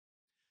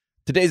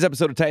Today's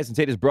episode of Tyson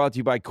Tate is brought to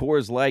you by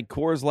Coors Light.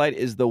 Coors Light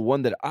is the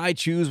one that I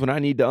choose when I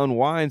need to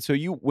unwind. So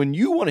when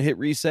you want to hit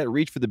reset,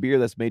 reach for the beer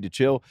that's made to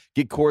chill.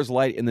 Get Coors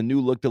Light in the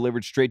new look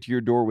delivered straight to your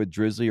door with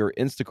Drizzly or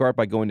Instacart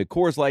by going to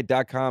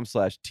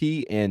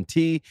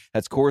CoorsLight.com/TNT.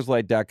 That's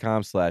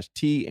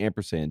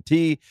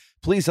CoorsLight.com/T&T.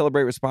 Please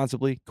celebrate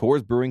responsibly.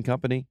 Coors Brewing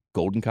Company,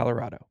 Golden,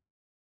 Colorado.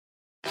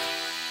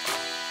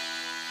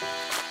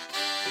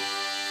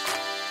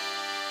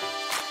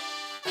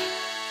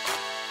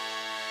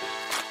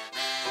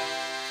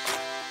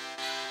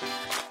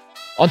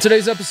 On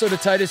today's episode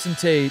of Titus and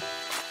Tate,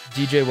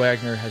 DJ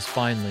Wagner has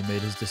finally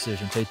made his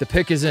decision. Tate, the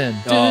pick is in.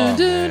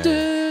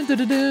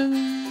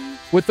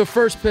 With the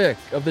first pick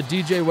of the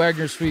DJ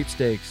Wagner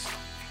sweepstakes,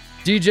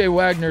 DJ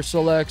Wagner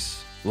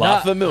selects La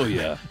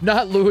Familia.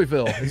 Not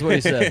Louisville, is what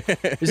he said.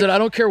 He said, I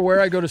don't care where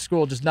I go to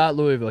school, just not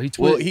Louisville.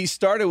 Well, he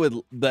started with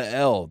the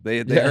L. They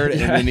heard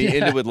it, and then he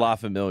ended with La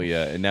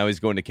Familia, and now he's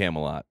going to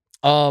Camelot.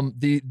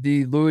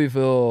 The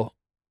Louisville...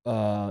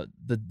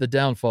 the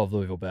downfall of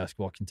Louisville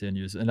basketball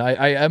continues, and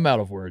I am out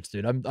of words,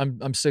 dude.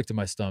 I'm sick to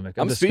my stomach.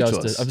 I'm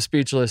disgusted. Speechless. I'm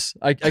speechless.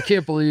 I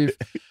can't believe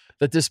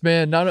that this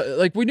man,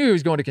 we knew he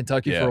was going to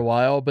Kentucky for a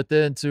while, but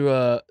then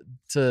to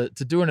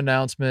do an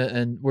announcement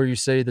and where you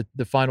say that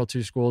the final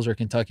two schools are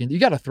Kentucky, you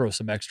got to throw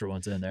some extra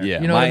ones in there.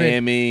 Yeah, you know Miami, what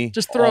I mean?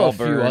 Just throw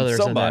Auburn, a few others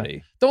somebody. in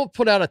there. Don't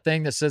put out a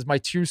thing that says my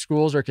two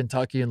schools are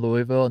Kentucky and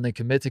Louisville, and then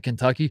commit to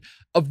Kentucky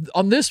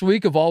on this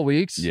week of all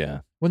weeks. Yeah.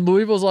 When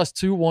Louisville's lost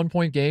 2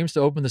 1-point games to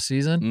open the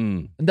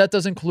season, and that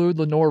does include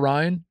Lenore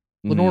Ryan.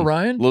 Lenore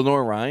Ryan?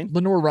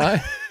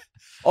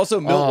 Also,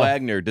 Milt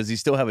Wagner, does he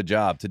still have a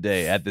job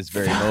today at this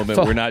very moment?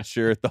 We're not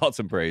sure. Thoughts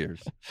and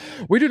prayers.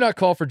 We do not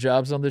call for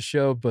jobs on this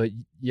show, but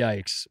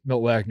yikes,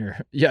 Milt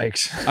Wagner.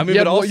 Yikes. I mean,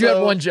 you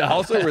had one job.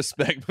 Also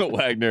respect Milt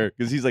Wagner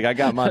because he's like, I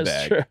got my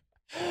bag. True.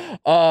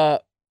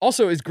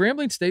 Also, is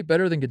Grambling State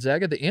better than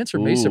Gonzaga? The answer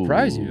may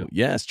surprise you.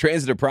 Yes,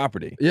 transitive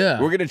property. Yeah.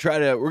 We're gonna try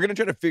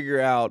to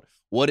figure out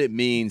what it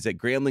means that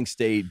Grambling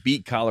State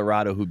beat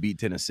Colorado, who beat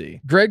Tennessee.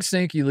 Greg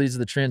Sankey leads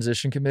the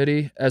transition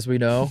committee, as we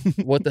know.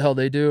 What the hell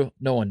they do,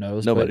 no one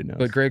knows. Nobody knows.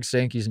 But Greg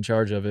Sankey's in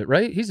charge of it,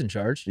 right? He's in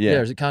charge. Yeah.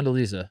 Or is it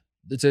Condoleezza?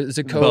 It's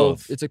a co.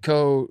 Both. It's a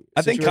co.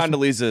 I think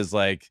Condoleezza is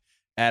like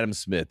Adam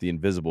Smith, the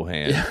invisible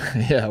hand.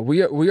 Yeah.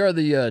 We are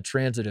the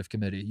transitive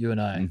committee. You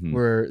and I.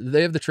 Where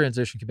they have the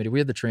transition committee. We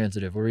have the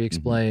transitive, where we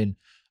explain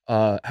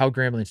how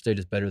Grambling State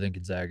is better than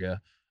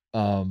Gonzaga.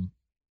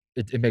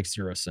 It makes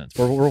zero sense.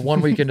 We're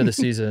 1 week into the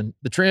season.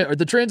 The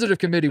transitive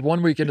committee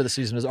 1 week into the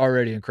season is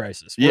already in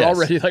crisis. We're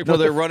already like, no,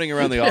 they're running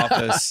around the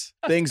office.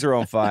 Things are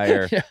on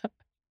fire. Yeah.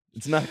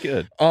 It's not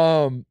good.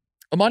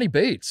 Amani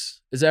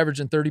Bates is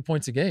averaging 30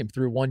 points a game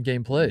through 1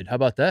 game played. How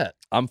about that?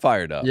 I'm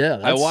fired up. Yeah,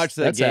 I watched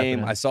that game.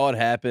 Happening. I saw it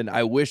happen.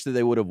 I wish that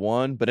they would have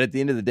won, but at the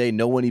end of the day,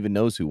 no one even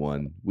knows who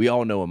won. We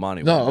all know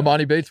Amani won. No,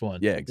 Amani Bates won.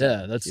 Yeah, exactly.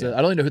 Yeah, that's.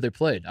 I don't even know who they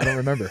played. I don't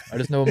remember. I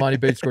just know Amani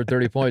Bates scored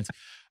 30 points.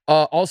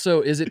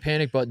 Also, is it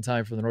panic button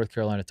time for the North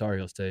Carolina Tar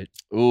Heels, Tate?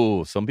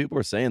 Ooh, some people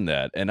are saying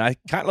that, and I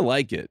kind of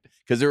like it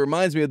because it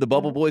reminds me of the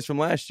Bubble Boys from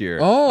last year.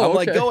 Oh, I'm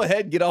like, go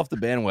ahead, get off the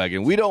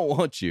bandwagon. We don't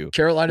want you.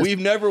 We've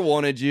never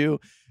wanted you.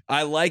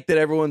 I like that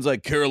everyone's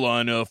like,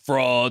 Carolina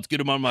frauds, get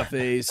them on my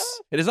face.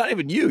 And it's not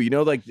even you,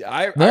 like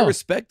I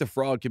respect the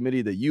fraud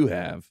committee that you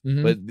have,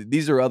 but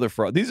these are other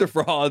frauds. These are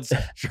frauds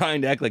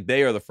trying to act like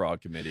they are the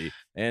fraud committee,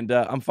 and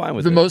I'm fine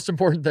with it. The most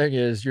important thing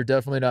is you're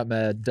definitely not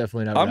mad,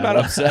 definitely not. I'm not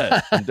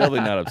upset. I'm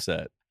definitely not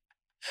upset.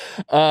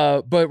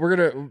 But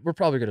we're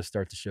probably gonna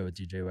start the show with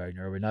DJ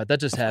Wagner, are we not? That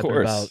just happened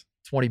about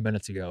 20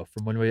 minutes ago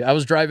from when I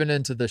was driving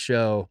into the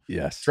show.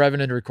 Yes, driving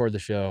in to record the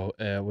show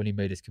when he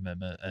made his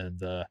commitment,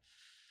 and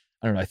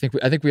I don't know. I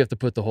think we have to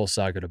put the whole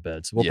saga to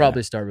bed. So we'll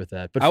probably start with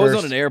that. But I was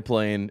on an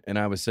airplane and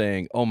I was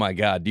saying, "Oh my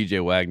God,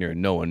 DJ Wagner,"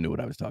 and no one knew what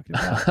I was talking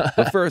about.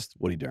 But first,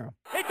 Woody Durham.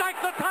 He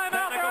takes the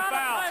timeout. Technical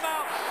foul.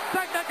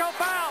 Technical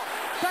foul.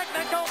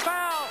 Technical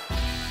foul.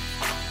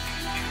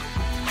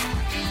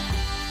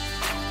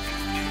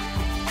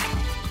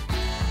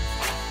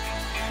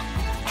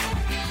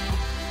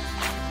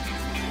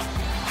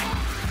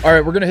 All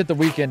right, we're going to hit the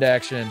weekend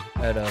action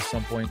at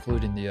some point,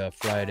 including the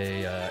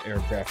Friday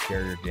aircraft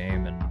carrier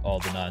game and all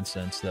the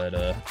nonsense that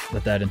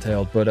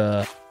entailed.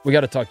 But we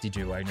got to talk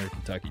DJ Wagner,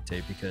 Kentucky,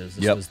 Tate, because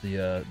this was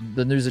the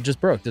news that just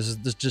broke. This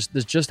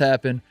just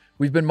happened.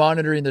 We've been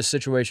monitoring this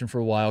situation for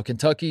a while.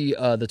 Kentucky,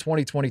 the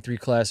 2023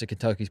 class that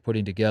Kentucky's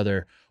putting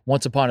together.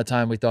 Once upon a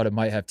time, we thought it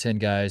might have 10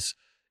 guys.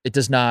 It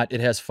does not.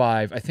 It has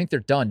 5. I think they're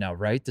done now,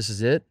 right? This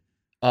is it.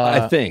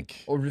 I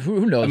think. Or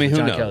who knows? I mean, who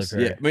John knows?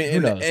 Calipari. Yeah. I mean, who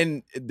knows?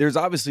 And there's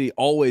obviously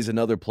always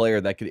another player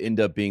that could end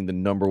up being the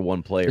number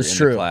one player in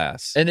the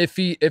class. And if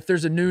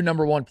there's a new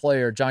number one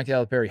player, John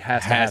Calipari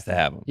has to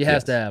have him. He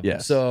has to have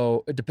him.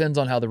 So it depends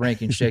on how the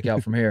rankings shake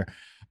out from here.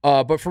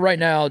 But for right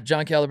now,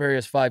 John Calipari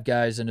has 5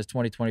 guys in his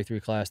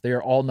 2023 class. They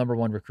are all number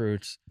one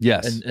recruits.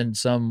 Yes. In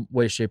some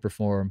way, shape, or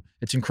form.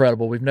 It's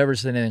incredible. We've never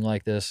seen anything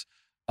like this.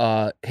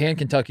 Hand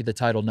Kentucky the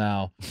title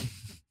now.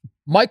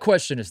 My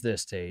question is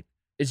this, Tate.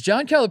 Is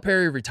John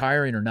Calipari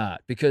retiring or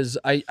not? Because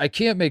I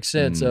can't make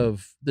sense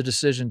of the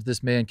decisions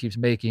this man keeps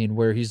making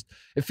where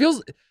it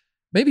feels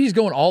Maybe he's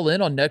going all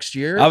in on next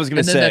year. I was going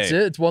to say. And then that's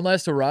it. It's one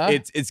last hurrah.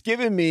 It's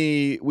given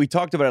me, we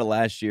talked about it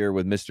last year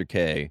with Mr.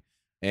 K.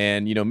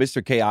 And,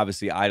 Mr. K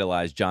obviously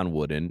idolized John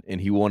Wooden,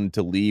 and he wanted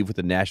to leave with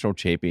a national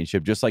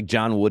championship, just like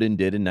John Wooden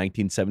did in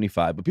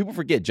 1975. But people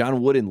forget,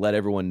 John Wooden let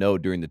everyone know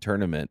during the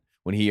tournament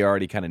when he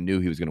already kind of knew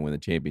he was going to win the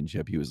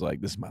championship. He was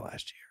like, this is my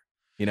last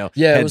year.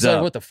 Yeah, it was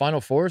like, what, the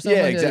Final Four or something?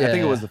 Yeah, exactly. I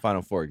think it was the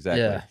Final Four,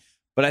 exactly. Yeah.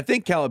 But I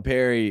think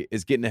Calipari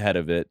is getting ahead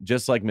of it,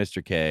 just like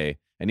Mr. K,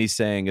 and he's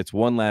saying it's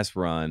one last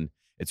run,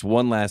 it's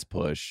one last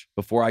push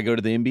before I go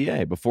to the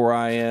NBA, before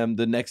I am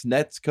the next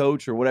Nets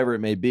coach or whatever it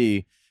may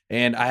be.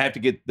 And I have to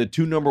get the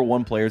 2 number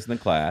 1 players in the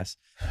class,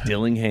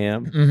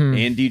 Dillingham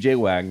and DJ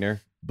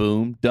Wagner.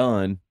 Boom,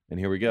 done. And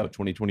here we go,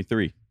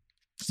 2023.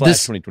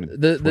 This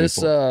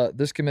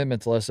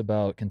commitment's less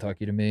about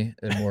Kentucky to me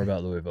and more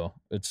about Louisville.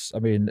 It's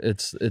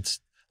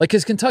like,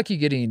 because Kentucky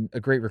getting a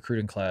great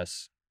recruiting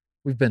class,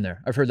 we've been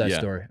there. I've heard that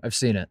story. I've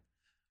seen it.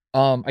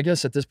 I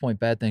guess at this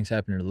point, bad things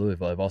happen to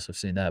Louisville. I've also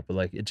seen that, but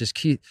like, it just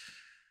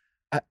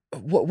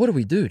what do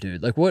we do,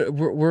 dude? Like,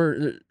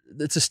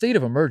 it's a state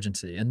of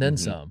emergency and then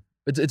some.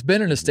 It's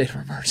been in a state of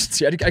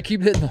emergency. I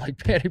keep hitting the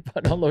panty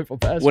button on Louisville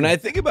basketball. When I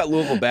think about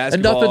Louisville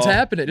basketball, and nothing's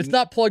happening. It's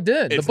not plugged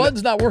in. The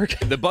button's not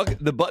working. The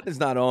button is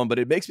not on, but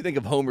it makes me think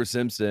of Homer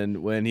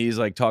Simpson when he's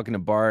like talking to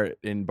Bart,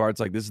 and Bart's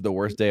like, "This is the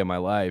worst day of my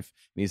life,"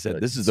 and he said,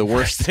 "This is the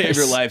worst day of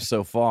your life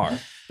so far."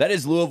 That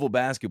is Louisville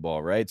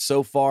basketball, right?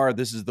 So far,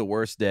 this is the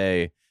worst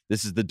day.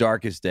 This is the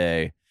darkest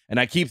day. And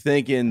I keep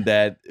thinking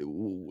that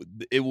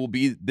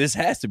this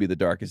has to be the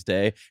darkest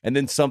day, and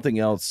then something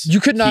else. You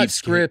could not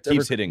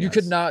hitting us.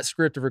 Could not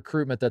script a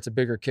recruitment that's a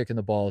bigger kick in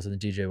the balls than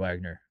DJ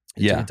Wagner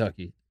in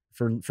Kentucky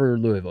for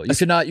Louisville. You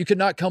could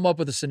not come up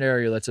with a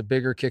scenario that's a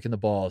bigger kick in the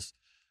balls.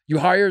 You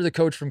hire the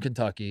coach from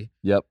Kentucky,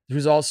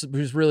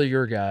 who's really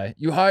your guy.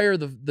 You hire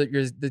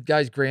the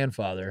guy's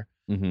grandfather.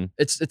 Mm-hmm.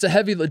 It's a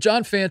heavy.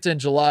 John Fanta in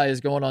July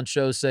is going on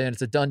shows saying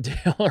it's a done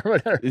deal or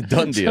whatever.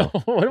 Done deal.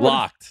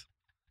 Locked.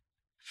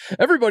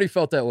 Everybody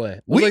felt that way.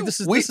 We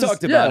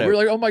talked about it. We were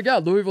like, oh my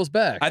God, Louisville's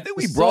back. I think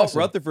we brought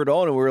Rutherford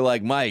on and we were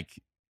like, Mike.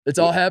 It's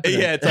all happening.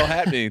 Yeah, it's all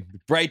happening.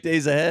 Bright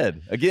days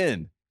ahead.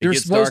 Again. You're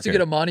supposed to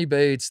get Amani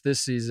Bates this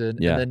season,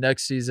 and then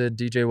next season,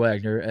 DJ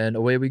Wagner, and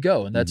away we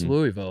go. And that's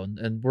Louisville.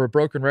 And we're a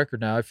broken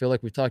record now. I feel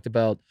like we've talked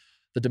about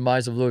the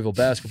demise of Louisville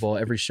basketball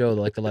every show,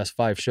 like the last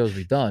 5 shows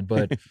we've done.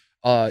 But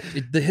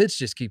the hits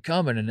just keep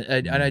coming,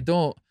 and I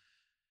don't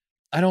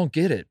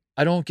get it.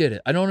 I don't get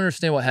it. I don't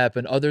understand what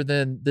happened other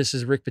than this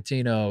is Rick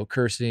Pitino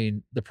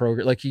cursing the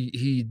program. Like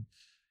the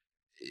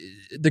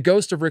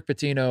ghost of Rick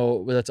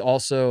Pitino, that's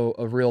also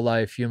a real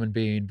life human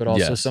being, but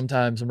also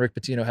sometimes when Rick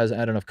Pitino hasn't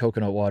had enough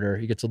coconut water,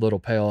 he gets a little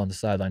pale on the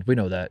sideline. We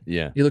know that.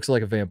 Yeah. He looks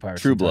like a vampire.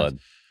 True sometimes.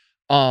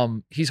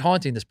 blood. He's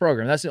haunting this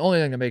program. That's the only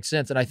thing that makes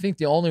sense. And I think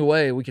the only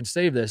way we can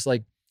save this,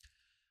 like,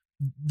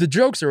 the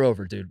jokes are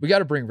over, dude. We got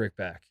to bring Rick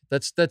back.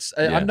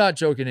 I'm not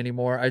joking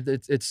anymore.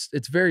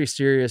 It's very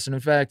serious. And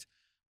in fact,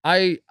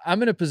 I'm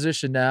in a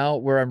position now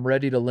where I'm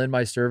ready to lend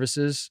my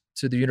services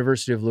to the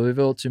University of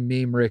Louisville to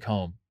meme Rick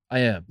home.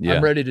 I am. Yeah.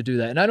 I'm ready to do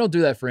that. And I don't do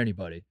that for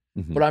anybody,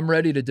 but I'm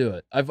ready to do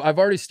it. I've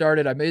already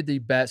started. I made the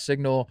bat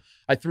signal.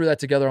 I threw that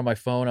together on my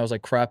phone. I was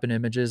like cropping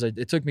images.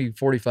 It took me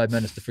 45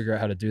 minutes to figure out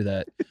how to do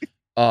that.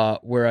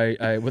 Where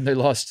I when they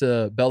lost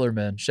to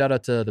Bellarmine, shout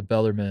out to the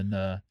Bellarmine,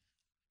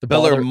 the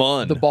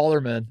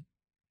Ballerman.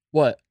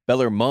 What?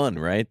 Bellarmine,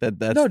 right?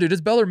 That's no, dude.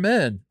 It's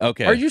Bellarmine.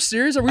 Okay. Are you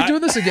serious? Are we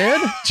doing this again?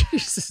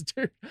 Jesus,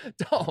 dude.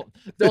 Don't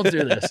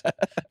do this.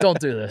 Don't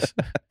do this.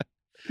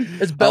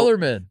 It's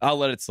Bellarmine. I'll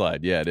let it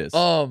slide. Yeah, it is.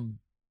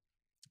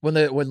 When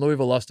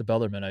Louisville lost to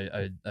Bellarmine,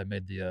 I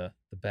made the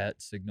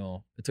bat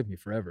signal. It took me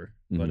forever,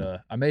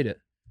 but I made it,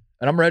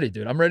 and I'm ready,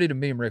 dude. I'm ready to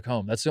meme Rick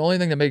home. That's the only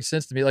thing that makes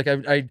sense to me. Like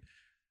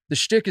the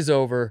shtick is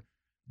over.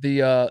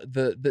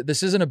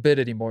 This isn't a bit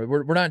anymore.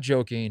 We're not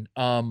joking.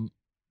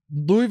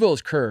 Louisville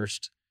is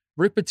cursed.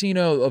 Rick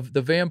Pitino, of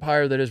the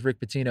vampire that is Rick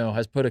Pitino,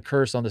 has put a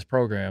curse on this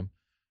program.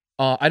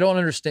 I don't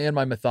understand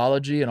my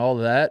mythology and all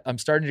of that. I'm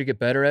starting to get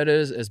better at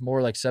it as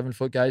more like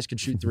 7-foot guys can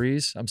shoot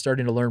threes. I'm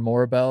starting to learn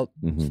more about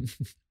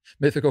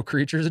mythical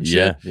creatures and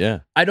shit. Yeah.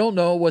 I don't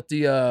know what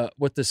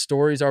the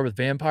stories are with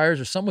vampires,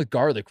 or some with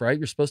garlic, right?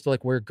 You're supposed to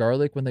like wear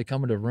garlic when they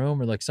come into a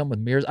room, or like some with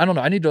mirrors. I don't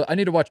know. I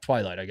need to watch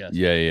Twilight, I guess.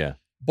 Yeah.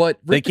 But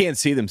they can't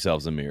see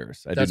themselves in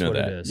mirrors. I do know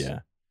that. It is. Yeah.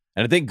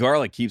 And I think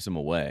garlic keeps them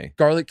away.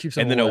 Garlic keeps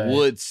them away. And then a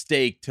wood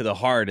stake to the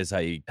heart is how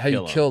you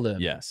kill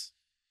them. Yes.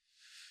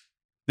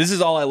 This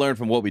is all I learned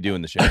from What We Do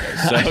in the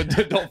Shadows.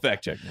 So don't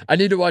fact check me. I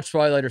need to watch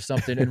Twilight or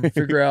something and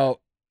figure out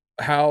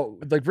how,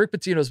 like, Rick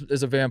Pitino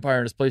is a vampire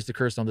and has placed a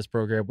curse on this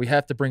program. We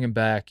have to bring him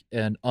back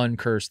and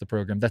uncurse the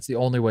program. That's the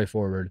only way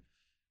forward.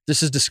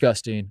 This is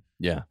disgusting.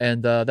 Yeah.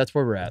 And that's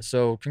where we're at.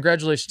 So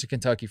congratulations to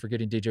Kentucky for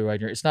getting DJ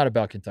Wagner. It's not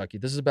about Kentucky.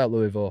 This is about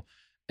Louisville.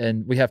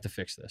 And we have to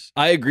fix this.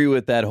 I agree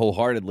with that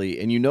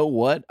wholeheartedly. And you know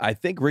what? I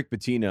think Rick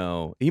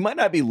Pitino, he might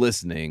not be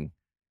listening,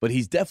 but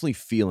he's definitely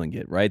feeling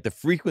it, right? The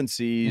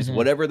frequencies,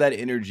 whatever that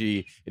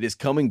energy, it is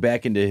coming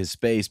back into his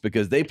space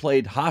because they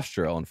played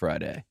Hofstra on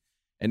Friday.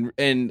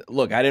 And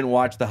look, I didn't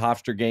watch the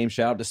Hofstra game.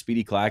 Shout out to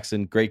Speedy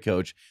Claxton, great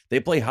coach.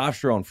 They play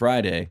Hofstra on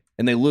Friday,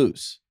 and they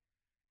lose.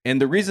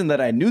 And the reason that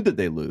I knew that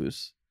they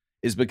lose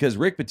is because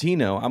Rick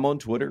Pitino, I'm on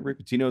Twitter. Rick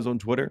Pitino's on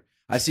Twitter.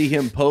 I see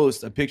him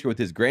post a picture with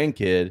his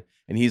grandkid,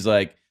 and he's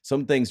like,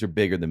 some things are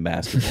bigger than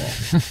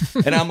basketball.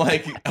 And I'm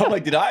like,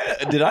 did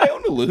I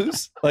own to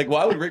lose? Like,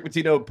 why would Rick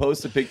Pitino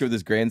post a picture of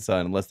his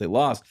grandson unless they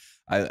lost?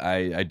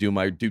 I do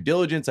my due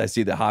diligence. I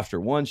see that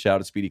Hofstra won. Shout out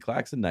to Speedy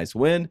Claxton. Nice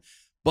win.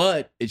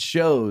 But it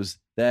shows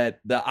that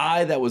the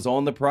eye that was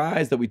on the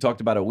prize that we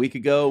talked about a week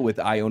ago with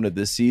Iona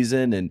this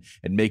season and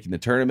making the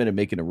tournament and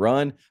making a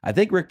run, I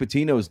think Rick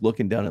Pitino is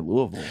looking down at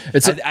Louisville.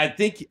 I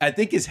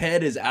think his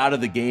head is out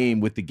of the game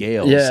with the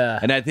Gales. Yeah.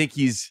 And I think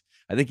he's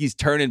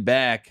turning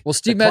back. Well,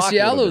 Steve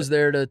Masiallo's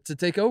there to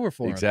take over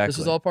for him. Exactly. This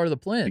is all part of the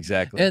plan.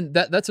 Exactly. And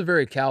that's a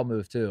very Cal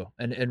move too.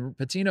 And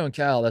Pitino and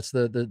Cal, that's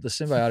the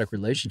symbiotic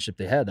relationship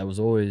they had. That was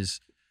always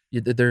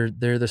they're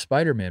the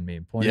Spider-Man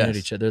meme pointing at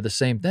each other. They're the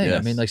same thing. Yes.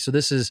 I mean, like, so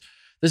this is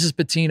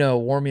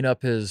Pitino warming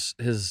up his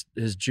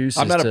juices.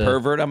 I'm not a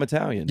pervert. I'm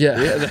Italian. Yeah.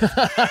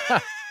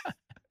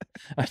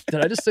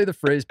 Did I just say the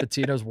phrase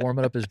Pitino's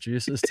warming up his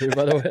juices too,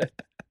 by the way?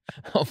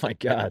 Oh my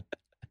God.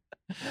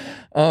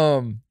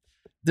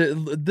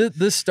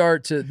 This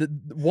start to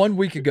 1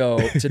 week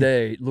ago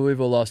today,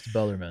 Louisville lost to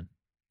Bellarmine.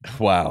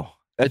 Wow.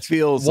 That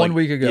feels 1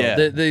 week ago.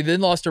 Yeah. They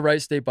then lost to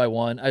Wright State by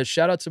 1. I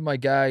shout out to my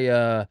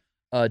guy,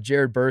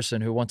 Jared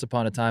Burson, who once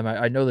upon a time,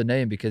 I know the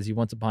name because he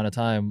once upon a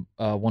time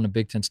won a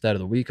Big Ten Stat of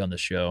the Week on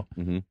this show.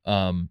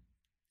 Mm-hmm.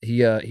 He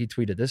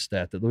tweeted this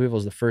stat that Louisville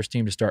is the first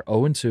team to start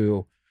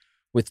 0-2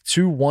 with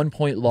 2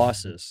 1-point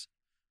losses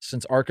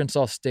since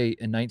Arkansas State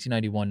in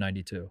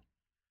 1991-92.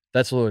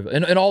 That's Louisville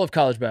in all of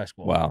college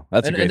basketball. Wow,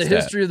 that's a great in the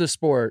stat. history of the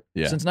sport.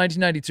 Yeah. Since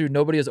 1992,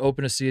 nobody has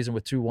opened a season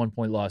with 2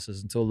 1-point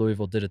losses until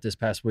Louisville did it this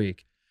past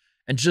week.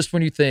 And just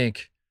when you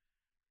thank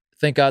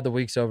God the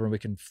week's over and we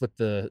can flip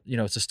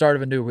it's the start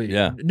of a new week.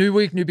 Yeah. New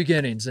week, new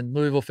beginnings. And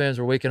Louisville fans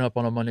were waking up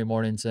on a Monday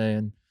morning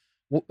saying,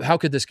 how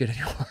could this get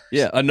any worse?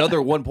 Yeah, another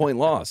 1-point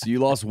loss. You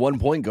lost 1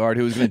 point guard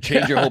who was going to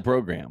change your whole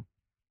program.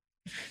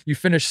 You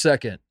finished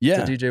second to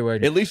DJ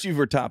Wagner. At least you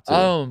were top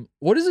 2.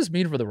 What does this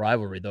mean for the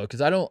rivalry, though?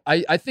 Because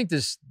I think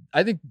this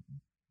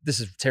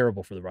is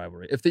terrible for the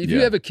rivalry. If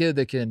you have a kid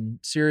that can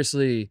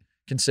seriously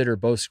consider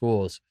both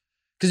schools,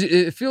 because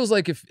it feels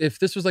like if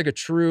this was like a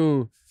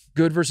true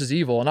good versus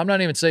evil, and I'm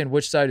not even saying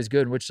which side is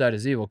good and which side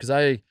is evil, because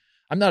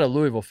I'm not a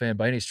Louisville fan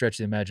by any stretch of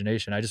the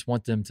imagination. I just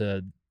want them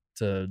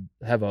to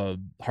have a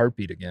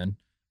heartbeat again.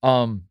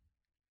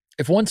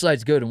 If one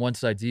side's good and one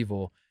side's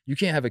evil, you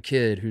can't have a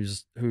kid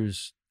who's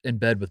in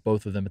bed with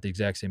both of them at the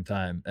exact same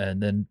time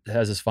and then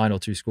has his final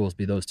 2 schools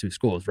be those 2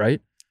 schools,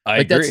 right? I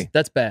agree.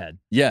 That's bad.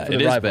 Yeah,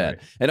 it is bad.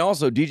 And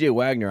also, DJ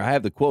Wagner, I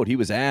have the quote. He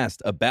was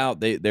asked about,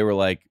 they were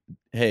like,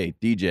 hey,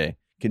 DJ,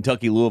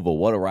 Kentucky-Louisville,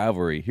 what a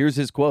rivalry. Here's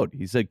his quote.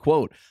 He said,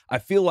 quote, I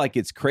feel like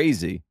it's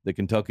crazy, the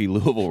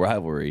Kentucky-Louisville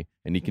rivalry.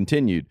 And he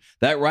continued,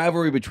 that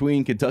rivalry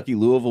between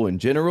Kentucky-Louisville in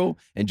general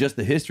and just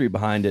the history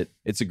behind it,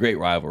 it's a great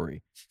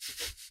rivalry.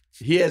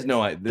 He has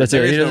no idea.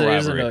 There is no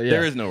rivalry.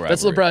 There is no rivalry.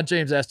 That's LeBron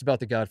James asked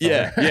about The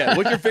Godfather. Yeah.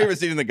 What's your favorite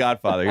scene in The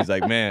Godfather? He's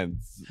like, man,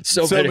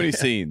 so many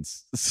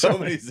scenes. So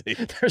many scenes.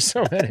 There's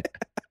so many.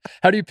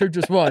 How do you pick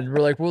just one?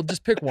 We're like, well,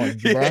 just pick one,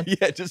 LeBron.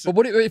 Yeah, just.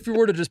 But if you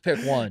were to just pick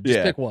one?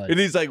 Just pick one. And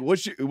he's like,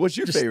 what's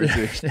your favorite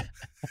scene?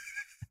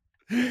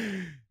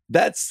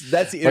 That's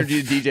the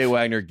energy DJ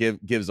Wagner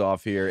gives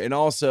off here. And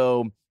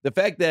also the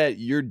fact that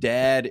your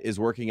dad is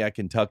working at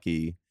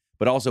Kentucky,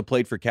 but also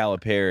played for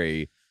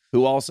Calipari.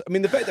 Who also? I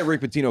mean, the fact that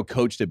Rick Pitino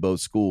coached at both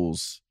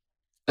schools,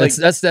 like,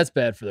 that's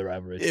bad for the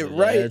rivalry,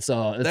 right?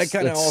 Yeah, that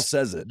kind of all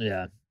says it.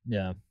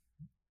 Yeah.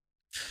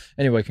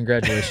 Anyway,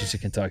 congratulations to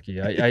Kentucky.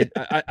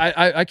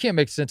 I can't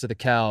make sense of the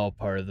Cal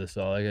part of this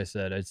all. Like I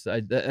said,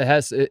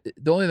 the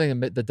only thing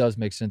that does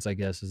make sense, I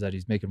guess, is that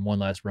he's making one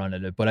last run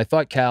at it. But I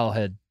thought Cal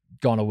had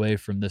gone away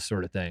from this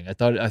sort of thing. I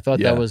thought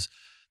that was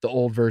the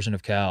old version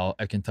of Cal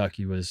at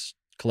Kentucky, was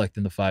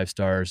collecting the 5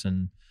 stars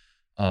and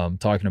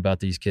talking about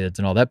these kids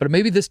and all that. But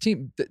maybe this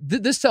team,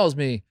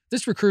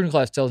 this recruiting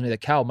class tells me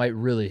that Cal might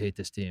really hate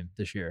this team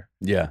this year.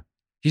 Yeah.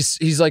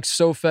 He's like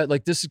so fed,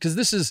 like this, because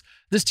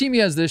this team he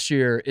has this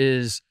year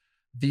is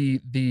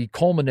the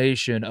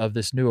culmination of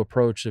this new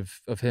approach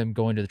of him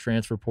going to the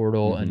transfer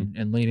portal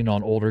and leaning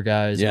on older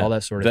guys and all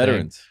that sort of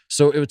veterans. Thing.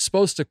 So it was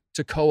supposed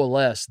to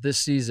coalesce this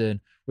season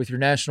with your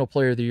National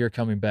Player of the Year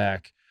coming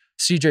back,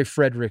 CJ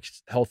Frederick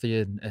healthy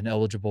and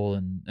eligible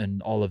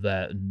and all of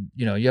that. And,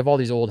 you have all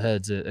these old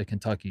heads at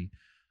Kentucky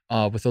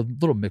with a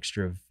little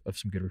mixture of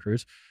some good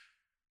recruits.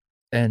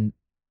 And,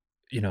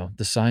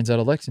 the signs out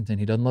of Lexington,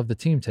 he doesn't love the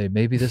team tape.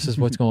 Maybe this is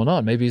what's going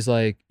on. Maybe he's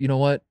like, you know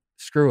what?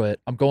 Screw it.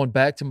 I'm going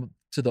back to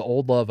the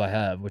old love I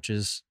have, which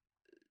is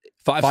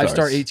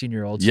 5-star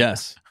 18-year-olds.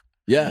 Yes.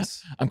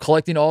 I'm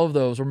collecting all of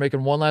those. We're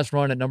making one last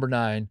run at number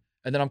 9,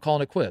 and then I'm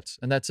calling it quits,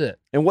 and that's it.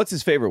 And what's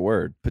his favorite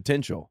word?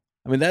 Potential.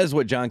 I mean, that is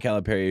what John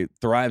Calipari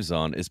thrives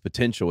on, is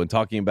potential, and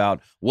talking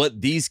about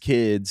what these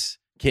kids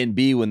can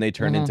be when they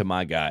turn into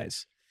my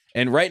guys.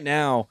 And right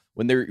now,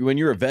 when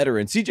you're a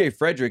veteran, CJ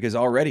Frederick is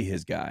already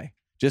his guy.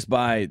 just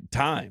by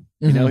time.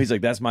 You know, he's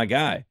like, that's my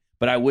guy.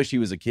 But I wish he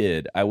was a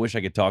kid. I wish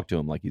I could talk to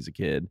him like he's a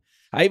kid.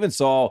 I even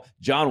saw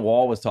John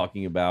Wall was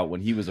talking about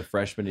when he was a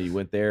freshman and he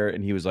went there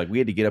and he was like, we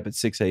had to get up at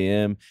 6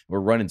 a.m. We're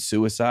running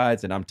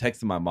suicides. And I'm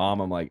texting my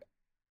mom. I'm like,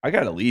 I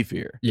got to leave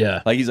here.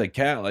 Yeah. Like, he's like,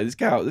 Cal, like, this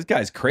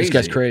guy's crazy. This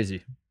guy's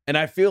crazy. And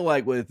I feel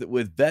like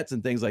with vets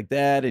and things like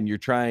that, and you're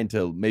trying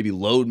to maybe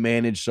load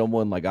manage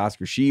someone like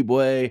Oscar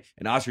Tshiebwe,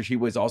 and Oscar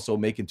Tshiebwe is also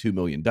making $2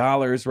 million,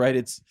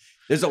 right?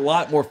 There's a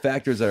lot more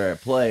factors that are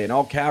at play, and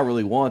all Cal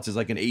really wants is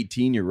like an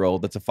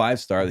 18-year-old that's a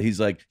 5-star that he's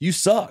like, you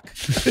suck.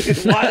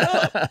 Line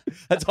up.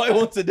 That's all he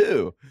wants to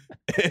do.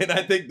 And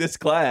I think this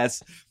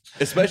class,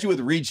 especially with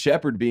Reed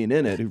Shepherd being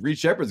in it, Reed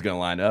Shepherd's going to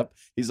line up.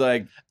 He's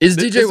like, is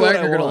DJ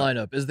Wagner going to line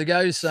up? Is the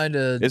guy who signed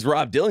is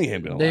Rob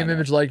Dillingham going to name,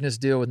 image, likeness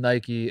deal with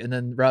Nike, and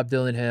then Rob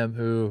Dillingham,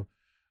 who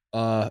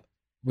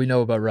we know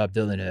about Rob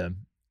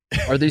Dillingham.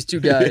 Are these two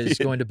guys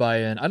going to buy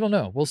in? I don't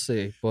know. We'll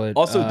see. But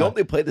also, don't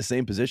they play the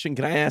same position?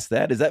 Can I ask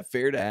that? Is that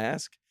fair to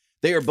ask?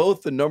 They are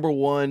both the number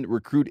one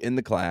recruit in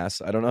the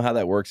class. I don't know how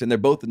that works. And they're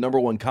both the number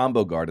one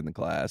combo guard in the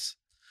class.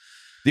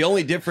 The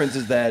only difference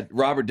is that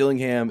Robert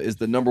Dillingham is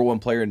the number one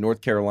player in North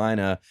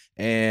Carolina,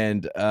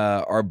 and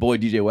our boy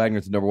DJ Wagner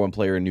is the number one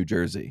player in New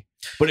Jersey.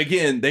 But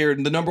again, they are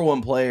the number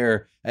one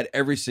player at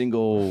every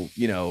single,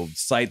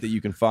 site that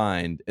you can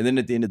find. And then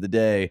at the end of the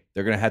day,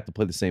 they're going to have to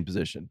play the same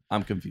position.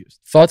 I'm confused.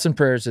 Thoughts and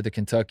prayers to the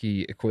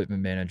Kentucky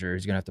equipment manager.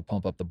 He's going to have to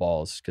pump up the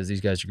balls because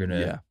these guys are going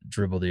to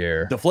dribble the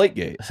air.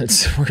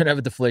 Deflategate. We're going to have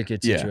a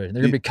Deflategate situation.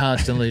 They're going to be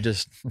constantly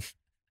just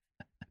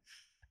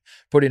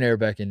putting air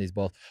back in these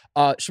balls.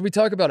 Should we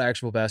talk about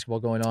actual basketball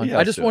going on? Yeah,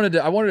 I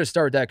wanted to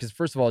start with that because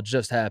first of all, it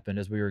just happened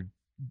as we were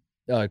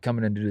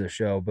coming in to do the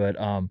show. But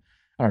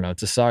I don't know.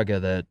 It's a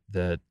saga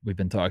that we've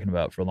been talking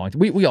about for a long time.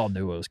 We all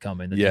knew it was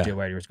coming. That DJ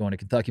Wagner was going to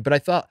Kentucky, but I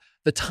thought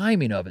the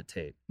timing of it,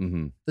 Tate,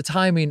 the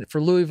timing for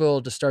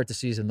Louisville to start the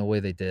season the way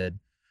they did,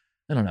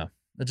 I don't know.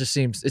 It just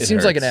seems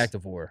seems like an act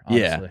of war.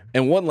 Honestly. Yeah.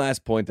 And one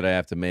last point that I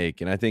have to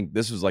make, and I think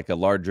this was like a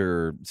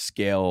larger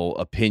scale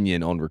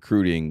opinion on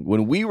recruiting.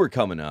 When we were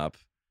coming up,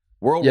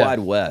 Worldwide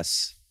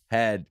West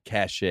had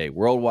cachet.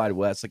 Worldwide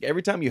West, like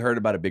every time you heard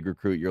about a big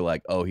recruit, you're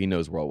like, oh, he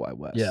knows Worldwide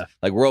West. Yeah.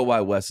 Like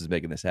Worldwide West is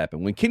making this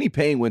happen. When Kenny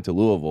Payne went to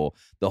Louisville,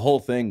 the whole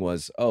thing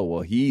was, oh,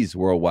 well, he's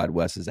Worldwide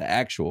West's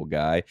actual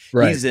guy.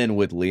 Right. He's in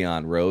with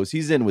Leon Rose.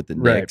 He's in with the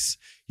Knicks.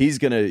 He's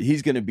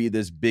gonna be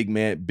this big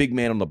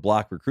man on the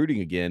block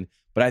recruiting again.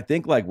 But I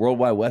think like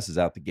Worldwide West is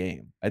out the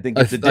game. I think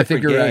it's a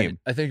different game. Right.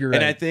 I think you're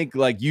right. And I think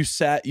like you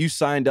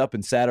signed up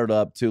and saddled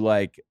up to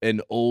like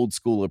an old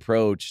school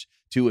approach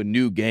to a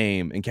new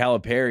game, and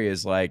Calipari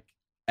is like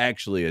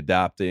actually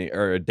adapting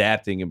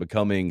and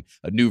becoming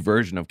a new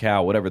version of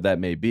Cal, whatever that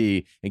may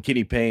be. And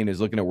Kenny Payne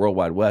is looking at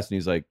Worldwide West and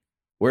he's like,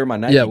 where are my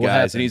Nike guys?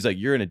 Happened? And he's like,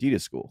 you're in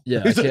Adidas school.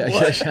 Yeah. He's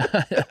like,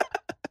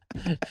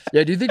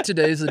 Yeah, do you think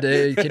today's the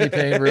day Kenny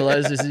Payne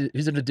realizes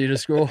he's in Adidas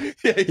school?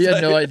 Yeah, he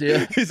had no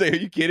idea. He's like, are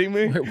you kidding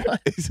me? Wait,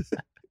 what?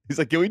 He's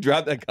like, can we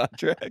drop that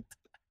contract?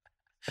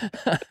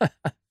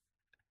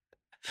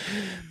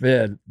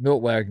 Man,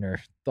 Milt Wagner,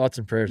 thoughts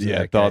and prayers.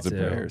 Yeah, thoughts and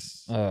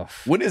prayers. Oh,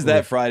 when is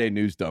that Friday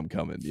news dump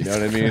coming? You know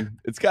what I mean?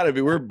 It's got to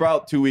be. We're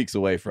about 2 weeks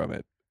away from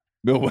it.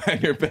 Milt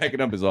Wagner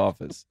backing up his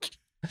office.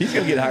 He's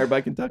going to get hired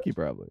by Kentucky,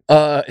 probably.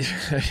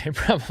 He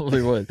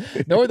probably would.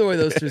 Knowing the way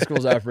those two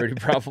schools operate, he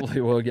probably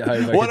will get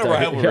hired by What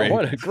Kentucky. A rivalry. Yeah,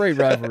 what a great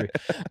rivalry.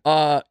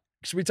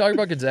 Should we talk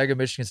about Gonzaga,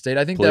 Michigan State?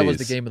 I think that was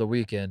the game of the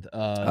weekend.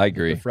 I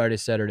agree. Friday,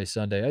 Saturday,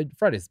 Sunday.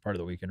 Friday's part of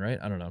the weekend, right?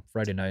 I don't know.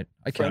 Friday night.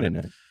 Friday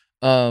night.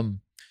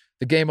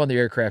 The game on the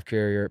aircraft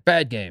carrier.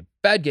 Bad game.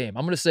 I'm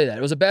going to say that.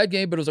 It was a bad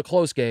game, but it was a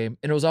close game,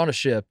 and it was on a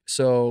ship.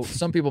 So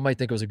some people might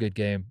think it was a good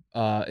game.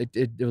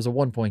 It was a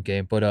 1-point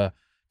game, but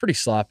pretty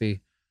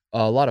sloppy.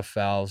 A lot of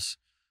fouls.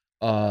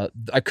 I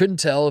couldn't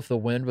tell if the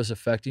wind was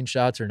affecting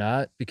shots or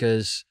not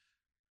because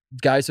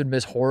guys would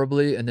miss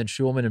horribly, and then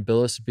Schulman and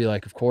Billis would be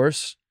like, of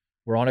course,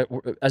 we're on it.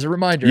 As a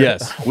reminder.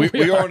 Yes,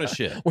 we are on a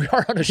ship. We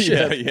are on a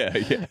ship.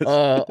 Yeah.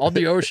 On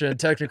the ocean,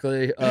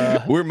 technically.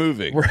 We're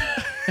moving.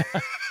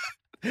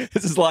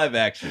 This is live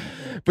action.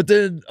 But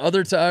then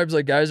other times,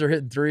 like guys are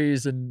hitting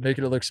threes and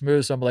making it look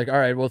smooth. So I'm like, all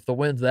right, well, if the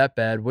wind's that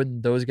bad,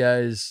 wouldn't those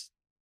guys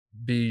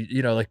be,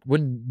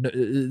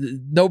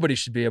 nobody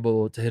should be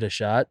able to hit a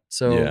shot.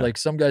 So like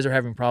some guys are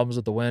having problems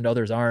with the wind,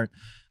 others aren't.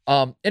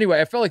 Anyway,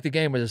 I felt like the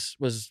game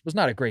was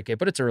not a great game,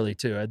 but it's early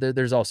too.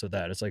 There's also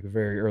that. It's like a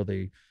very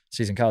early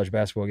season college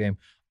basketball game.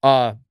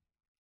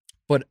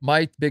 But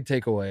my big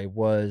takeaway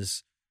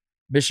was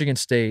Michigan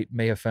State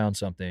may have found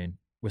something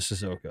with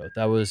Sissoko.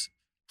 That was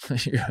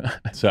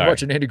Sorry.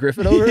 Watching Andy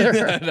Griffin over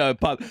there? No,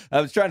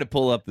 I was trying to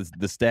pull up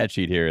the stat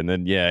sheet here, and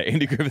then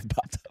Andy Griffin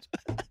popped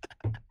up.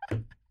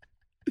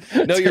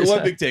 No, your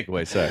one big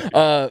takeaway. Sorry.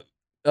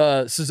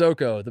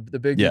 Sissoko, the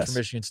big dude from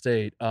Michigan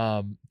State.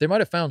 They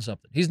might have found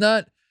something. He's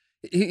not.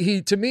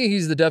 He to me,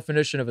 he's the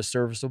definition of a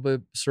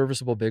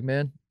serviceable big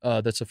man.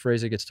 That's a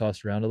phrase that gets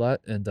tossed around a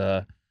lot. And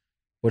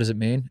what does it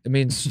mean? It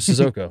means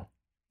Sissoko.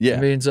 Yeah,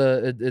 it means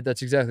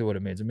that's exactly what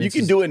it means. It means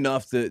you can do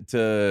enough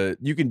to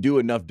you can do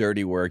enough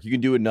dirty work. You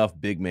can do enough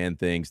big man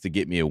things to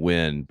get me a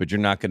win, but you're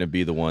not going to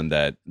be the one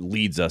that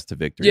leads us to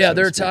victory. Yeah,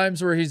 there are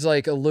times where he's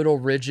like a little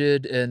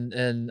rigid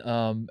and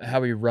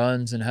how he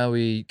runs and how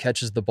he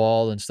catches the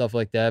ball and stuff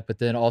like that. But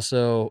then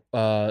also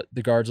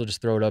the guards will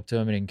just throw it up to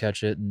him and he can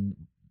catch it and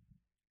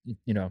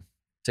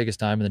take his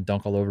time and then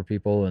dunk all over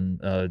people.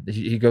 And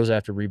he goes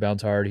after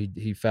rebounds hard.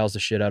 He fouls the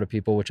shit out of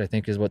people, which I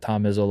think is what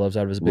Tom Izzo loves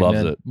out of his big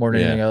man more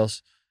than anything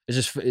else. It's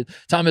just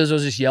Tom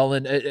Izzo's just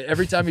yelling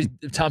every time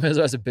Tom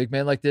Izzo has a big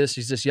man like this.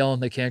 He's just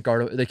yelling. They can't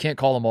guard him. They can't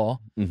call him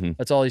all. Mm-hmm.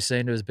 That's all he's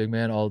saying to his big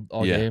man all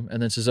game.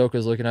 And then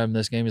Suzuka's looking at him in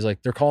this game. He's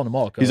like, they're calling him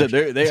all. Coach. He's like,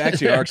 they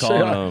actually are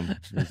calling him.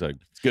 He's like,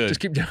 it's good. Just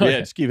keep doing it.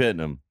 Just keep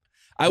hitting him.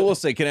 I will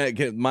say,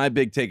 my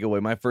big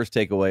takeaway, my first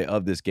takeaway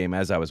of this game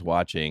as I was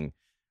watching.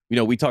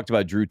 We talked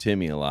about Drew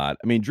Timme a lot.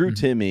 I mean, Drew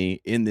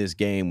Timme in this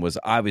game was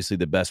obviously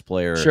the best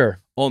player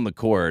on the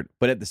court,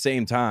 but at the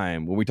same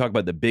time, when we talk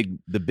about the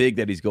big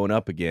that he's going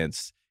up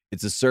against,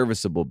 it's a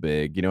serviceable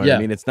big. You know what I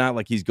mean? It's not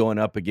like he's going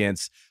up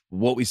against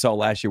what we saw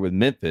last year with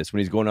Memphis when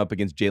he's going up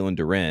against Jalen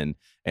Duren,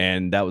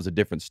 and that was a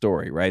different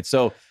story, right?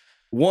 So,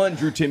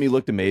 Drew Timme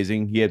looked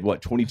amazing. He had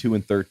 22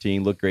 and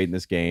 13, looked great in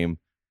this game.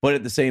 But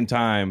at the same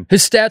time,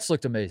 his stats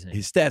looked amazing.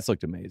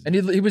 And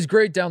he was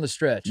great down the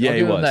stretch. Yeah,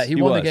 he was. He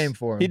won the game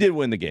for him. He did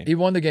win the game. He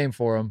won the game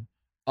for him.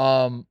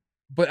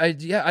 But I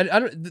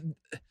don't.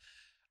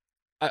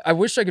 I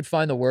wish I could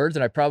find the words,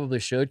 and I probably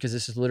should, because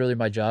this is literally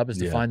my job, is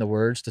to find the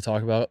words to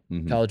talk about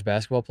college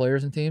basketball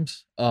players and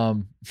teams.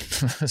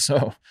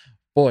 So,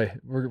 boy,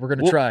 we're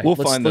gonna try. We'll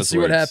find let's those see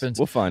words. what happens.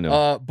 We'll find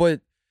them.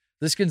 But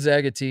this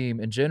Gonzaga team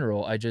in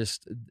general, they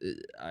just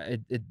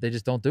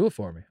don't do it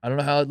for me. I don't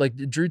know how. Like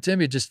Drew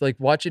Timme, just like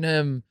watching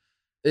him.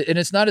 And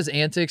it's not his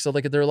antics. So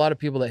like there are a lot of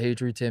people that hate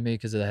Drew Timme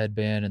because of the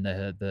headband and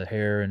the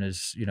hair and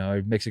his, he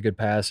makes a good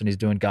pass and he's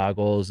doing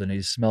goggles and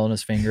he's smelling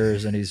his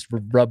fingers and he's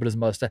rubbing his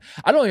mustache.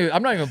 I'm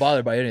not even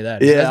bothered by any of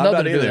that. It has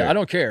nothing to do with it. I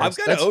don't care. I'm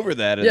kind of over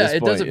that. At this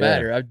point. It doesn't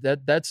matter.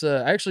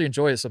 I actually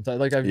enjoy it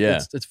sometimes. Like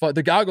it's fun.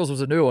 The goggles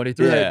was a new one. He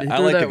threw that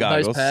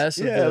nice pass.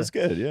 Yeah, it was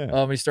good.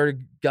 Yeah. He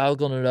started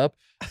goggling it up.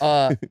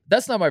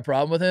 That's not my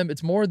problem with him.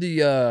 It's more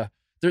there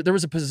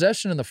was a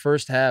possession in the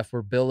first half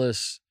where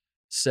Billis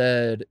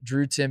said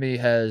Drew Timme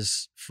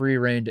has free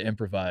reign to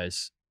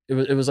improvise.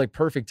 It was like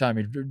perfect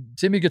timing.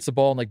 Timme gets the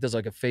ball and like does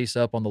like a face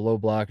up on the low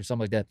block or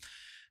something like that.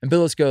 And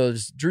Billis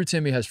goes, Drew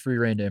Timme has free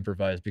reign to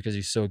improvise because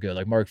he's so good.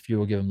 Like Mark Few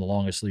will give him the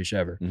longest leash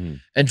ever. Mm-hmm.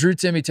 And Drew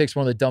Timme takes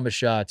one of the dumbest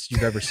shots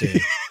you've ever seen.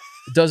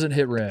 It doesn't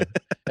hit rim.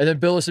 And then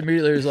Billis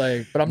immediately was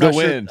like, but I'm not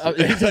sure.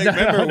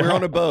 Remember, we're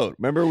on a boat.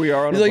 Remember, we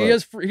are on a boat.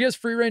 He has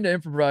free reign to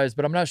improvise,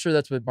 but I'm not sure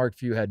that's what Mark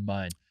Few had in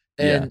mind.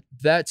 And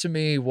that to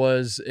me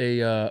was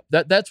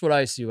that's what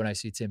I see when I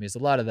see Timme. It's a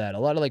lot of that. A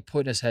lot of like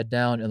putting his head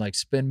down and like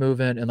spin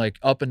movement and like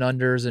up and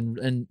unders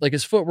and like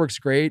his footwork's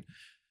great,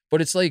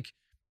 but it's like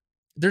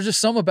there's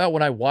just something about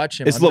when I watch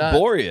him. It's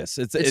laborious.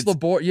 It's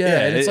laborious.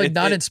 Yeah, and it's like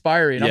not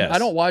inspiring. Yes. I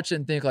don't watch it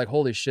and think like,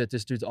 holy shit,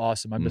 this dude's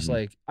awesome. I'm just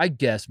like, I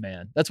guess,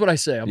 man. That's what I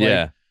say. I'm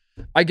like,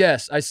 I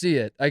guess I see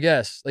it. I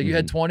guess like you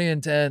had 20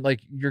 and 10,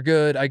 like you're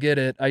good. I get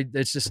it.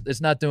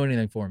 It's not doing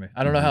anything for me.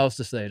 I don't know how else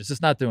to say it. It's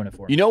just not doing it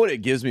for me. You know what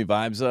it gives me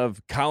vibes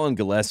of? Colin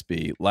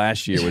Gillespie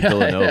last year with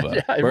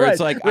Villanova, where it's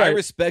like I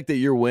respect that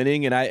you're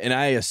winning, and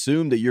I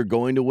assume that you're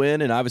going to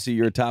win, and obviously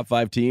you're a top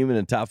 5 team and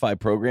a top 5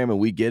 program, and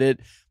we get it.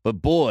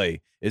 But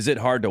boy, is it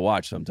hard to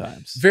watch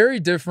sometimes. Very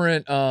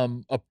different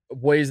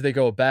ways they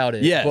go about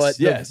it. Yes,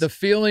 but the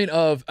feeling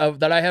of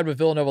that I had with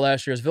Villanova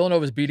last year is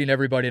Villanova's beating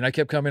everybody, and I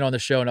kept coming on the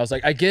show, and I was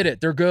like, I get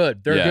it. They're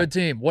good. They're a good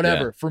team.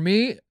 Whatever. Yeah.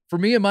 For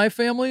me and my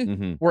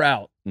family, we're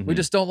out. We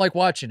just don't like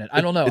watching it.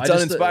 I don't know. It's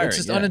uninspiring. It's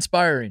just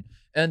uninspiring.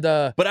 And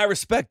but I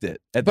respect it.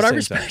 I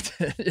respect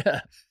it. Yeah.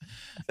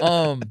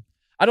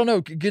 I don't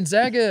know.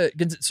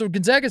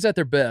 Gonzaga's at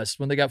their best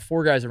when they got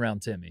 4 guys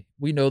around Timme.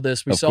 We know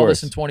this. We saw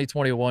this in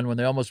 2021 when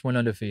they almost went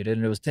undefeated.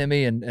 And it was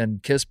Timme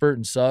and Kispert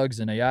and Suggs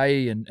and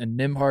Ayayi and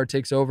Nembhard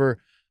takes over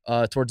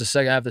towards the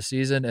second half of the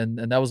season. And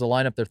that was the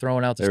lineup they're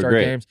throwing out to start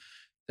games.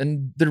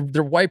 And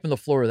they're wiping the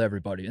floor with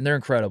everybody. And they're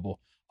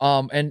incredible.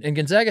 And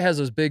Gonzaga has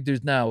those big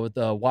dudes now with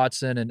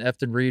Watson and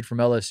Efton Reed from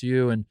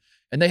LSU.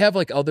 And they have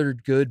like other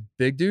good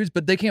big dudes,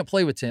 but they can't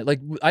play with Timme.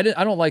 Like I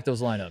don't like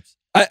those lineups.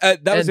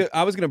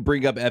 I was going to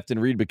bring up Efton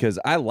Reed because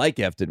I like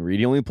Efton Reed.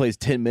 He only plays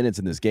 10 minutes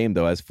in this game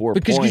though, has 4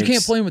 points. Because you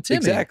can't play him with Timme.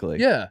 Exactly.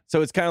 Yeah.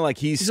 So it's kind of like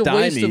he's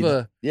stymied. A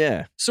waste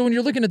of So when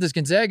you're looking at this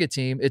Gonzaga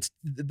team, it's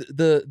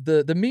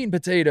the meat and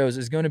potatoes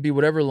is going to be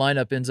whatever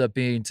lineup ends up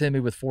being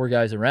Timme with 4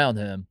 guys around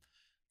him.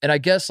 And I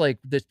guess like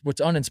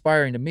what's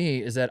uninspiring to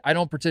me is that I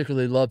don't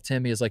particularly love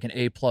Timme as like an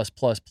A++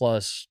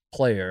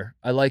 player.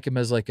 I like him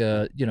as like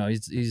a,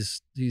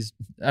 he's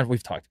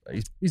we've talked about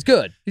it. He's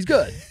good. He's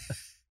good.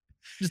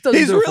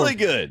 He's really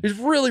good. He's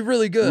really,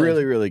 really good.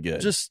 Really, really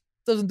good. Just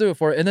doesn't do it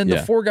for it. And then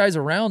the 4 guys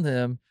around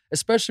him,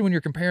 especially when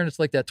you're comparing it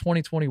to like that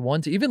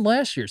 2021 to even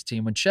last year's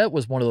team when Chet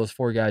was one of those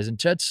 4 guys, and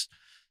Chet's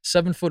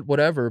 7 foot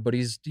whatever, but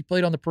he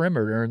played on the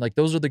perimeter, and like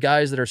those are the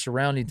guys that are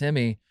surrounding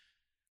Timme.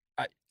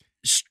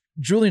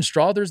 Julian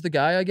Strother's the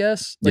guy, I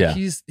guess. Like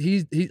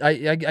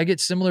I get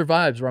similar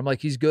vibes where I'm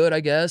like, he's good, I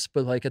guess,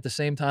 but like at the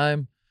same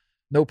time,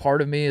 no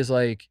part of me is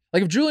like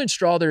if Julian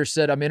Strother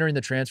said I'm entering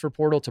the transfer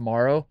portal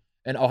tomorrow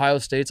and Ohio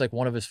State's like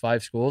one of his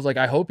 5 schools, like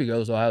I hope he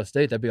goes to Ohio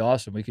State. That'd be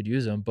awesome. We could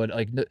use him, but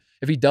like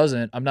if he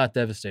doesn't, I'm not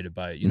devastated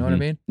by it. You know what I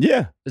mean?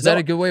 Yeah. Is that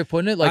a good way of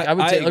putting it? Like I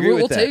would say like,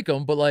 we'll take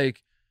him, but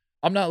like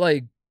I'm not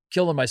like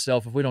killing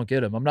myself if we don't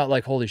get him. I'm not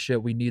like, holy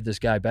shit, we need this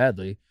guy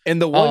badly.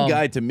 And the one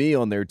guy to me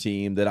on their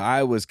team that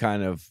I was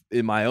kind of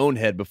in my own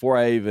head before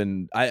I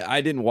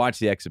didn't watch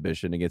the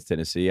exhibition against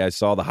Tennessee. I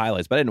saw the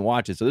highlights, but I didn't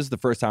watch it. So this is the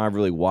first time I've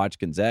really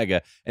watched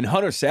Gonzaga. And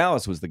Hunter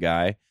Salas was the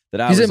guy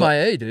that He's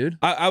MIA, dude.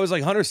 I was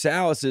like, Hunter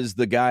Salas is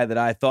the guy that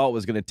I thought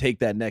was going to take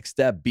that next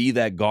step, be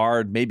that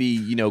guard,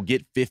 maybe,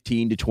 get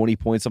 15 to 20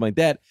 points, something like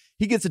that.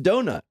 He gets a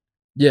donut.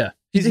 Yeah.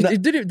 He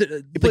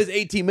plays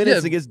 18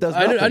 minutes and does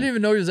nothing. I didn't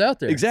even know he was out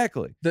there.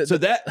 Exactly. So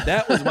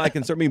that was my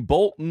concern. I mean,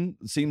 Bolton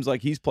seems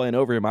like he's playing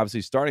over him,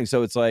 obviously starting.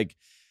 So it's like,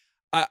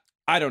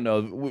 I don't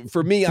know.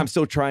 For me, I'm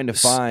still trying to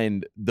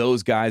find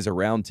those guys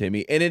around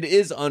Timmy. And it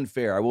is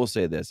unfair. I will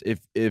say this.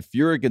 If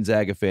you're a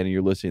Gonzaga fan and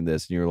you're listening to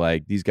this and you're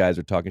like, these guys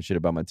are talking shit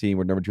about my team.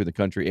 We're number 2 in the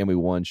country and we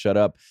won. Shut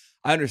up.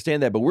 I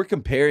understand that, but we're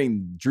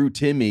comparing Drew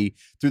Timme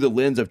through the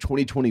lens of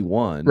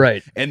 2021.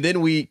 Right. And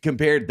then we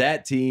compared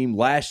that team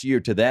last year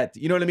to that.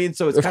 You know what I mean?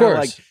 So it's kind of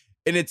like,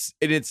 and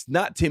it's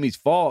not Timmy's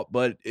fault,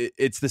 but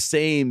it's the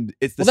same.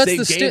 It's the same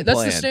game plan.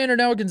 That's the standard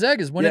now at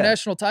Gonzaga is win a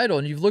national title.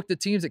 And you've looked at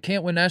teams that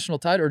can't win national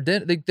title, or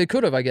didn't. They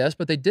could have, I guess,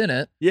 but they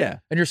didn't. Yeah.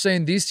 And you're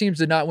saying these teams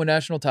did not win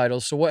national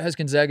titles. So what has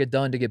Gonzaga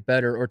done to get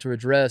better or to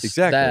address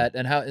that?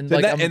 And how? And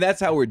that's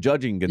how we're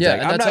judging Gonzaga.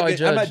 Yeah, and that's how I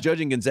judge. I'm not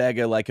judging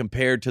Gonzaga like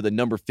compared to the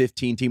number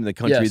 15 team in the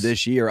country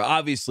this year.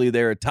 Obviously,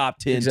 they're a top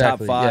 10,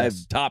 top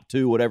 5, top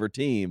 2, whatever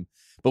team.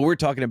 But we're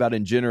talking about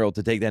in general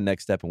to take that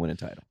next step and win a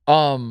title.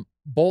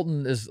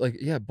 Bolton is like,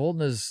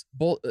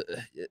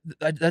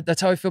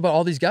 that's how I feel about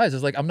all these guys.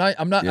 It's like, I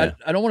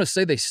don't want to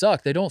say they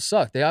suck. They don't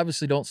suck. They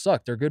obviously don't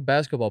suck. They're good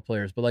basketball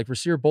players, but like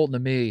Rasir Bolton to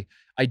me,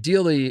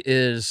 ideally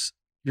is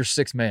your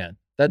 6th man.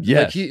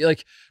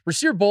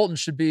 Rasir Bolton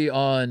should be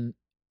on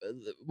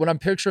when I'm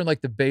picturing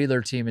like the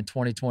Baylor team in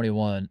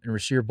 2021 and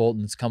Rasir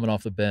Bolton's coming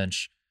off the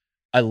bench.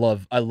 I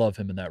love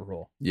him in that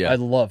role. Yeah. I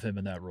love him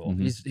in that role.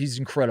 Mm-hmm. He's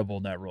incredible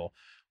in that role.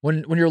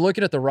 When you're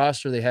looking at the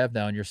roster they have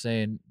now and you're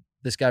saying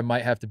this guy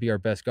might have to be our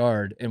best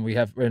guard, and we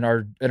have in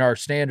our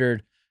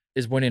standard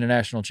is winning a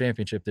national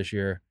championship this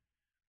year.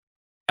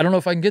 I don't know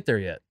if I can get there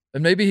yet.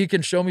 And maybe he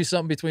can show me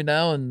something between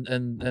now and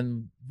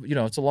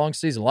it's a long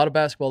season. A lot of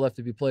basketball left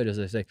to be played, as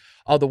they say.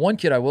 The one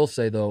kid I will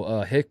say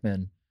though,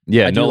 Hickman.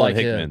 Yeah, I do like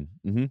Hickman.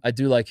 Mm-hmm. I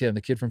do like him.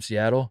 The kid from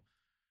Seattle.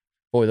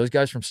 Boy, those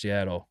guys from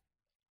Seattle.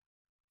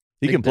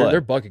 He can play. They're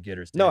bucket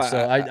getters. Dude. No,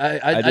 so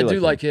I do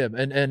like him.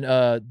 And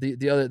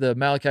the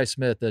Malachi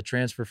Smith, the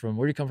transfer from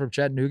where do you come from?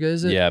 Chattanooga,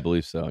 is it? Yeah, I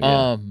believe so.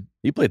 Yeah.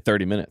 He played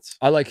 30 minutes.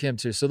 I like him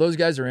too. So those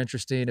guys are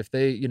interesting. If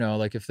they,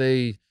 if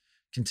they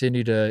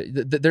continue to,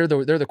 they're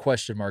the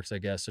question marks, I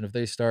guess. And if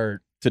they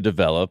start to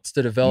develop,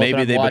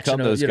 maybe they become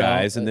those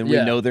guys, and then we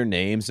know their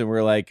names, and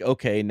we're like,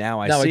 okay, now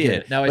I see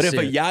it. But if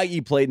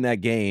Ayayi played in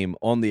that game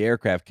on the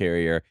aircraft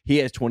carrier, he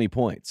has 20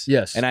 points.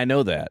 Yes, and I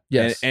know that.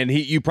 Yes, and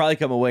you probably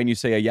come away and you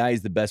say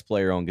Ayayi's the best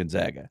player on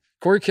Gonzaga.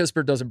 Corey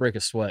Kispert doesn't break a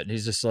sweat, and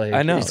he's just like,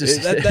 I know, he's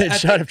just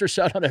shot after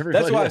shot on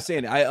everybody. That's why I'm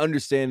saying I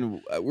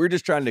understand. We're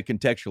just trying to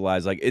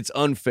contextualize. Like, it's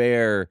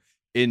unfair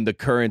in the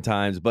current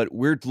times, but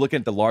we're looking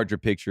at the larger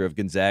picture of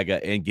Gonzaga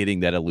and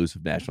getting that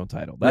elusive national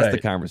title. That's the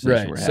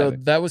conversation we're having. So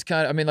that was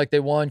kind of, they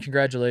won.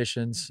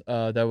 Congratulations.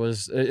 That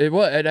was, it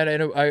was, and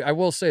I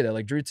will say that,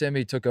 like, Drew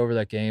Timme took over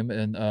that game,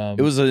 and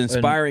it was an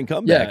inspiring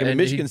comeback.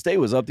 Michigan State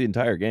was up the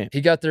entire game.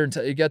 He got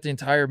the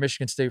entire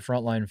Michigan State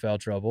front line in foul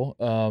trouble,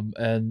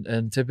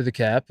 and tip of the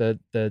cap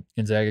that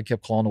Gonzaga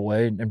kept clawing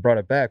away and brought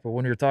it back. But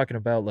when you're talking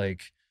about,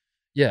 like,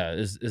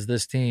 is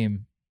this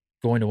team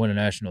going to win a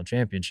national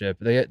championship,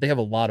 they have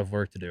a lot of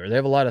work to do, or they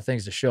have a lot of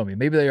things to show me.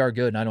 Maybe they are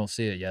good and I don't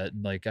see it yet.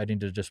 And like, I need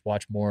to just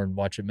watch more and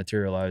watch it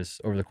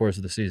materialize over the course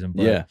of the season.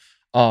 But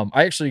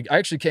I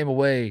actually came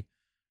away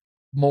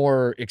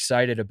more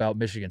excited about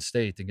Michigan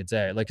State than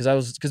Gonzaga. Like,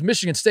 because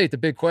Michigan State, the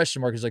big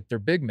question mark is like their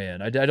big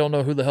man. I don't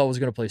know who the hell was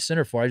going to play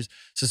center for.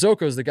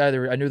 Sissoko is the guy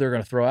that I knew they were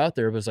going to throw out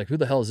there, but it's like, who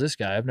the hell is this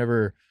guy?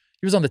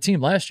 He was on the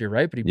team last year,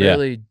 right? But he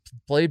barely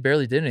played,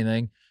 barely did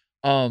anything.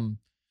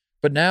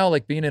 But now,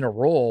 like, being in a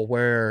role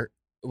where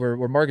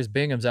Marcus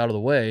Bingham's out of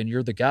the way and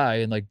you're the guy,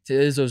 and like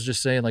Izzo's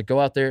just saying, like, go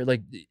out there,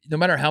 like, no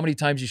matter how many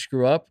times you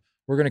screw up,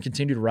 we're going to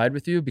continue to ride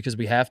with you because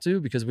we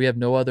have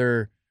no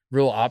other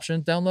real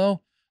options down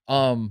low.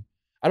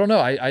 I don't know.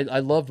 I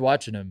loved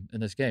watching him in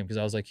this game because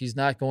I was like, he's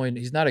not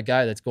a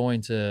guy that's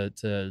going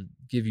to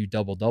give you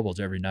double doubles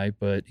every night,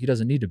 but he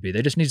doesn't need to be.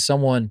 They just need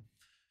someone.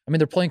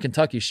 They're playing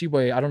Kentucky.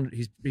 Sheboy,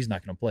 he's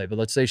not going to play, but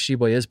let's say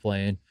Sheboy is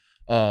playing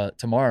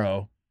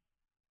tomorrow.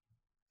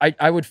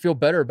 I would feel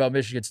better about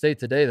Michigan State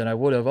today than I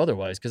would have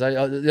otherwise,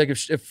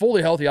 because if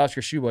fully healthy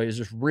Oscar Tshiebwe is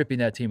just ripping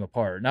that team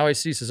apart. Now I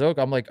see Sissoko,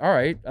 I'm like, all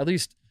right, at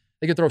least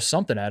they could throw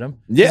something at him.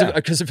 Yeah.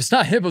 Because if it's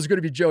not him, it's going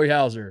to be Joey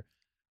Hauser.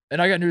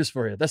 And I got news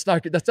for you. That's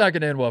not going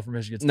to end well for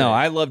Michigan State. No,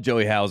 I love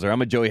Joey Hauser.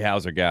 I'm a Joey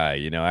Hauser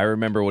guy. I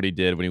remember what he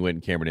did when he went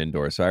in Cameron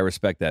Indoor, so I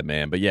respect that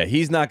man. But yeah,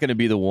 he's not going to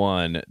be the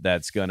one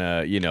that's going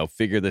to,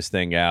 figure this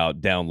thing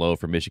out down low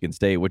for Michigan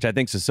State, which I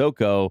think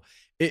Sissoko,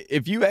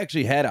 if you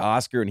actually had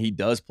Oscar and he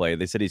does play,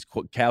 they said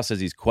Cal says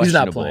he's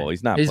questionable.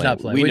 He's not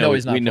playing. We know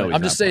he's not playing.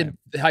 I'm just saying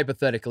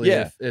hypothetically.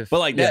 Yeah.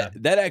 But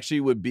that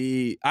actually would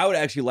be, I would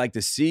actually like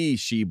to see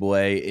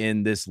Sheboy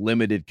in this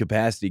limited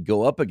capacity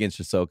go up against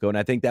Sissoko. And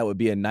I think that would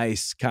be a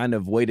nice kind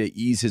of way to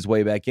ease his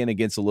way back in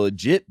against a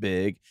legit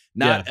big,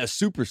 not a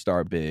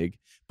superstar big,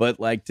 but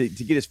to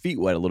get his feet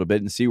wet a little bit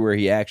and see where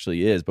he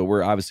actually is. But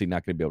we're obviously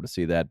not going to be able to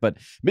see that. But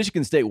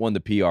Michigan State won the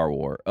PR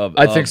war.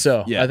 I think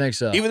so. Yeah. I think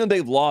so. Even though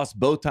they've lost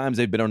both times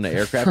they've been on the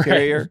aircraft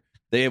carrier,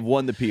 they have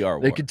won the PR war.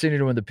 They continue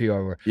to win the PR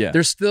war. Yeah.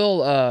 There's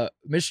still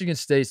Michigan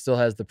State still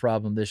has the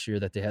problem this year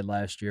that they had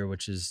last year,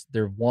 which is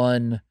they're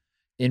one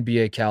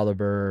NBA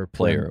caliber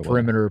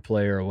perimeter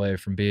player away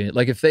from being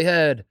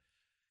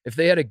if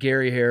they had a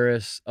Gary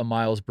Harris, a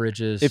Miles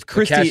Bridges, if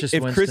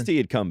Christie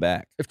had come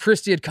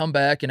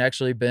back, and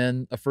actually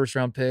been a first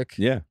round pick,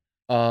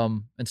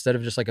 instead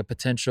of just a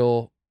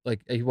potential,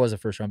 he was a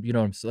first round,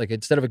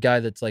 instead of a guy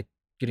that's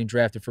getting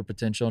drafted for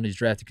potential and he's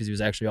drafted because he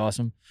was actually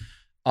awesome,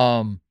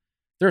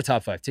 they're a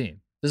top 5 team.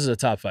 This is a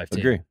top 5 team.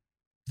 Agree.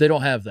 They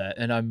don't have that,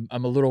 and I'm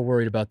a little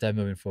worried about that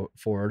moving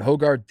forward.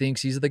 Hoggard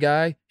thinks he's the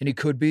guy, and he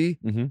could be.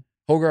 Mm-hmm.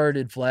 Hoggard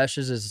in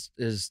flashes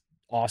is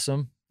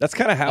awesome. That's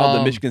kind of how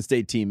the Michigan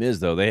State team is,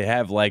 though. They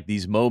have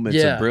these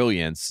moments of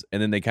brilliance, and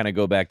then they kind of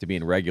go back to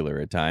being regular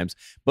at times.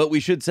 But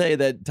we should say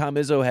that Tom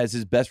Izzo has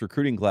his best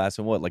recruiting class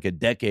in a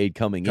decade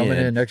coming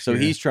in next year.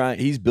 So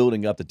he's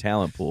building up the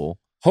talent pool.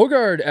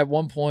 Hoggard at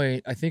one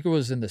point, I think it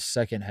was in the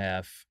second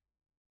half,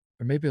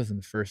 or maybe it was in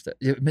the first.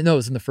 No, it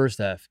was in the first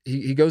half.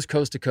 He goes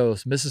coast to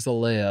coast, misses the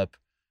layup.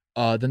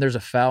 Then there's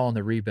a foul on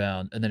the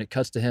rebound, and then it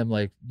cuts to him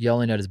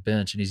yelling at his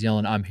bench, and he's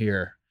yelling, "I'm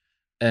here."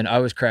 And I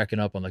was cracking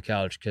up on the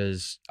couch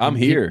because I'm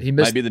here. He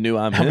might be the new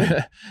I'm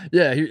here.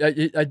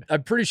 Yeah,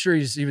 I'm pretty sure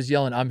he was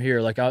yelling, "I'm here!"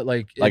 I'm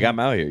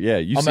out here.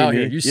 Yeah, I'm out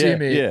here. You see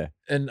me. Yeah.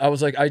 And I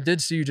was like, I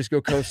did see you just go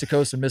coast to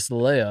coast and miss the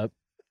layup,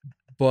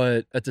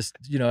 but at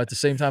the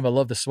same time, I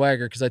love the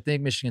swagger because I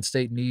think Michigan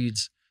State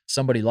needs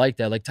somebody like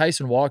that.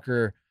 Tyson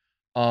Walker.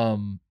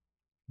 When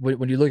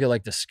you look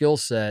at the skill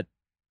set,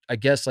 I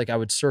guess I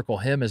would circle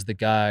him as the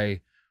guy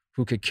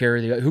who could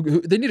carry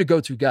who they need a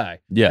go-to guy.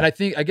 Yeah.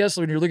 And I guess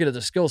when you're looking at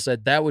the skill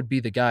set, that would be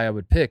the guy I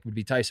would pick, would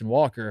be Tyson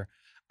Walker.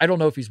 I don't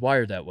know if he's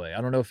wired that way. I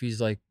don't know if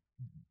he's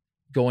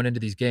going into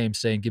these games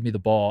saying, "Give me the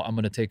ball. I'm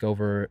going to take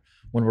over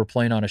when we're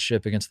playing on a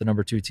ship against the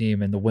number 2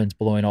 team and the wind's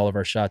blowing all of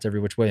our shots every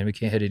which way and we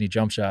can't hit any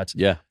jump shots.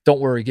 Yeah. Don't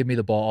worry. Give me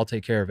the ball. I'll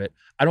take care of it."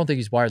 I don't think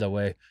he's wired that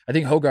way. I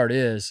think Hoggard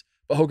is,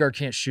 but Hoggard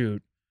can't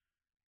shoot.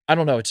 I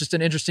don't know. It's just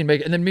an interesting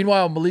make. And then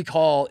meanwhile, Malik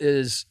Hall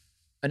is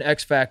an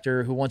X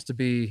factor who wants to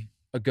be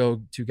a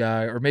go-to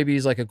guy, or maybe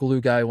he's a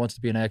glue guy who wants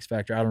to be an X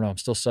factor. I don't know. I'm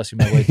still sussing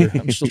my way through.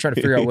 I'm still trying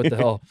to figure out what the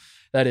hell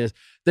that is.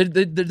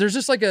 There's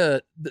just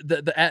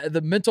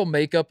the mental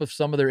makeup of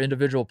some of their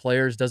individual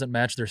players doesn't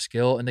match their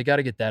skill, and they got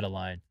to get that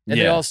aligned. And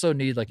they also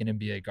need an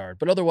NBA guard.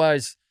 But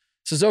otherwise,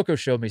 Sissoko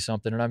showed me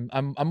something, and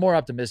I'm more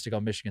optimistic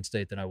on Michigan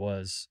State than I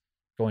was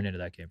going into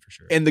that game for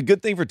sure. And the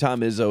good thing for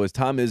Tom Izzo is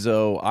Tom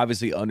Izzo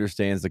obviously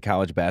understands the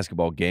college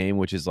basketball game,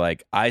 which is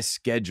I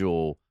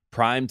schedule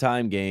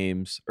primetime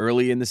games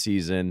early in the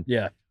season.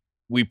 Yeah.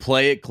 We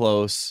play it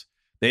close.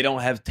 They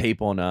don't have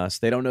tape on us.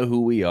 They don't know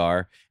who we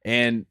are.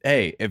 And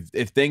hey,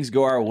 if things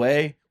go our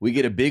way, we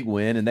get a big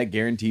win, and that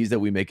guarantees that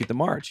we make it to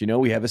March.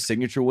 We have a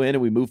signature win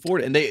and we move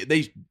forward. And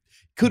they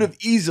could have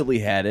easily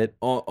had it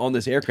on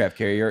this aircraft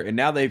carrier, and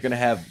now they're going to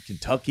have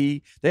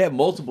Kentucky. They have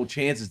multiple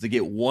chances to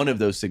get one of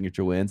those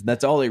signature wins, and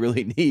that's all they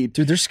really need.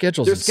 Dude, their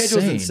schedule's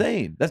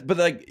insane.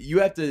 But you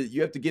have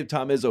to give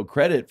Tom Izzo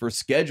credit for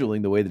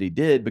scheduling the way that he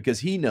did, because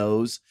he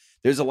knows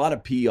there's a lot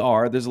of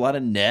PR, there's a lot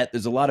of net,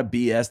 there's a lot of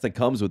BS that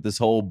comes with this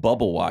whole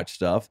bubble watch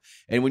stuff.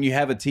 And when you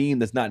have a team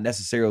that's not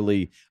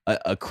necessarily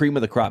a cream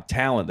of the crop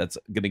talent that's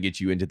going to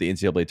get you into the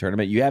NCAA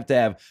tournament, you have to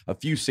have a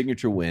few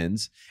signature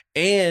wins,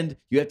 and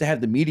you have to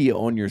have the media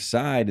on your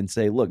side and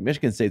say, look,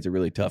 Michigan State's a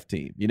really tough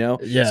team,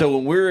 Yeah. So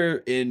when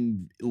we're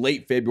in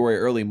late February,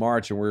 early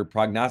March, and we're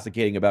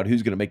prognosticating about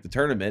who's going to make the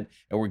tournament,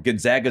 and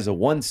Gonzaga's a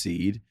 1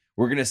 seed,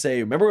 we're going to say,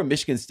 remember when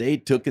Michigan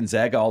State took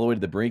Gonzaga all the way to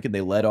the brink and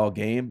they led all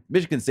game?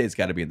 Michigan State's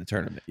got to be in the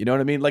tournament. You know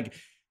what I mean?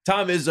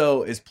 Tom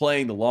Izzo is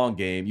playing the long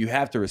game. You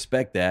have to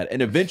respect that.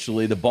 And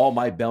eventually the ball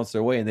might bounce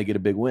their way and they get a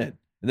big win.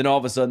 And then all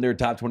of a sudden they're a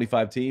top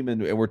 25 team,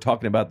 and we're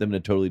talking about them in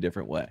a totally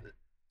different way.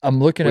 I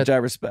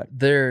respect.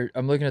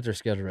 I'm looking at their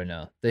schedule right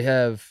now.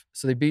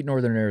 They beat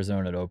Northern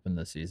Arizona to open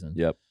this season.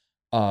 Yep.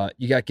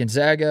 You got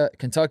Gonzaga,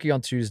 Kentucky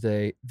on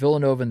Tuesday,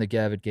 Villanova and the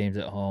Gavitt games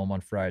at home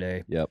on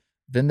Friday. Yep.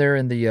 Then they're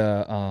in the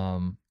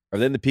Are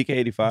they in the PK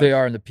 85? They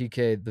are in the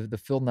PK, the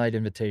Phil Knight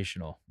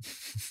Invitational.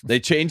 They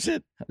changed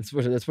it? That's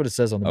what it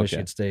says on the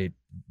Michigan State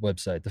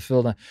website. The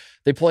Phil Knight.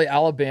 They play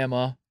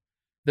Alabama,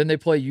 then they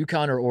play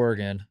UConn or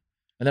Oregon,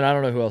 And then I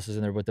don't know who else is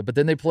in there with it. But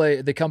then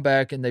they come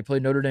back and they play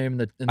Notre Dame.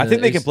 I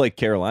think they can play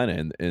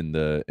Carolina in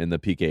the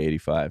PK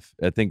 85.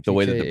 I think the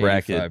way that the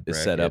bracket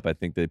is set up, I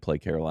think they play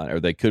Carolina, or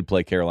they could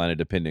play Carolina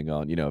depending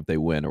on, if they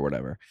win or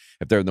whatever,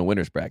 if they're in the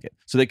winner's bracket.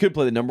 So they could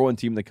play the number 1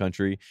 team in the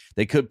country.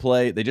 They just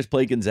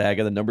play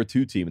Gonzaga, the number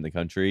 2 team in the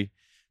country.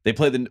 They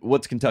play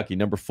what's Kentucky,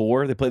 number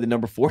 4? They play the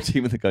number 4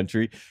 team in the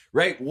country,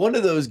 right? One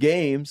of those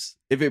games,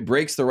 if it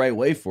breaks the right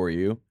way for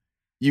you,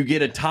 you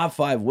get a top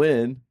 5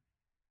 win.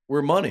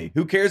 We're money.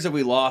 Who cares if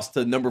we lost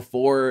to number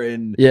 4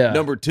 and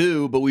number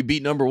 2, but we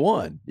beat number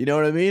 1? You know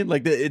what I mean?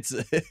 Like it's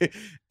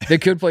they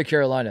could play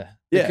Carolina.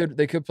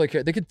 They could play.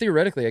 They could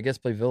theoretically, I guess,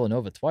 play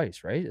Villanova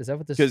twice, right? Is that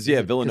what this? Because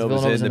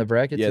Villanova's in the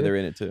bracket. Yeah, too? they're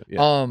in it too.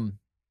 Yeah.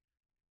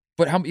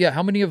 But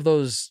how many of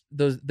those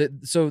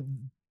so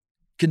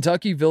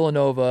Kentucky,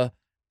 Villanova,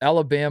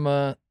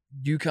 Alabama,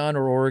 UConn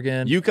or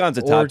Oregon. UConn's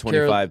a top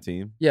 25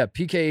 team. Yeah,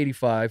 PK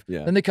 85.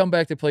 Yeah. Then they come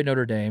back, they play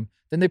Notre Dame.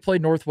 Then they play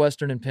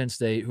Northwestern and Penn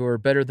State, who are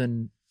better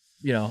than,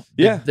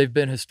 they've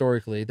been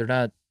historically. They're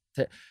not.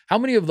 How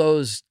many of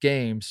those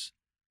games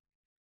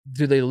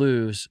do they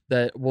lose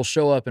that will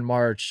show up in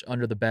March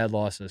under the bad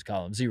losses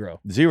column?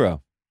 Zero.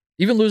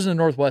 Even losing to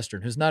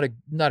Northwestern, who's not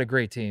a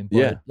great team.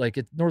 But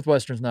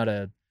Northwestern's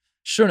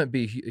shouldn't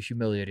be a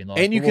humiliating loss.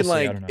 And you can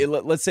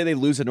let's say they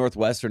lose to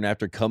Northwestern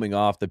after coming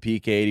off the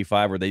PK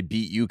 85 where they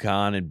beat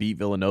UConn and beat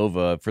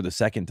Villanova for the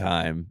second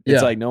time.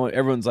 It's like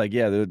everyone's like,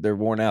 they're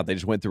worn out. They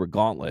just went through a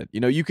gauntlet.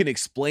 You can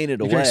explain it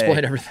away. You can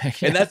explain everything.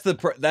 Yeah. And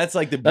that's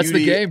like the beauty. That's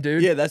the game,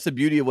 dude. Yeah, that's the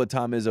beauty of what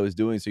Tom Izzo is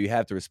doing. So you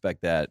have to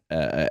respect that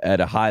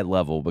at a high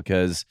level,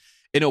 because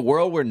in a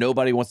world where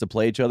nobody wants to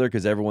play each other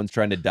because everyone's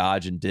trying to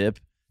dodge and dip,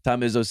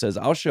 Tom Izzo says,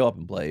 I'll show up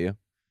and play you.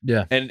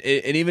 Yeah. And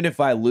even if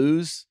I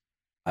lose,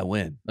 I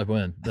win.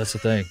 That's the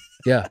thing.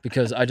 Yeah,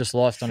 because I just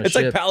lost on a ship. It's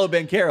like Paolo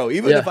Banchero.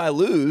 Even if I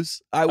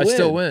lose, I win. I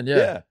still win.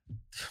 Yeah.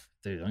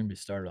 Dude, I'm gonna be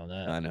started on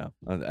that. I know.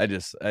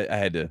 I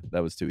had to.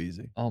 That was too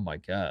easy. Oh my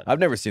god. I've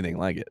never seen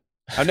anything like it.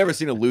 I've never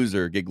seen a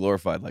loser get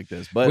glorified like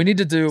this. But we need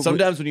to do.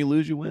 Sometimes when you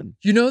lose, you win.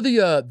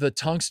 The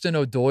Tungsten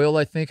O'Doyle.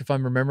 I think if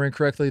I'm remembering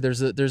correctly,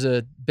 there's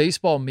a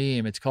baseball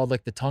meme. It's called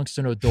like the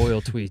Tungsten O'Doyle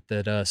tweet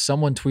that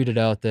someone tweeted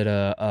out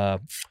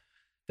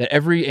that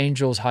every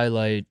Angels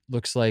highlight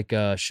looks like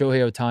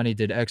Shohei Ohtani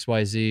did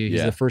XYZ.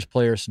 He's the first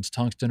player since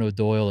Tungsten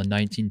O'Doyle in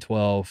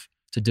 1912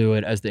 to do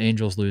it as the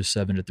Angels lose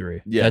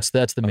 7-3. Yeah,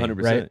 that's the meme,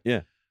 right?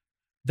 Yeah,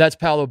 that's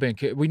Paolo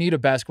Banchero. We need a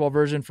basketball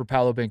version for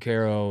Paolo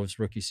Banchero's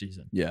rookie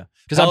season. Yeah,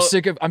 because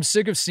I'm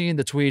sick of seeing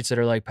the tweets that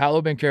are like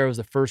Paolo Banchero was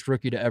the first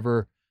rookie to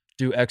ever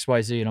do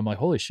XYZ, and I'm like,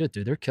 holy shit,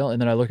 dude, they're killing.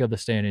 And then I look up the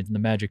standings, and the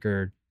Magic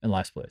are in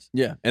last place.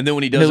 Yeah, and then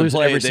when he doesn't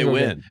play, they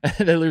win.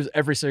 They lose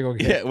every single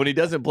game. Yeah, when he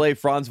doesn't play,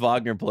 Franz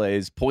Wagner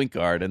plays point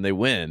guard, and they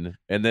win.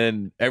 And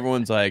then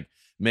everyone's like,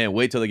 man,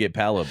 wait till they get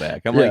Paolo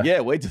back. I'm like,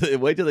 wait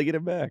till they get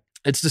him back.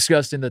 It's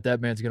disgusting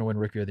that man's going to win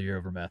Rookie of the Year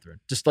over Mathurin.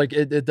 Just like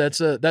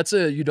that's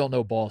a you don't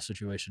know ball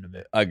situation to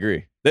me. I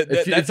agree.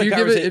 That's a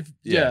conversation.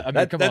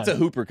 That's a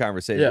Hooper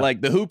conversation. Yeah.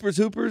 Like the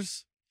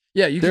Hoopers.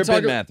 Yeah, you can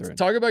talk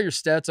about your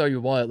stats all you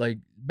want. Like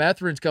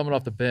Mathurin's coming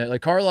off the bench.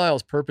 Like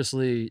Carlisle's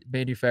purposely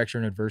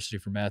manufacturing adversity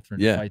for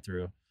Mathurin to fight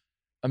through.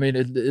 I mean,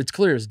 it's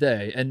clear as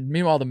day. And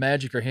meanwhile, the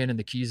Magic are handing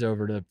the keys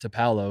over to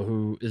Paolo,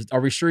 who is.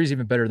 Are we sure he's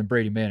even better than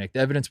Brady Manick? The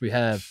evidence we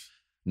have.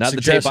 Not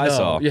the tape I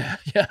saw. Yeah.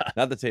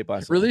 Not the tape I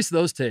saw. Release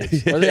those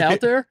tapes. Are they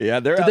out there? Yeah,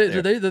 they're out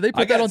there. Did they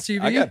put that on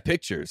TV? I got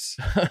pictures.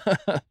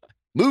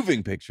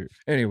 Moving pictures.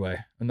 Anyway,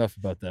 enough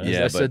about that.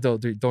 I said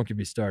don't get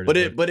me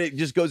started. But it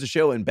just goes to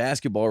show in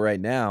basketball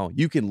right now,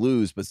 you can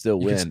lose but still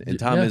win. And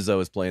Tom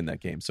Izzo is playing that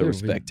game. So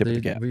respect, tip of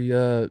the cap.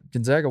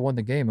 Gonzaga won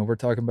the game, and we're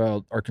talking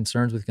about our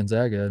concerns with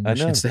Gonzaga and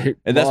Michigan State.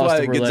 And that's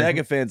why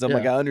Gonzaga fans, I'm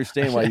like, I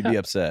understand why you'd be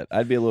upset.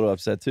 I'd be a little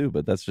upset too,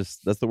 but that's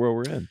the world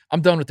we're in.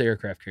 I'm done with the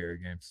aircraft carrier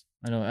games.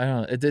 I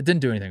don't. It didn't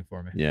do anything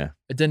for me. Yeah,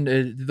 it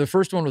didn't. The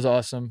first one was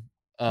awesome.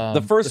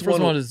 The first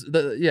one is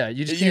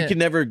you can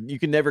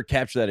never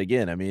capture that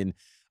again. I mean,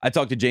 I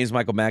talked to James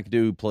Michael McAdoo,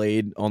 who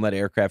played on that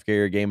aircraft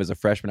carrier game as a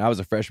freshman. I was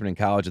a freshman in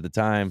college at the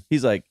time.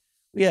 He's like,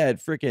 we had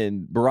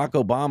freaking Barack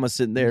Obama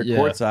sitting there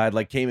courtside,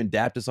 like came and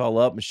dapped us all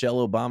up.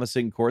 Michelle Obama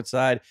sitting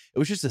courtside. It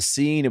was just a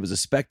scene. It was a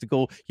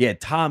spectacle. You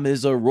had Tom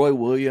Izzo, Roy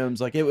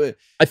Williams. Like it was.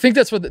 I think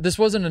that's what this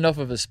wasn't enough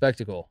of a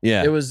spectacle.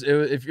 Yeah, it was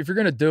if you're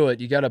gonna do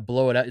it, you got to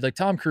blow it out. Like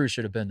Tom Cruise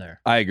should have been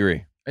there. I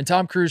agree. And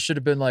Tom Cruise should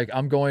have been like,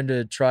 I'm going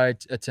to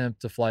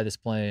attempt to fly this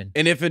plane.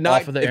 And if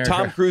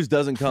Tom Cruise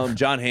doesn't come,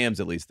 John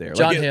Hamm's at least there.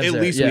 John Hamm's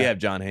at least we have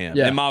John Hamm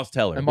and Miles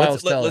Teller.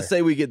 Let's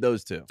say we get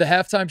those two. The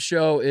halftime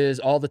show is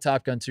all the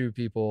Top Gun 2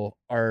 people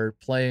are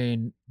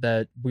playing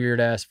that weird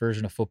ass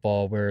version of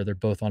football where they're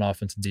both on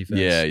offense and defense.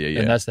 Yeah.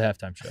 And that's the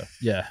halftime show.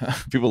 Yeah.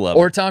 People love it.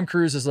 Or it. Tom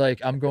Cruise is like,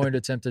 I'm going to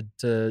attempt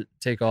to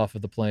take off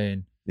of the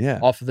plane. Yeah.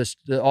 Off of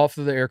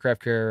the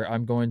aircraft carrier.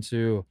 I'm going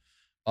to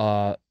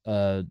I'm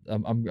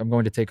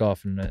going to take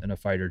off in a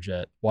fighter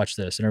jet. Watch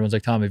this. And everyone's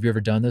like, Tom, have you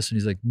ever done this? And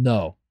he's like,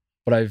 no.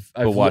 But I've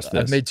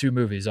made 2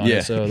 movies on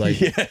it, so like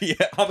yeah,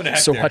 I'm an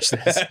actor. So watch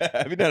this.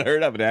 Have you not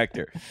heard I'm an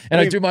actor?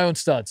 And I do my own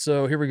stunts.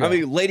 So here we go. I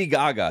mean, Lady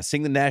Gaga,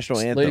 sing the national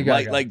anthem.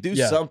 Like do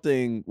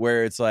something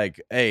where it's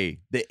like, hey,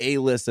 the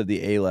A-list of the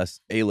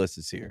A-list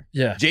is here.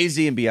 Yeah.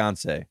 Jay-Z and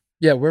Beyonce.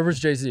 Yeah, where was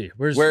Jay-Z?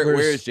 Where is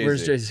Jay-Z?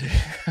 Where's Jay-Z?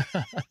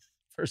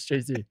 Where's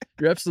Jay-Z?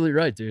 You're absolutely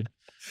right, dude.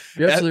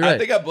 You're absolutely right. I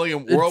think I'm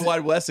blaming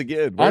Worldwide West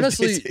again.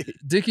 Honestly,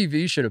 Dickie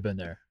V should have been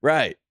there.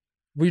 Right.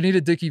 We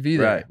needed Dickie V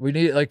there. Right.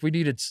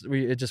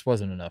 It just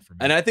wasn't enough for me.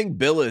 And I think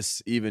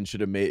Billis even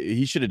should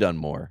have done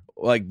more.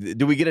 Like,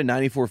 did we get a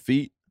 94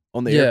 feet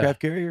on the aircraft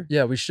carrier?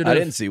 Yeah, we should have. I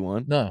didn't see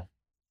one. No.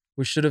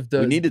 We should have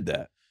done. We needed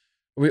that.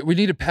 We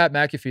needed Pat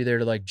McAfee there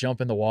to like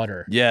jump in the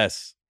water.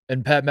 Yes.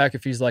 And Pat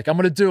McAfee's like, I'm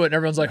going to do it. And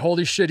everyone's like,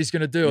 holy shit, he's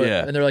going to do it.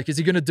 Yeah. And they're like, is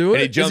he going to do it?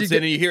 And he jumps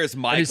in and you hear his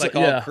mic like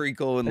all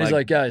crinkle and he's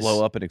like, guys,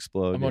 blow up and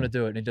explode. I'm going to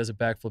do it. And he does a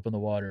backflip in the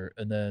water.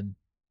 And then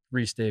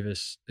Reese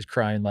Davis is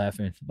crying,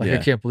 laughing. Like, I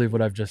can't believe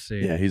what I've just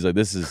seen. Yeah, he's like,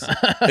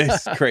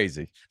 it's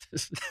crazy.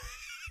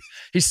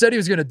 He said he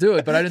was going to do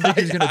it, but I didn't think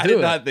he was going to do it. I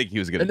did not think he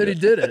was going to do it.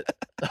 And then he did it.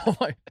 Oh,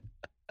 my.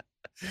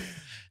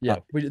 Yeah,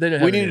 we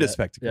needed a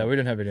spectacle. Yeah, we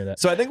didn't have any of that.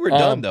 So I think we're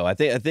done, though. I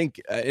think,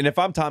 and if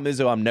I'm Tom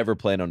Izzo, I'm never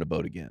playing on a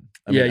boat again.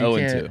 I mean,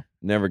 0-2.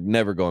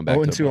 Never going back.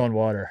 0-2 on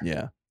water.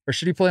 Yeah. Or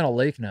should he play on a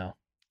lake now?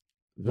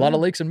 A lot of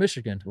lakes in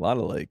Michigan. A lot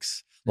of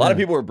lakes. A lot of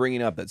people are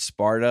bringing up that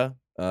Sparta,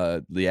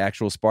 the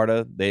actual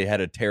Sparta, they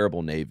had a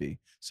terrible Navy.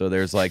 So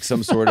there's like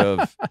some sort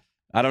of,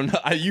 I don't know.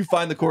 You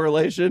find the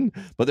correlation,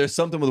 but there's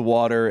something with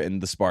water and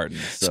the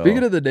Spartans. So.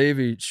 Speaking of the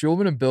Navy,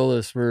 Shulman and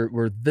Billis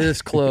were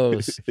this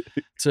close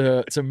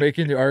to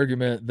making the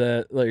argument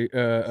that like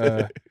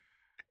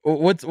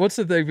what's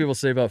the thing people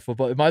say about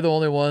football? Am I the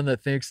only one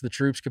that thinks the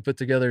troops could put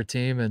together a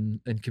team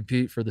and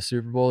compete for the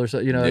Super Bowl or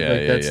something? You know,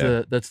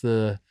 that's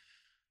the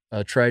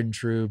tried and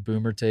true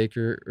boomer take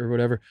or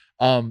whatever.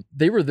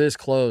 They were this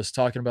close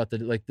talking about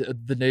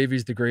the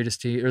Navy's the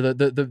greatest team, or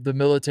the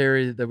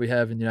military that we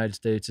have in the United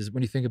States is,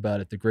 when you think about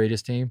it, the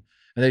greatest team.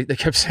 And they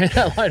kept saying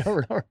that line over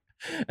and over.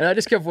 And I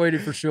just kept waiting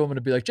for Shulman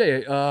to be like,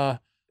 Jay,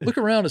 look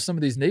around at some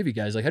of these Navy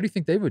guys. Like, how do you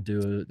think they would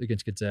do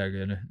against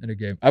Gonzaga in a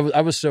game?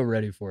 I was so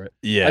ready for it.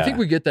 Yeah. I think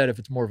we get that if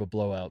it's more of a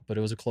blowout, but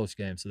it was a close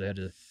game, so they had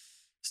to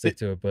stick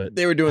to it. But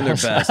they were doing their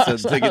best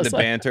to get the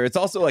banter. It's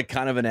also like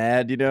kind of an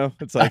ad, you know?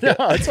 It's like, that's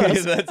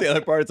the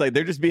other part. It's like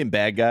they're just being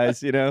bad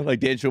guys, you know?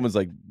 Like Dan Shulman's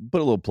like, put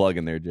a little plug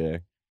in there,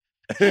 Jay.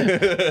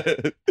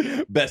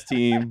 Best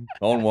team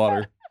on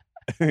water.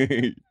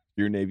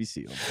 Your Navy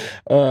SEAL.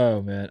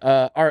 Oh, man.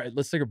 All right,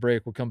 let's take a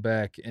break. We'll come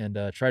back and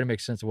try to make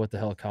sense of what the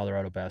hell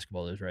Colorado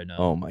basketball is right now.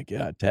 Oh, my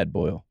God. Tad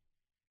Boyle.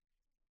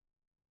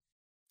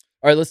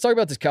 All right, let's talk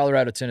about this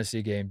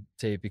Colorado-Tennessee game,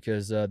 Tate,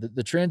 because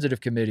the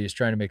transitive committee is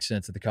trying to make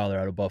sense of the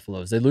Colorado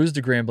Buffaloes. They lose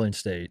to Grambling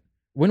State.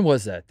 When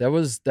was that? That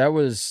was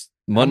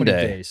Monday. How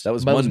many days? That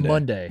was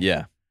Monday.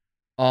 Yeah.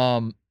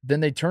 Then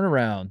they turn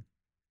around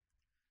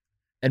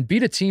and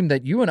beat a team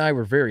that you and I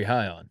were very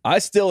high on. I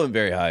still am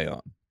very high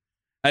on.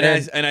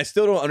 And I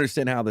still don't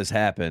understand how this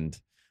happened.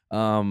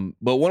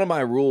 But one of my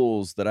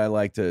rules that I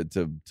like to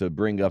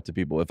bring up to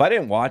people, if I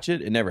didn't watch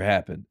it, it never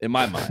happened in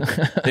my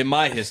mind, in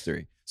my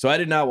history. So I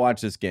did not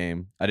watch this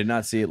game. I did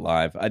not see it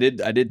live. I did.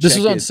 This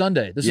was on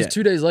Sunday. This was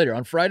 2 days later.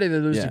 On Friday they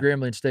lose to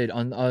Grambling State.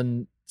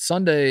 On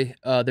Sunday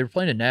they were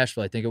playing in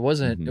Nashville. I think it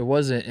wasn't. It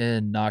wasn't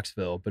in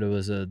Knoxville, but it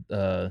was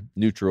a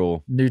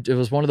neutral. It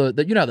was one of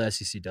the. You know how the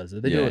SEC does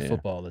it. They do it with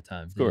football all the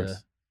time. Of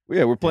course.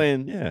 Yeah, we're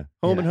playing,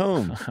 home and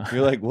home.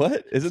 You're like,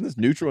 what? Isn't this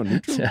neutral and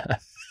neutral? Yeah.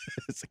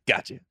 It's like,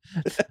 gotcha.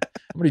 How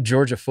many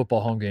Georgia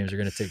football home games are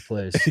going to take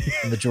place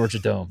in the Georgia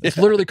Dome? It's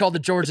literally called the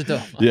Georgia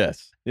Dome.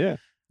 Yes. Yeah.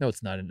 No,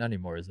 it's not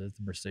anymore, is it? It's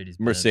the Mercedes.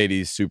 Not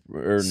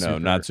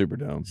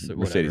Superdome.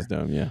 Mercedes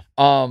Dome, yeah.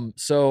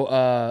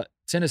 So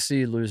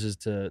Tennessee loses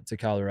to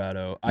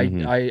Colorado.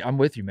 I'm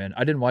with you, man.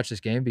 I didn't watch this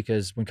game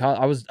because when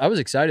I was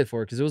excited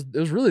for it because it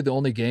was really the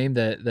only game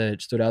that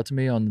stood out to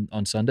me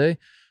on Sunday.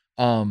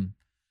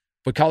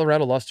 But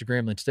Colorado lost to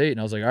Grambling State, and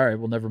I was like, all right,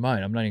 well, never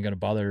mind. I'm not even going to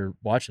bother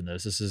watching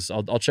this.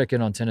 I'll check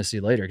in on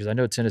Tennessee later because I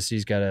know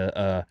Tennessee's got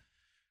a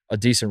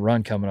decent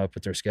run coming up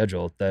with their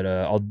schedule. That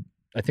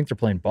I think they're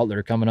playing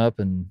Butler coming up,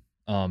 and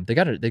they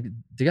got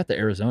the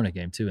Arizona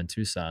game too in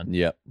Tucson.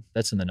 Yep,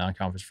 that's in the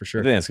non-conference for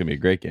sure. I think that's gonna be a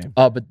great game.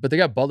 But they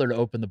got Butler to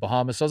open the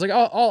Bahamas, so I was like,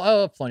 I'll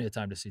have plenty of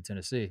time to see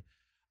Tennessee.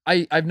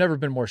 I've never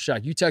been more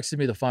shocked. You texted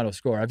me the final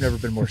score. I've never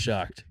been more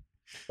shocked.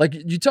 Like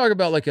you talk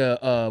about like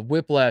a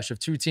whiplash of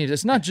two teams.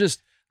 It's not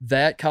just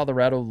that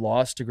Colorado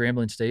lost to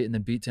Grambling State and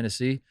then beat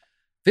Tennessee.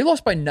 They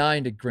lost by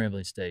 9 to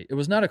Grambling State. It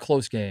was not a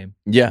close game.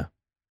 Yeah.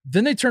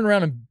 Then they turned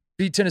around and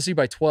beat Tennessee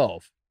by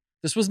 12.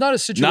 This was not a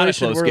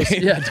situation where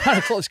not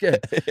a close game.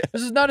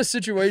 This is not a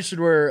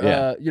situation where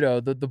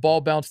the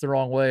ball bounced the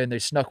wrong way and they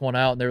snuck one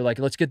out and they were like,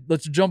 let's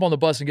jump on the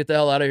bus and get the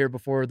hell out of here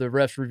before the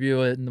refs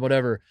review it and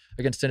whatever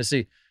against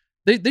Tennessee.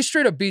 They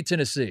straight up beat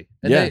Tennessee.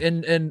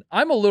 And and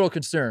I'm a little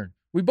concerned.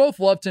 We both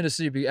love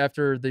Tennessee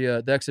after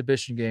the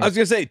exhibition game. I was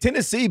going to say,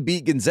 Tennessee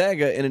beat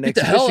Gonzaga in an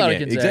exhibition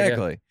game.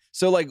 Exactly.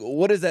 So, like,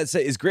 what does that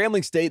say? Is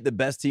Grambling State the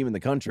best team in the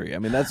country? I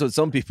mean, that's what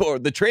some people are.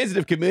 The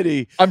transitive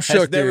committee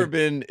has never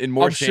been in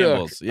more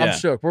shambles. Yeah. I'm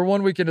shook. We're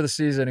 1 week into the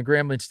season, and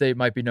Grambling State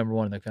might be number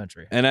one in the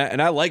country. And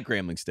I like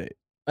Grambling State.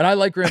 And I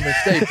like Grambling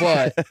State,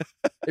 but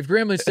if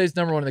Grambling State's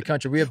number one in the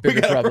country, we have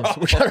bigger problems.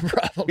 We got a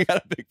problem. We got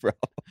a big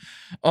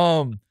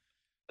problem.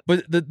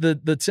 But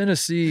the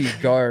Tennessee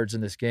guards in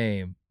this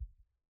game,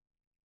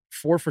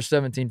 4 for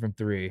 17 from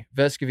 3.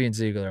 Vescovy and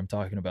Ziegler, I'm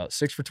talking about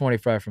 6 for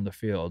 25 from the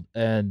field,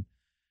 and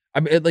I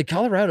mean, like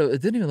Colorado,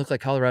 it didn't even look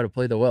like Colorado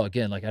played that well.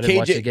 Again, like I didn't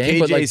watch the game,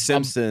 but like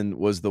Simpson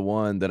was the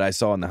one that I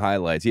saw in the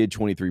highlights. He had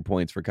 23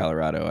 points for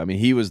Colorado. I mean,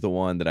 he was the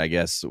one that I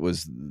guess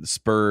was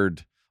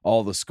spurred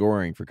all the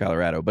scoring for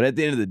Colorado. But at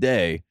the end of the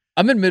day,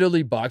 I'm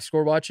admittedly box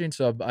score watching,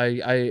 so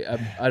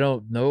I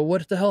don't know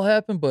what the hell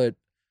happened, but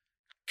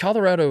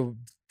Colorado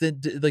they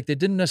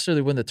didn't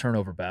necessarily win the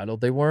turnover battle.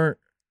 They weren't.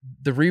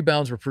 The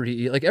rebounds were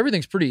pretty like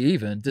everything's pretty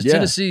even.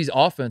 Tennessee's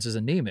offense is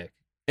anemic.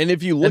 And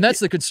if you look, and that's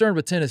the concern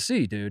with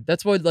Tennessee, dude.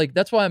 That's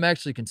why I'm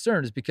actually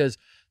concerned is because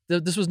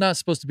this was not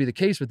supposed to be the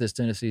case with this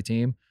Tennessee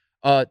team.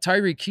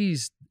 Tyreek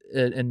Keys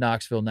in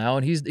Knoxville now,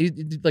 and he's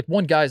like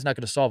one guy is not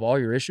going to solve all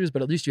your issues,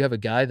 but at least you have a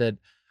guy that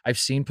I've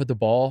seen put the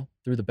ball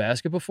through the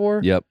basket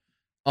before. Yep.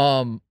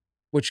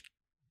 Which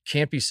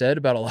can't be said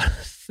about a lot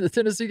of the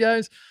Tennessee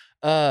guys.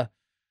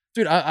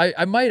 Dude,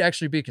 I might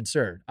actually be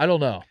concerned. I don't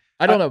know.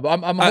 But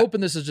I'm hoping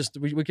this is just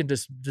we can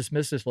just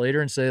dismiss this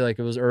later and say like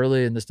it was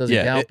early and this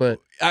doesn't count. But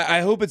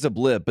I hope it's a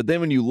blip. But then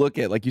when you look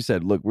at, like you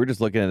said, look, we're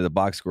just looking at the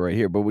box score right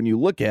here. But when you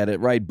look at it,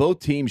 right, both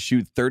teams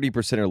shoot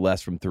 30% or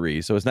less from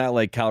 3. So it's not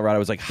like Colorado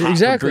was like hot from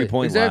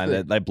 3-point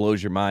line that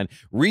blows your mind.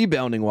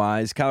 Rebounding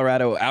wise,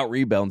 Colorado out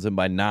rebounds them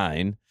by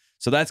 9.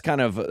 So that's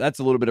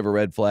a little bit of a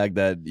red flag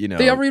that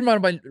they out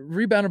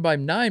rebounded by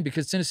 9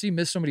 because Tennessee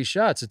missed so many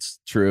shots. It's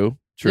true.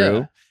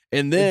 Yeah.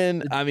 And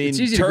then, I mean,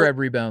 it's easy to grab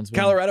rebounds.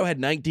 Colorado had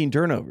 19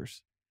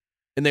 turnovers,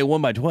 and they won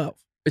by 12.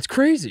 It's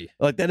crazy.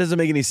 Like, that doesn't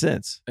make any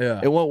sense.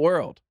 Yeah. In what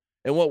world?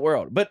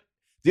 But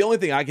the only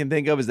thing I can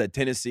think of is that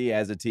Tennessee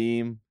as a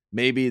team,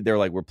 maybe they're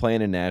like, we're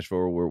playing in Nashville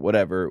or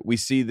whatever. We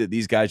see that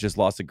these guys just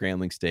lost to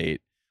Grambling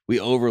State. We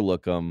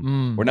overlook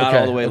them. We're not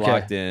all the way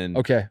locked in.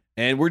 Okay.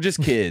 And we're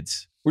just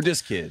kids. We're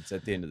just kids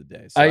at the end of the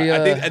day. So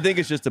I think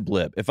it's just a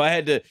blip. If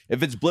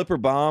it's blip or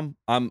bomb,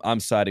 I'm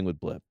siding with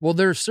blip. Well,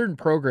 there are certain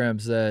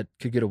programs that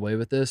could get away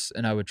with this,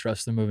 and I would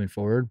trust them moving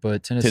forward.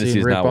 But Tennessee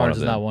and Rick Barnes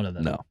is not one of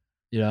them.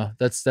 No,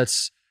 that's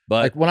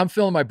but like when I'm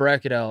filling my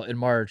bracket out in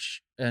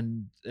March,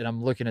 and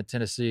I'm looking at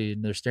Tennessee,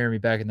 and they're staring me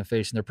back in the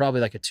face, and they're probably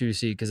like a 2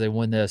 seed because they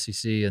win the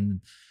SEC, and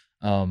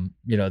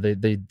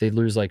they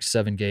lose like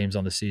 7 games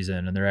on the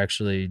season, and they're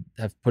actually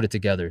have put it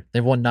together.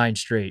 They've won 9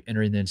 straight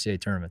entering the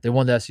NCAA tournament. They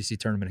won the SEC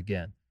tournament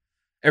again.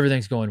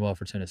 Everything's going well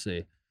for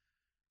Tennessee.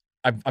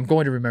 I'm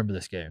going to remember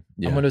this game.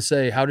 Yeah. I'm going to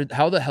say, how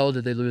the hell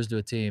did they lose to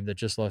a team that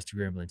just lost to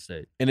Grambling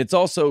State? And it's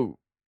also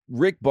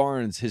Rick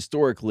Barnes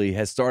historically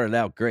has started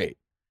out great.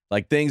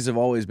 Like things have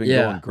always been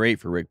going great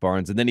for Rick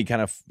Barnes, and then he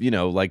kind of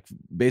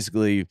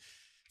basically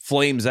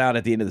flames out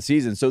at the end of the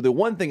season. So the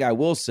one thing I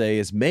will say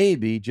is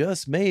maybe,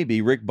 just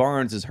maybe, Rick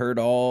Barnes has heard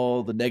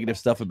all the negative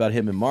stuff about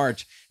him in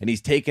March, and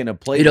he's taken a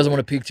play. He doesn't want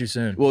to peak too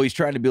soon. Well, he's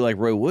trying to be like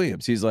Roy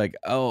Williams. He's like,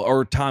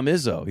 or Tom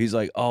Izzo. He's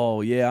like,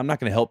 oh yeah, I'm not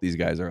going to help these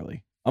guys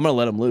early. I'm going to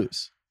let them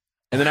loose,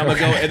 and then I'm going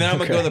to go. And then I'm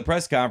going to go to the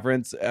press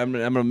conference. I'm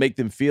going to make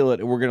them feel it,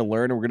 and we're going to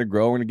learn, and we're going to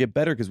grow, and we're going to get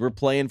better because we're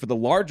playing for the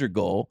larger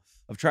goal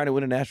of trying to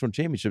win a national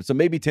championship. So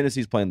maybe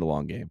Tennessee's playing the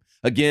long game.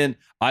 Again,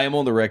 I am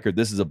on the record.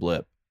 This is a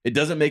blip. It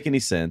doesn't make any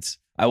sense.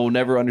 I will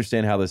never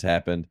understand how this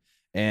happened,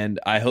 and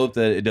I hope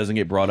that it doesn't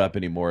get brought up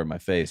anymore in my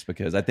face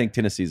because I think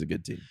Tennessee's a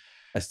good team.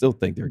 I still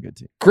think they're a good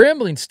team.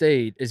 Grambling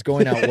State is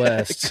going out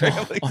west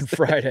on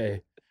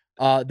Friday.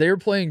 They're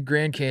playing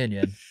Grand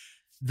Canyon.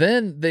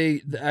 Then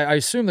I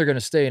assume they're going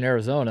to stay in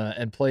Arizona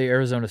and play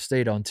Arizona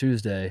State on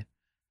Tuesday.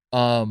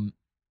 I'm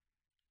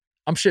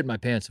shitting my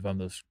pants if I'm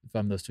those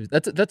two.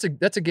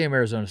 That's a game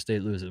Arizona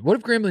State loses. What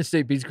if Grambling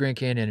State beats Grand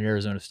Canyon and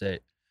Arizona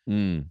State?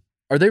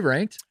 Are they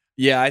ranked?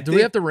 Yeah, do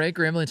we have to rank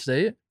Grambling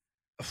State?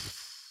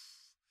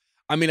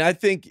 I mean, I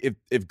think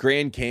if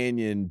Grand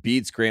Canyon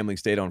beats Grambling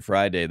State on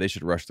Friday, they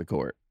should rush the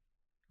court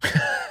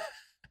because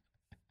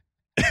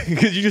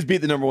you just beat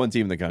the number 1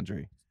 team in the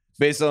country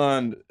based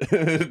on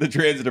the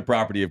transitive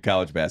property of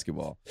college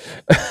basketball.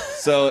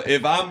 So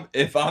if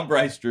I'm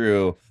Bryce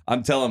Drew,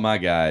 I'm telling my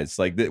guys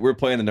like that we're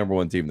playing the number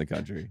 1 team in the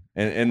country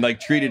and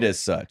like treat it as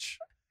such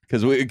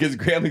because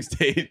Grambling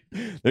State,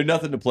 they're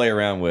nothing to play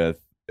around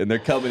with and they're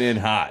coming in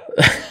hot.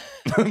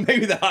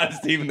 Maybe the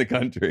hottest team in the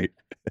country.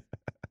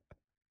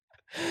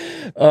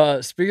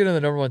 Speaking of the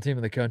number 1 team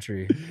in the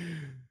country,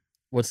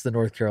 what's the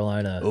North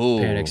Carolina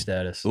panic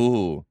status?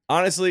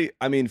 Honestly,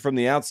 I mean, from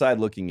the outside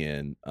looking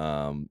in,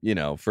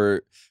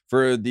 for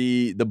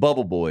the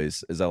bubble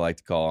boys, as I like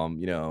to call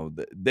them,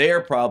 they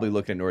are probably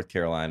looking at North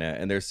Carolina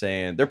and they're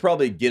saying they're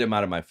probably get them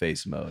out of my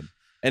face mode.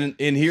 And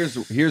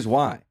here's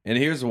why. And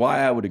here's why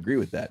I would agree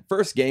with that.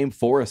 First game,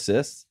 4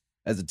 assists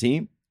as a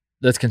team.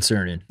 That's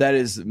concerning. That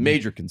is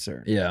major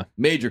concern. Yeah.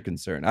 Major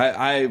concern.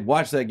 I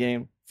watched that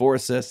game, 4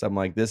 assists. I'm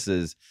like, this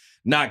is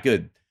not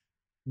good.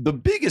 The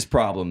biggest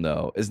problem,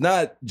 though, is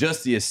not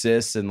just the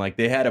assists and like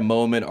they had a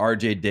moment.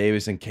 RJ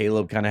Davis and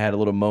Caleb kind of had a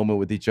little moment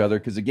with each other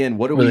because again,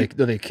 what do did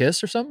they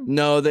kiss or something?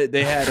 No,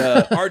 they had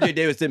RJ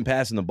Davis didn't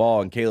pass in the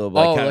ball and Caleb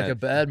like a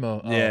bad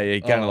mo. Yeah, he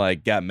kind of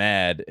like got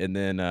mad and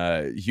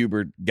then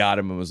Hubert got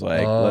him and was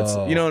like, let's,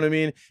 you know what I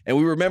mean? And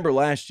we remember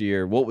last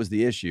year what was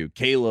the issue?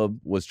 Caleb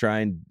was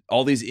trying.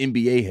 All these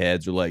NBA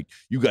heads are like,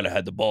 you got to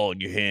have the ball in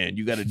your hand.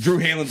 Drew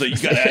Hanlen's like, you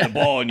got to have the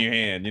ball in your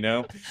hand, you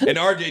know? And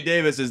RJ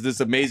Davis is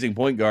this amazing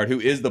point guard who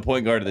is the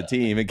point guard of the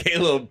team. And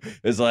Caleb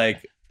is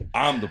like,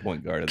 I'm the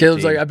point guard of the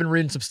Caleb's team. like, I've been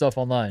reading some stuff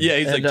online. Yeah,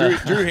 he's like,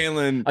 Drew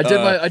Hanlen.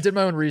 I did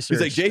my own research.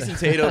 He's like, Jason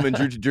Tatum and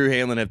Drew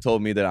Hanlen have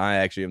told me that I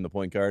actually am the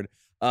point guard.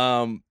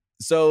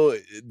 So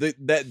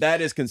that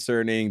is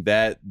concerning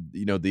that,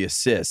 the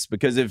assists,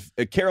 because if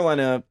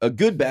a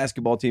good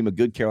basketball team, a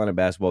good Carolina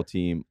basketball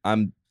team,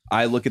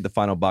 I look at the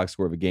final box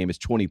score of a game as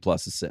 20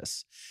 plus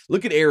assists.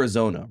 Look at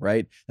Arizona,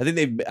 right? I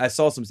think I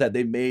saw some stat.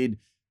 They've made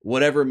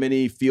whatever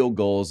many field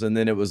goals, and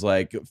then it was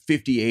like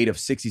 58 of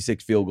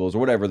 66 field goals or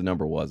whatever the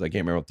number was. I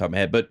can't remember off the top of my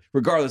head. But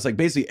regardless, like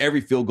basically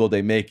every field goal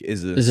they make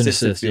is an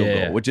assisted field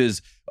goal, which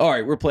is, all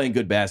right, we're playing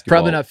good basketball.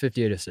 Probably not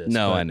 58 assists.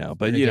 No, I know.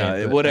 But,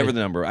 whatever the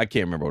number. I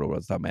can't remember what it was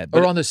off the top of my head.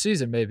 Or on the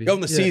season, maybe. On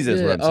the season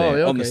is what I'm saying.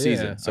 Okay, on the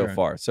season so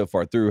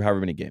far through however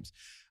many games.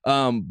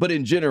 But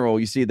in general,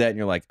 you see that and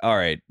you're like, all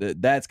right,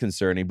 that's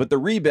concerning. But the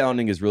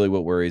rebounding is really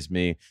what worries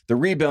me. The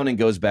rebounding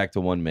goes back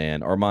to one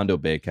man, Armando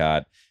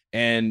Bacot.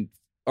 And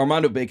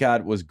Armando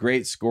Bacot was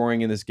great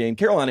scoring in this game.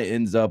 Carolina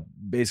ends up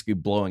basically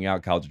blowing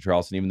out College of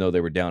Charleston, even though they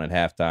were down at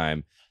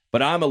halftime.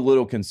 But I'm a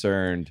little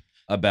concerned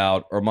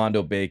about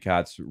Armando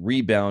Bacot's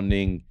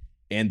rebounding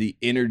and the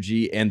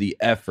energy and the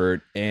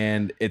effort.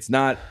 And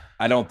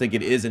I don't think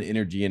it is an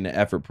energy and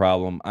effort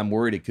problem. I'm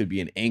worried it could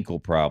be an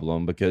ankle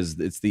problem because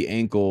it's the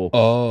ankle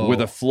where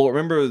the floor.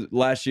 Remember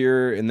last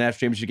year in the national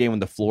championship game when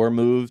the floor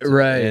moved,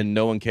 right? And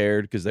no one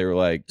cared because they were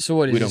like, "So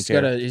what? We don't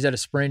care." He's had a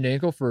sprained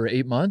ankle for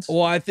 8 months.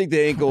 Well, I think the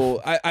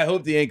ankle. I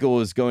hope the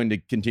ankle is going to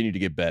continue to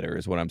get better,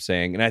 is what I'm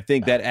saying, and I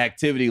think that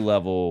activity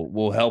level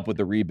will help with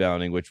the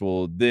rebounding, which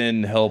will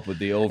then help with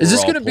the overall. Is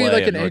this going to be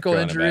like an North ankle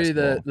Carolina injury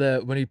basketball.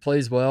 that when he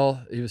plays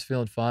well, he was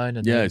feeling fine,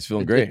 and he's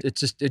feeling great.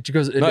 It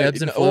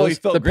ebbs and flows.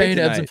 The pain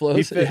ebbs and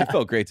flows. He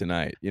felt great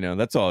tonight.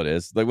 That's all it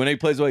is. Like when he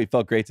plays well, he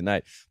felt great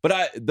tonight.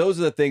 But those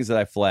are the things that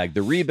I flagged.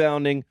 The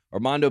rebounding,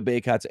 Armando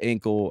Bacot's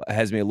ankle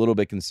has me a little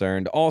bit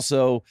concerned.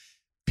 Also,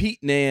 Pete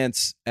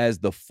Nance as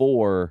the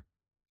 4.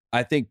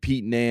 I think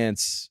Pete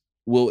Nance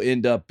will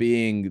end up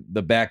being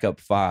the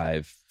backup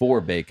 5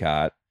 for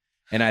Bacot.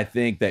 And I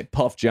think that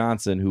Puff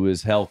Johnson, who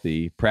is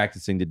healthy,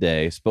 practicing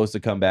today, supposed to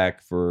come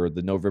back for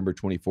the November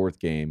 24th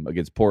game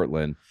against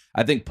Portland.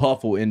 I think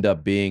Puff will end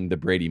up being the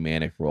Brady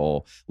Manick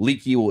role.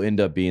 Leaky will end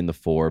up being the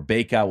 4.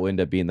 Bacot will end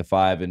up being the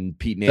 5, and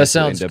Pete Nance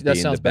will end up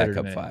being the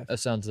backup 5. That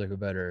sounds like a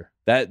better.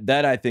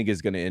 That I think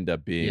is going to end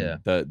up being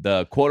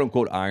the quote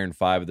unquote iron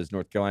 5 of this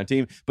North Carolina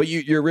team. But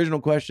your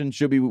original question,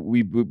 should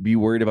we be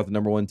worried about the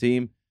number 1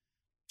 team?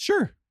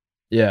 Sure.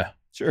 Yeah.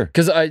 Sure.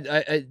 Because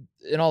I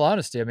in all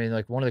honesty, I mean,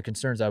 like one of the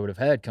concerns I would have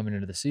had coming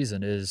into the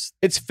season is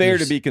it's fair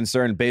to be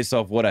concerned based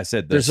off what I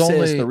said.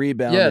 The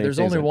rebound. Yeah, there's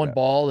only one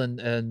ball,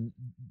 and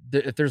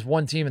if there's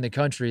one team in the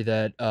country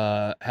that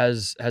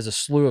has a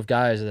slew of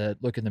guys that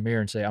look in the mirror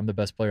and say, "I'm the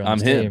best player on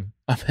this team,"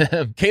 I'm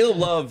him. Caleb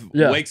Love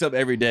wakes up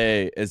every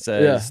day and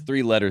says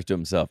 3 letters to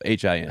himself: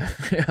 HIM.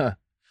 Yeah.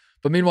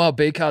 But meanwhile,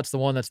 Bacot's the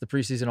one that's the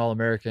preseason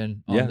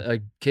All-American.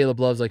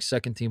 Caleb Love's like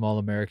second team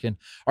All-American.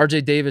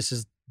 RJ Davis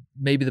is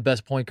maybe the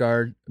best point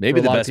guard.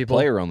 Maybe the best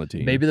player on the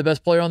team. Maybe the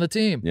best player on the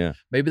team. Yeah.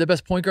 Maybe the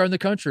best point guard in the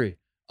country.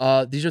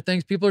 These are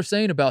things people are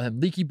saying about him.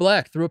 Leaky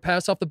Black threw a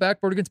pass off the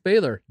backboard against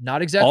Baylor.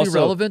 Not exactly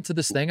relevant to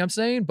this thing I'm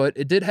saying, but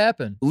it did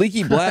happen.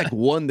 Leaky Black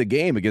won the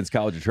game against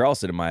College of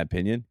Charleston, in my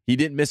opinion. He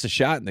didn't miss a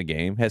shot in the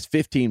game, has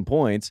 15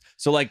 points.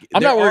 So, like,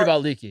 I'm not worried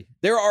about Leaky.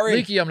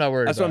 Leaky, I'm not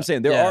worried about. That's what I'm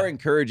saying. There are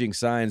encouraging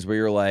signs where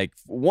you're like,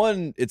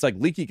 one, it's like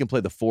Leaky can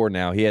play the 4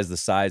 now. He has the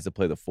size to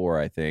play the 4,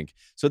 I think.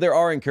 So there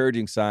are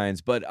encouraging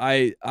signs, but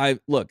I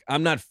look,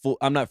 I'm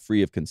not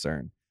free of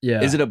concern.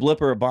 Yeah. Is it a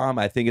blip or a bomb?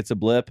 I think it's a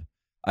blip.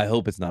 I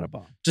hope it's not a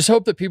bomb. Just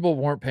hope that people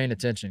weren't paying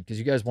attention because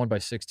you guys won by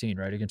 16,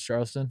 right, against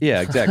Charleston?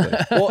 Yeah, exactly.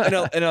 Well,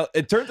 and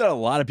it turns out a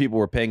lot of people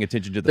were paying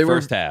attention to the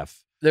first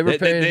half. They were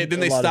paying. Then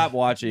they stopped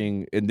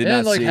watching and did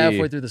not see. And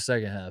halfway through the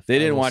second half. They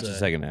didn't watch the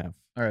second half.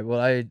 All right.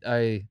 Well,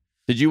 I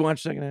did you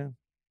watch the second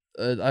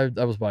half?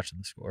 I was watching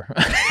the score.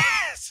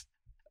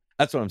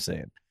 That's what I'm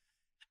saying.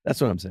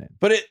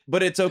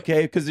 But it's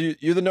okay because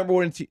you're the number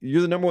one.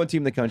 You're the number 1 team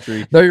in the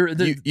country. No,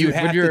 you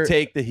have to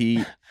take the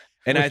heat.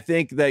 And I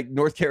think that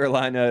North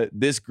Carolina,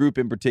 this group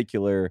in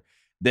particular,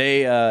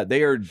 they are.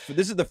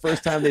 This is the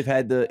first time they've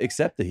had to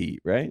accept the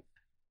heat, right?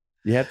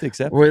 You have to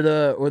accept when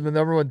the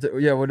number 1,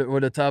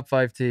 when a top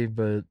 5 team,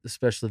 but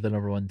especially the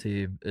number 1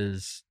 team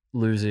is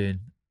losing,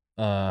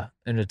 and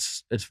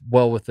it's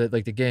well with it.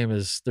 Like the game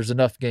is, there's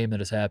enough game that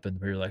has happened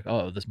where you're like,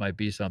 oh, this might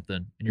be something,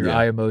 and you're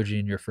eye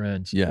emojiing your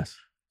friends. Yes.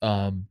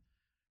 And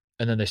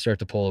then they start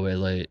to pull away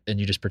late, and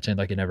you just pretend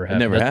like it never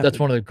happened. That's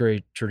one of the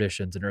great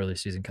traditions in early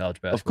season college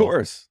basketball. Of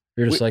course.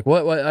 You're just like,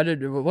 what? I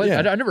did. What? Yeah.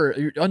 I never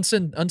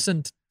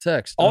unsend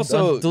text.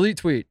 Also, delete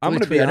tweet. I'm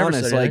going to be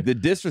honest. Like the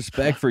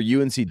disrespect for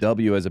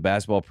UNCW as a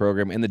basketball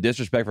program and the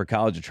disrespect for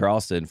College of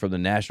Charleston from the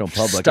national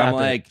public. I'm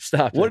like,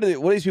 what are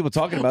these people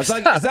talking about? It's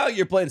not like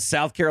you're playing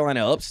South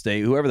Carolina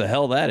Upstate, whoever the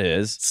hell that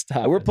is.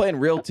 We're playing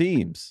real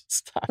teams.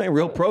 Playing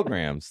real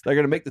programs. They're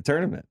going to make the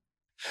tournament.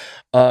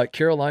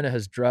 Carolina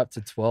has dropped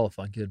to 12th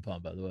on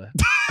KenPom, by the way.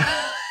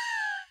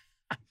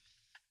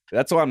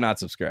 That's why I'm not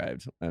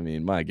subscribed. I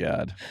mean, my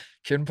God.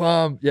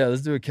 KenPom, yeah,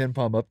 let's do a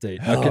KenPom update.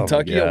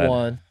 Kentucky at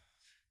 1,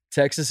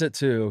 Texas at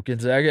 2,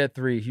 Gonzaga at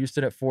 3,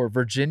 Houston at 4,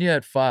 Virginia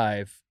at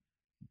 5,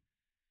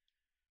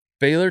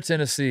 Baylor,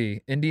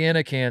 Tennessee,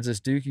 Indiana, Kansas,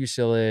 Duke,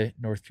 UCLA,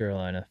 North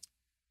Carolina.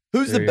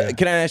 Who's the best?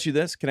 Can I ask you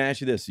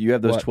this? You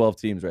have those 12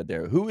 teams right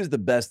there. Who is the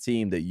best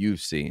team that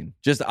you've seen?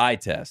 Just eye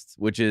test,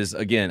 which is,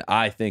 again,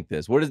 I think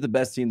this. What is the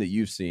best team that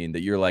you've seen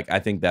that you're like, I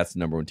think that's the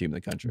number one team in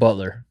the country?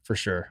 Butler, for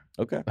sure.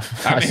 Okay.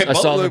 I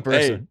saw them in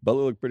person. Hey,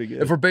 Butler looked pretty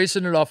good. If we're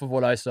basing it off of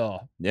what I saw.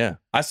 Yeah.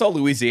 I saw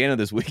Louisiana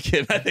this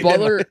weekend. I think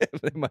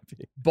they might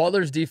be.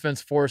 Butler's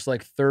defense forced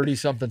like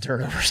 30-something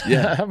turnovers.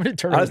 Yeah. How many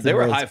turnovers? Honestly, they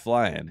were high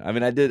flying. I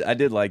mean, I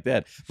did like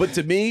that. But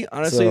to me,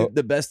 honestly,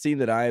 the best team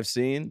that I have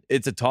seen,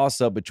 it's a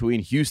toss-up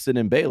between Houston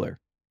and Baylor.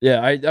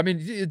 Yeah, I mean,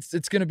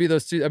 it's going to be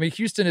those two. I mean,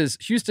 Houston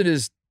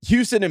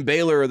and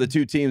Baylor are the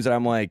two teams that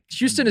I'm like.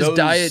 Houston is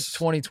diet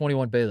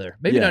 2021 Baylor.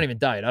 Maybe not even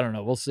diet. I don't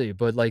know. We'll see.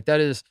 But like that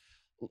is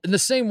in the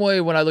same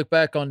way when I look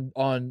back on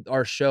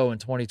our show in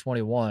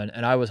 2021,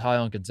 and I was high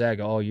on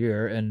Gonzaga all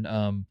year,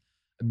 and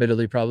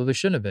admittedly probably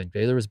shouldn't have been.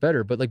 Baylor was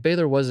better, but like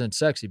Baylor wasn't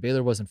sexy.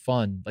 Baylor wasn't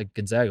fun like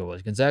Gonzaga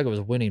was. Gonzaga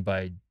was winning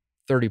by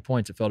 30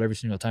 points. It felt every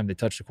single time they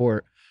touched the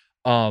court.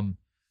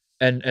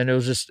 And it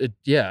was just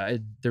there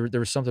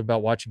was something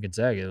about watching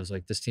Gonzaga. It was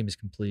like this team is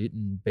complete,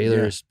 and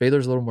Baylor's a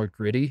little more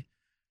gritty,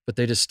 but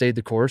they just stayed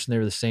the course, and they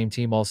were the same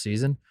team all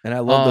season. And I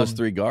love those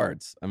three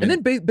guards. I mean,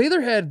 and then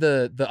Baylor had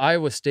the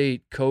Iowa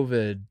State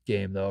COVID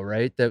game though,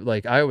 right? That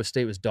like Iowa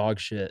State was dog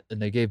shit,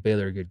 and they gave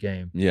Baylor a good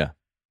game. Yeah.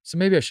 So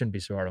maybe I shouldn't be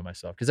so hard on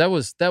myself because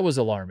that was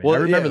alarming. Well, I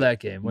remember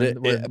that game.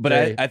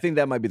 I think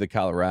that might be the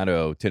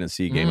Colorado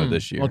Tennessee game of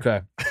this year.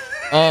 Okay.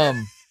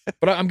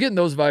 But I'm getting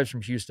those vibes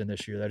from Houston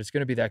this year that it's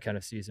going to be that kind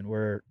of season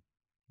where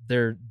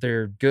they're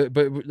good.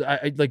 But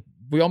I like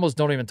we almost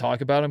don't even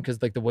talk about them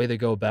because like the way they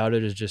go about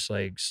it is just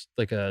like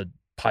a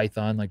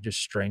python, like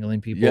just strangling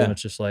people. Yeah. And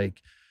it's just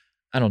like,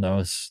 I don't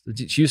know.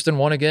 Houston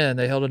won again.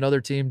 They held another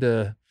team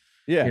to,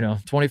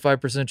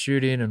 25%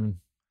 shooting. And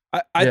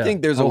I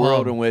think there's a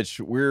world in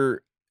which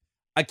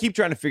I keep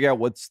trying to figure out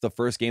what's the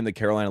first game that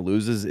Carolina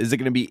loses. Is it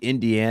going to be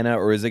Indiana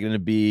or is it going to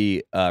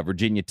be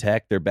Virginia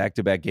Tech? They're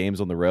back-to-back games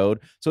on the road.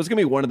 So it's going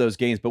to be one of those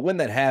games. But when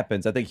that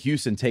happens, I think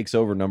Houston takes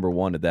over number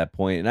one at that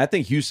point. And I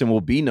think Houston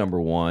will be number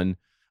one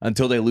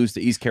until they lose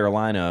to East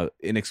Carolina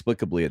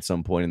inexplicably at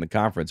some point in the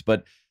conference.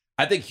 But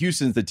I think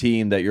Houston's the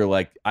team that you're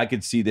like, I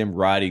could see them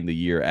riding the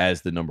year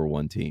as the number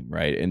one team,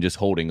 right? And just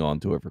holding on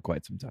to it for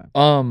quite some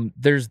time.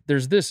 There's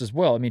this as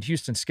well. I mean,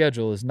 Houston's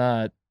schedule is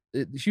not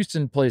 –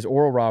 Houston plays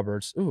Oral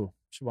Roberts. Ooh.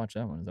 Should watch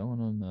that one. Is that one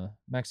on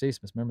Max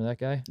Asmus? Remember that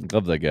guy?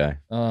 Love that guy.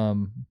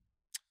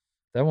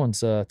 That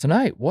one's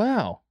tonight.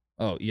 Wow.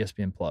 Oh,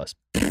 ESPN Plus.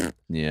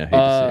 Yeah, hate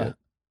to see it.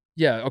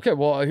 Yeah. Okay.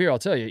 Well, here I'll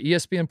tell you.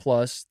 ESPN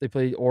Plus. They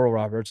play Oral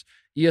Roberts.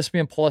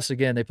 ESPN Plus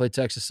again. They play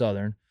Texas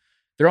Southern.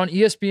 They're on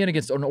ESPN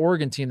against an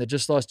Oregon team that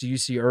just lost to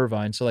UC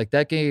Irvine. So like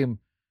that game.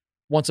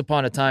 Once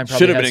upon a time, probably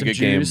should have been a good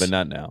juice, game, but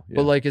not now. Yeah.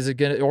 But like,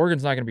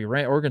 Oregon's not going to be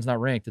ranked. Oregon's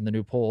not ranked in the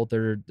new poll.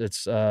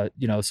 So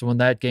when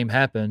that game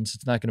happens,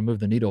 it's not going to move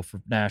the needle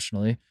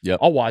nationally. Yep.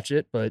 I'll watch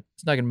it, but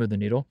it's not going to move the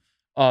needle.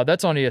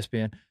 That's on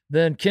ESPN.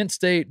 Then Kent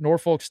State,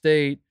 Norfolk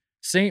State,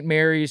 St.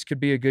 Mary's could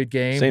be a good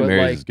game. St.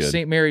 Mary's is good.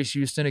 St. Mary's,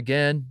 Houston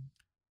again.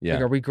 Yeah.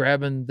 Like, are we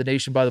grabbing the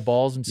nation by the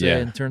balls and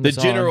saying, turn this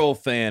on? The general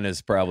fan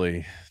is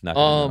probably not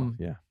going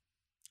to know. Yeah.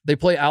 They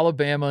play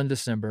Alabama in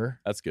December.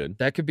 That's good.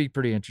 That could be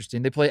pretty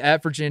interesting. They play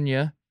at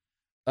Virginia.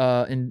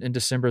 In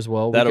December as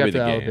well. That'll be the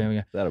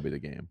game. That'll be the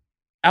game.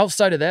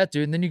 Outside of that,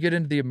 dude, and then you get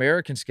into the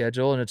American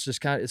schedule, and it's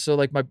just kind of so.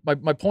 Like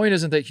my point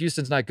isn't that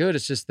Houston's not good.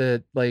 It's just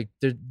that like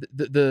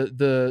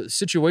the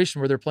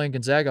situation where they're playing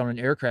Gonzaga on an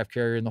aircraft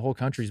carrier and the whole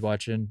country's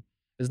watching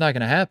is not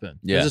going to happen.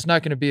 Yeah, it's just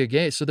not going to be a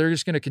game. So they're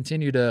just going to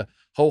continue to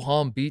ho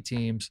hum beat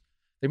teams.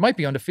 They might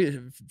be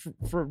undefeated.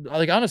 For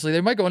like honestly,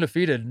 they might go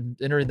undefeated and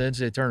entering the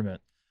NCAA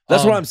tournament.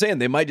 That's what I'm saying.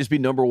 They might just be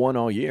number one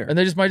all year. And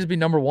they just might just be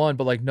number one,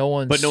 but like no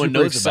one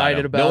knows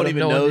excited about them. No one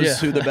even knows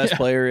who the best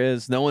player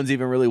is. No one's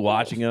even really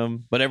watching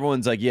them. But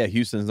everyone's like, yeah,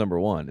 Houston's number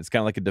one. It's kind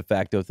of like a de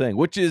facto thing,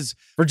 which is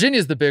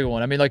Virginia's the big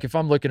one. I mean, like if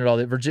I'm looking at all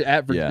that,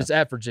 it's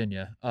at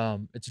Virginia.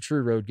 It's a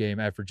true road game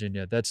at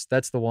Virginia. That's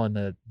the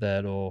one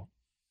that'll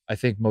I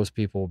think most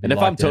people will be. And if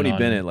I'm Tony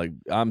Bennett, like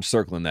I'm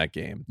circling that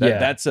game.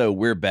 That's a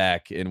we're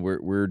back and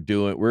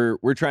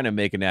we're trying to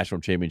make a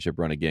national championship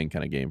run again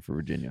kind of game for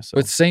Virginia. So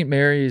with St.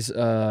 Mary's,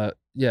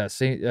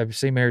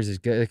 St. Mary's is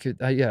good.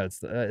 I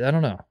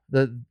don't know.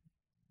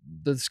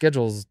 the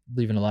schedule's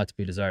leaving a lot to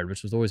be desired,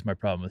 which was always my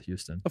problem with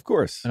Houston. Of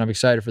course. And I'm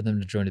excited for them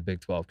to join the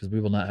Big 12 because we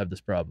will not have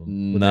this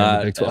problem. Not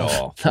the Big 12. at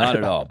all. Not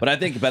at all. But I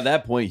think by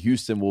that point,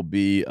 Houston will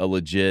be a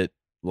legit,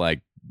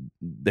 like,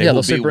 they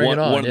will be one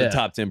of the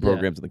top 10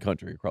 programs in the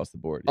country across the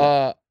board.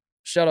 Yeah.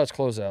 Shout outs,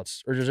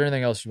 closeouts. Or is there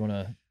anything else you want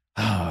to?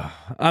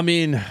 I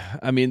mean,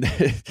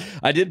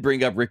 I did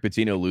bring up Rick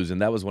Pitino losing.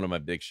 That was one of my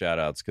big shout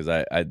outs because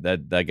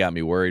that got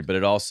me worried, but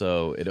it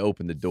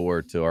opened the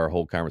door to our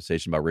whole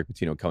conversation about Rick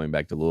Pitino coming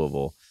back to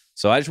Louisville.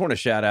 So I just want to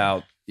shout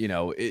out,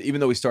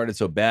 even though we started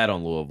so bad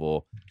on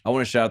Louisville, I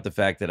want to shout out the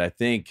fact that I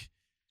think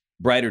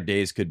brighter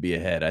days could be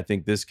ahead. I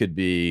think this could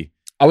be.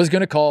 I was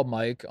going to call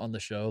Mike on the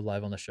show,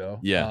 live on the show.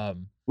 Yeah.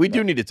 We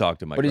do need to talk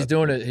to Mike. But he's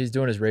doing it. He's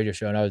doing his radio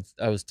show, and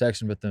I was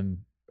texting with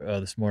him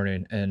this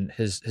morning, and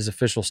his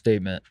official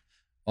statement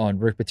on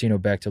Rick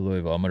Pitino back to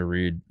Louisville. I'm gonna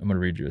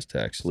read you his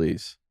text.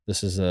 Please.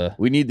 This is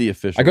we need the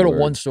official. I go to word.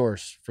 one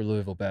source for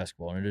Louisville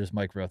basketball, and it is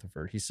Mike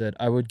Rutherford. He said,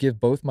 "I would give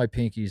both my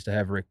pinkies to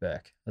have Rick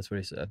back." That's what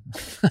he said.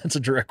 That's a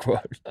direct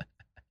quote.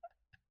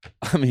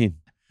 I mean,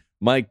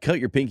 Mike, cut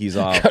your pinkies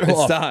off.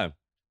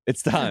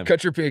 It's time.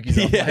 Cut your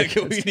pinkies off. Yeah, Mike.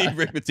 we need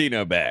Rick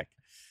Pitino back.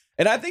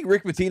 And I think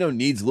Rick Pitino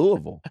needs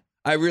Louisville.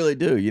 I really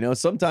do.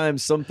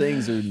 Sometimes some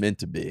things are meant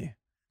to be.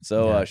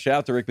 So shout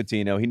out to Rick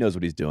Pitino. He knows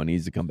what he's doing. He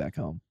needs to come back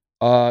home.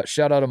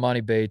 Shout out to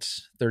Monty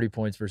Bates, 30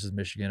 points versus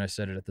Michigan. I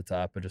said it at the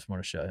top. I just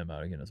want to shout him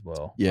out again as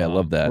well. Yeah, I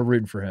love that. We're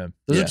rooting for him.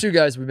 Those are two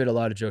guys we made a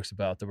lot of jokes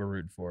about that we're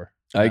rooting for.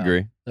 I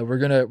agree. That we're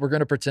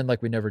gonna pretend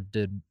like we never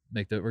did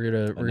make that.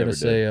 We're gonna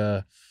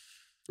say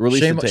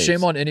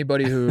shame on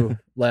anybody who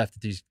laughed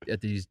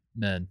at these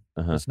men.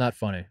 It's not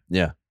funny.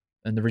 Yeah.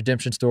 And the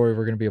redemption story,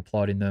 we're gonna be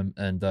applauding them.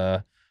 And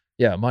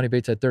Monty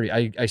Bates had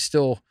 30. I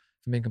still,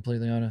 if I'm being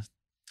completely honest,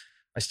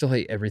 I still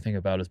hate everything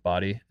about his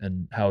body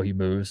and how he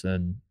moves.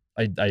 And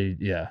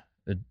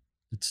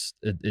it's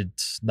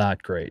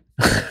not great.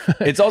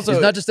 It's also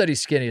it's not just that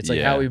he's skinny. It's like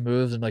how he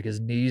moves and like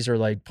his knees are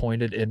like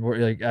pointed inward.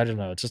 Like I don't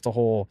know. It's just a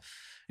whole.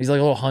 He's like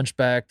a little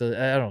hunchback.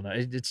 I don't know.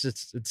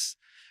 It's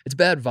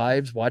bad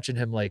vibes watching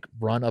him like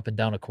run up and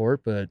down a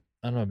court. But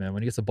I don't know, man.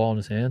 When he gets the ball in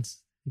his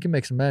hands, he can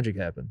make some magic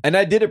happen. And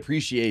I did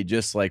appreciate,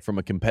 just like from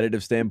a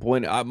competitive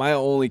standpoint, not my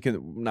only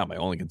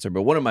concern,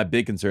 but one of my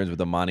big concerns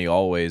with Amani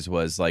always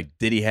was like,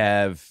 did he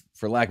have,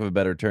 for lack of a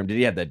better term, did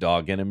he have that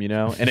dog in him,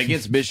 And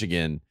against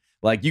Michigan,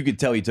 like you could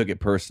tell he took it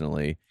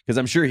personally because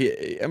I'm sure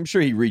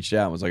he reached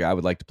out and was like, I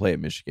would like to play at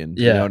Michigan.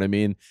 Yeah. You know what I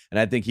mean? And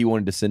I think he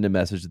wanted to send a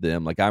message to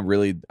them, like I'm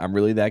really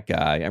that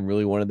guy. I'm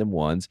really one of them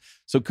ones.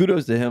 So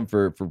kudos to him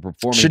for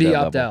performing. Should he at that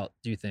opt level. out?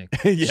 Do you think?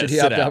 Yeah, should he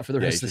opt out for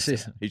the rest of the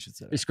season? He should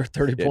sit out. He scored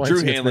 30 points.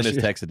 Drew Hanlon has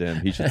texted him.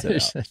 He should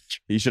sit out.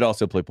 He should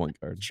also play point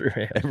guard. Drew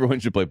Hanlon.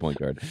 Everyone should play point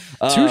guard.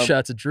 2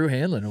 shots at Drew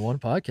Hanlon in one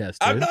podcast.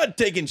 Dude. I'm not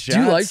taking shots.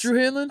 Do you like Drew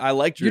Hanlon? I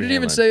like Drew Hanlon. You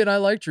didn't even say it. I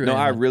like Drew Hanlon.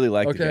 No, I really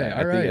like the Okay,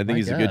 guy. I think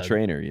he's a good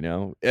trainer,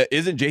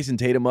 Isn't Jason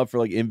Tatum up for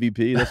like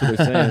MVP? That's what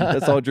they're saying.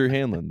 That's all Drew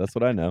Hanlon. That's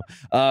what I know.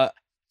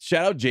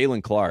 Shout out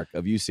Jalen Clark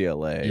of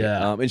UCLA.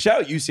 Yeah. And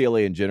shout out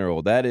UCLA in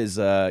general. That is,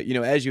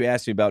 as you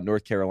asked me about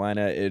North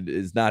Carolina, it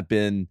has not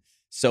been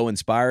so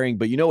inspiring.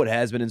 But you know what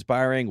has been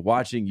inspiring?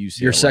 Watching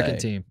UCLA. Your second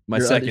team. My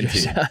second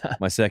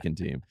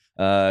team.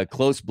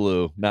 Close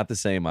blue. Not the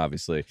same,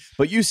 obviously.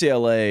 But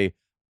UCLA,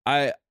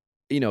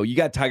 you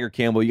got Tiger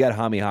Campbell, you got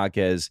Jaime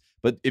Jaquez.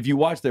 But if you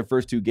watch their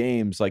first 2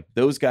 games, like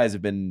those guys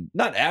have been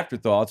not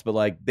afterthoughts, but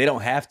like they don't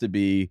have to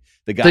be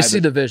the guy. They see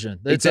the vision.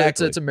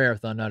 Exactly. It's a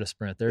marathon, not a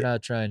sprint. They're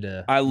not trying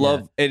to. I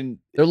love and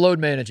they're load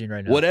managing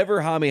right now.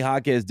 Whatever Jaime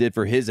Jaquez did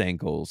for his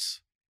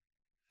ankles,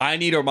 I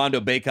need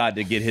Armando Bacot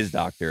to get his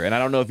doctor. And I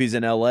don't know if he's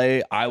in LA.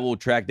 I will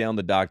track down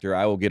the doctor.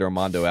 I will get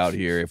Armando out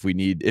here if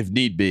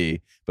need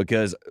be,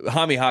 because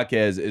Jaime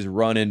Jaquez is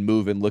running,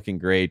 moving, looking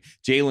great.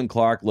 Jalen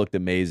Clark looked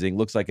amazing.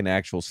 Looks like an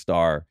actual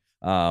star.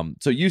 So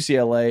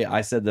UCLA,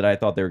 I said that I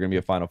thought they were going to be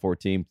a Final Four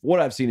team.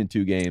 What I've seen in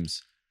 2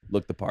 games,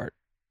 looked the part.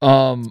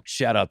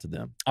 Shout out to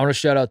them. I want to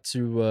shout out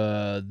to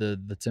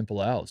the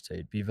Temple Owls,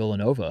 Tate. Beat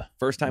Villanova.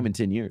 First time in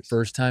 10 years.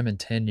 First time in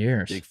 10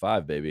 years. Big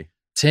 5, baby.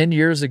 10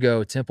 years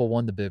ago, Temple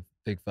won the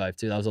Big 5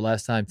 too. That was the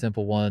last time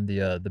Temple won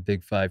the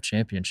Big 5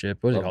 championship.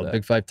 What is it called? That.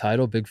 Big 5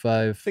 title, Big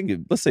 5.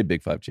 Let's say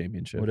Big 5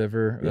 championship.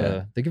 Whatever.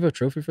 Yeah. They give a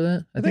trophy for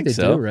that. I think they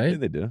so. do, right? I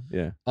think they do.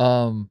 Yeah.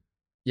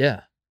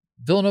 Yeah.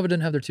 Villanova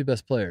didn't have their 2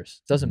 best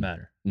players. Doesn't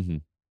matter. Mm-hmm.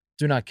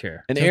 Do not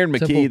care. And Aaron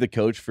McKee, the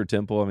coach for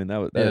Temple, I mean,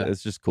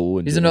 it's just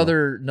cool. He's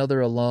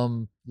another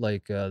alum.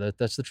 Like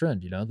that's the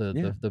trend,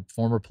 the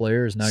former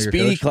player is now your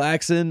coach. Speedy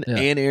Claxton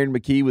and Aaron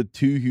McKee with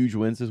 2 huge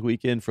wins this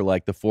weekend for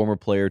like the former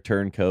player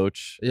turned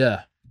coach.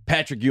 Yeah.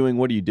 Patrick Ewing,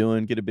 what are you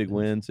doing? Get a big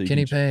win. So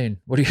Kenny Payne,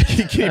 what are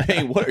you? Kenny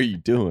Payne, what are you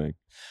doing?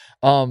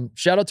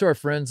 Shout out to our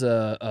friends.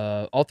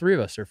 All 3 of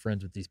us are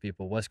friends with these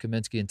people: Wes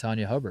Kaminsky and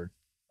Tanya Hubbard.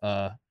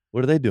 What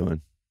are they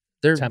doing?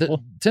 They're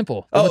Temple.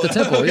 Temple. Oh, with the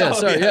Temple. Yeah,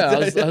 sorry. Yeah,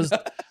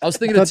 I was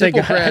thinking of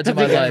Temple grads in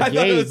my life. I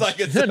thought it was like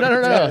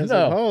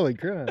No. Holy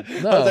crap!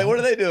 No. I was like, what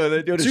are they doing?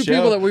 They're doing 2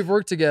 people that we've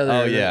worked together.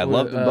 Oh yeah, I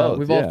love them both.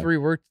 We've all 3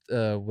 worked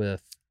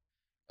with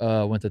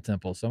went to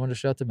Temple, so I want to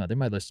shout them out. They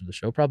might listen to the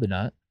show, probably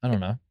not. I don't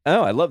know.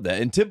 Oh, I love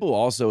that. And Temple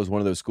also is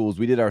one of those schools.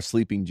 We did our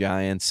Sleeping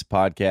Giants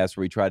podcast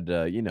where we tried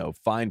to,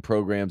 find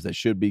programs that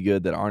should be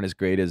good that aren't as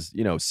great as,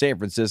 San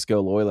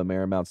Francisco, Loyola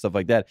Marymount, stuff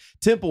like that.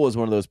 Temple is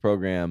one of those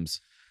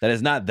programs that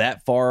is not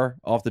that far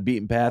off the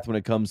beaten path when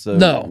it comes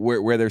to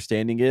where their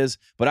standing is.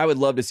 But I would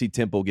love to see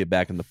Temple get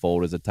back in the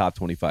fold as a top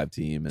 25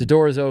 team. The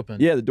door is open.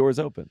 Yeah, the door is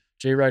open.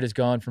 Jay Wright is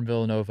gone from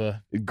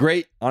Villanova.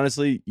 Great.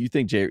 Honestly, you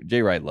think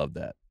Jay Wright loved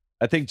that.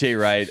 I think Jay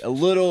Wright, a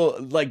little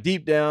like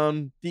deep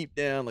down,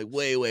 like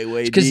way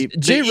deep.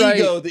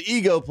 The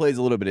ego plays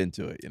a little bit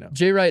into it,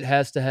 Jay Wright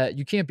has to have.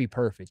 You can't be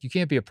perfect. You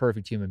can't be a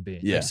perfect human being.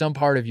 Yeah. Like some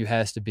part of you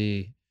has to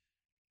be.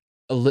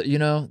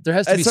 There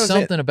has to be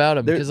something about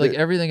him because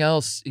everything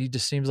else, he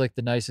just seems like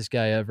the nicest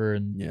guy ever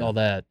and all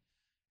that.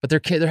 But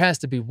there has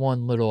to be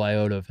one little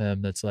iota of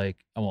him that's like,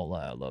 I won't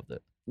lie, I loved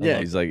it.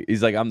 He's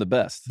like, I'm the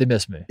best. They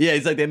miss me. Yeah,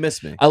 he's like, they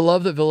miss me. I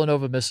love that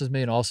Villanova misses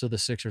me, and also the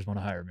Sixers want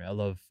to hire me. I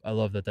love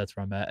that that's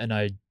where I'm at, and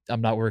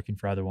I'm not working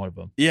for either one of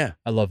them. Yeah,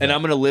 I love that. And I'm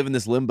going to live in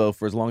this limbo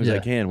for as long as I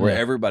can, where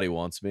everybody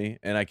wants me,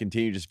 and I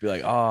continue to just be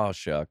like, oh,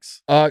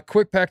 shucks.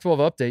 Quick Pac-12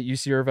 update.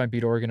 UC Irvine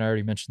beat Oregon. I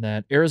already mentioned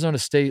that. Arizona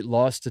State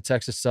lost to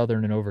Texas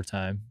Southern in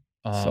overtime.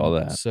 Saw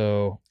that.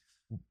 So,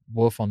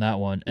 woof on that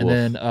one. And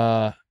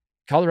then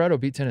Colorado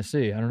beat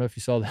Tennessee. I don't know if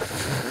you saw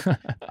that.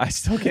 I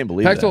still can't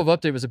believe that. Pac-12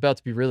 update was about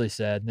to be really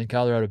sad, and then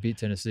Colorado beat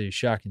Tennessee,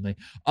 shockingly.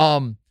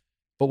 But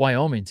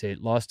Wyoming,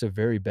 Tate, lost to a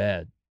very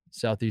bad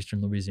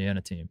Southeastern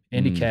Louisiana team.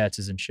 Andy Katz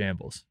is in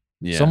shambles.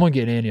 Yeah. Someone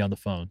get Andy on the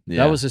phone.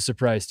 Yeah. That was a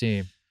surprise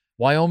team.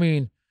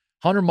 Wyoming,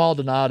 Hunter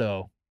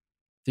Maldonado,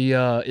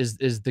 is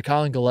the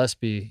Colin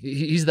Gillespie.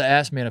 He's the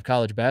ass man of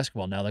college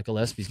basketball now that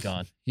Gillespie's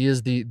gone. He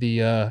is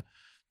the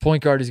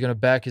point guard. He's going to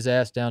back his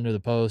ass down to the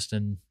post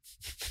and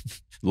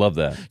love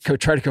that.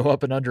 Try to go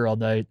up and under all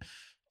night.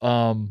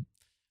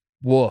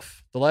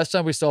 Woof. The last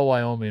time we saw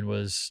Wyoming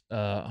was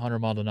Hunter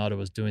Maldonado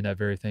was doing that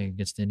very thing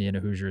against the Indiana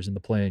Hoosiers in the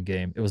play-in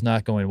game. It was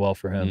not going well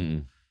for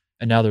him.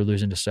 And now they're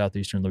losing to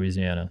Southeastern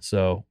Louisiana.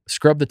 So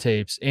scrub the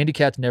tapes. Andy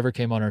Katz never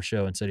came on our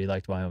show and said he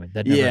liked Wyoming.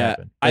 That never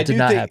happened. That did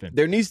not happen.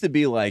 There needs to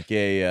be like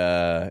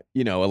a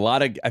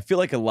lot of. I feel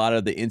like a lot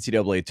of the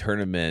NCAA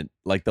tournament,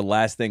 like the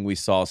last thing we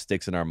saw,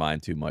 sticks in our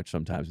mind too much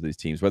sometimes with these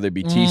teams. Whether it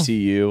be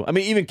TCU, I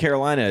mean, even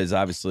Carolina is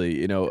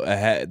obviously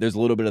there's a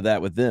little bit of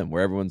that with them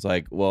where everyone's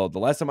like, well, the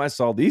last time I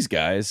saw these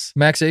guys,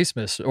 Max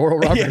Abmas, Oral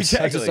Roberts.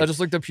 Yeah, exactly. I just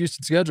looked up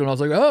Houston's schedule and I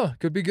was like, oh,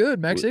 could be good.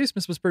 Max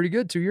Abmas was pretty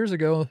good 2 years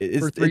ago.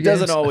 It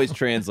doesn't always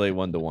translate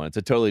 1-to-1. It's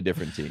a totally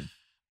different team.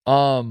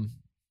 I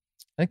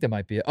think that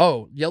might be it.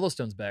 Oh,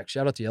 Yellowstone's back.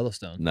 Shout out to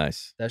Yellowstone.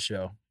 Nice. That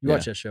show. You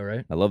watch that show,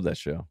 right? I love that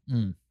show.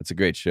 It's a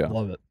great show.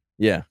 Love it.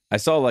 Yeah. I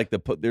saw like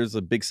there's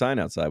a big sign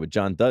outside with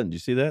John Dutton. Did you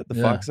see that? The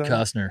Fox sign?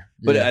 Costner.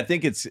 But I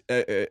think it's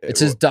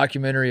his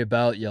documentary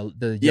about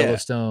the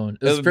Yellowstone.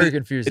 It was very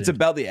confusing. It's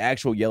about the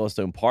actual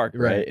Yellowstone Park,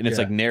 right? And it's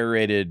like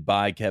narrated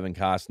by Kevin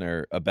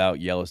Costner about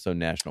Yellowstone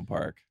National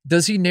Park.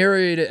 Does he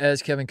narrate it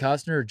as Kevin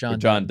Costner or John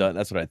Dutton?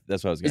 That's what I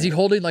was going to Is he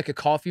holding like a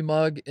coffee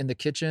mug in the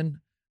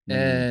kitchen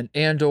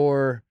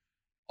and/or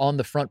on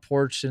the front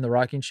porch in the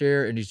rocking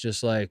chair, and he's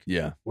just like,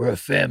 we're a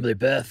family,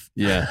 Beth.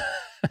 Yeah.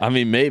 I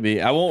mean,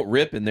 maybe. I won't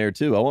rip in there,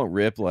 too. I won't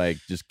rip, like,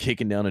 just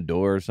kicking down a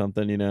door or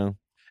something,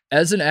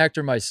 As an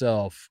actor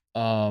myself,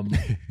 I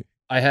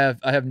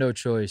have no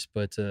choice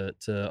but to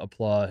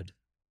applaud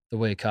the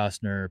way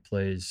Costner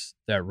plays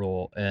that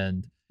role.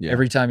 And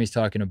every time he's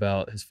talking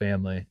about his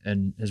family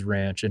and his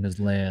ranch and his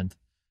land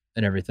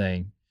and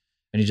everything,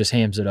 and he just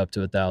hams it up to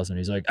 1,000.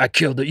 He's like, I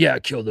killed it. Yeah, I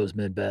killed those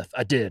men, Beth.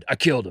 I did. I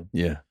killed them.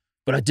 Yeah.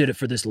 But I did it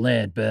for this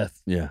land,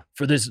 Beth. Yeah.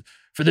 For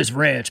this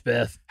ranch,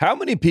 Beth. How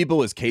many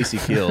people has Casey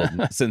killed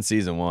since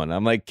season 1?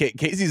 I'm like,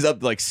 Casey's up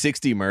to like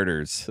 60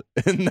 murders,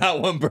 and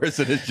not one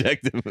person has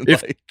checked him.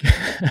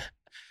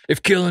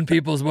 If killing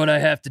people is what I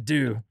have to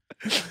do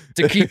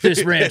to keep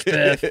this ranch,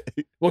 Beth,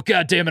 well,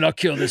 goddamn it, I'll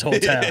kill this whole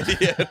town.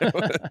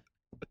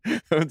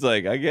 It's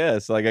like, I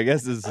guess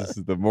this is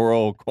the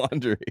moral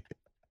quandary.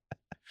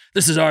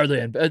 This is our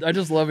land. I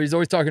just love it. He's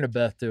always talking to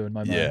Beth, too, in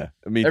my mind. Yeah.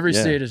 I mean, every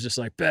state is just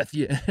like, Beth,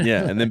 yeah.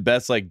 Yeah, and then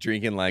Beth's like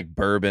drinking like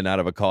bourbon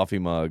out of a coffee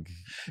mug.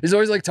 He's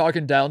always like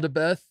talking down to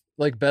Beth.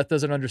 Like Beth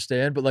doesn't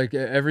understand, but like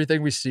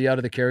everything we see out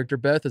of the character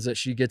Beth is that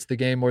she gets the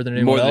game more than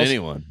anyone else. More than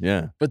anyone,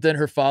 yeah. But then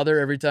her father,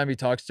 every time he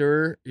talks to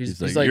her,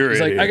 he's like,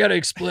 I got to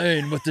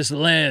explain what this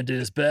land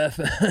is,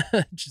 Beth.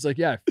 She's like,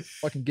 yeah, I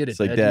fucking get it. It's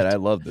like, Dad, I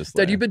love this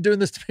land. Dad, you've been doing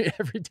this to me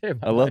every day.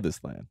 I love this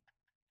land.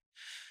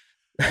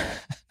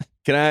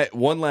 Can I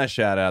one last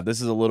shout out?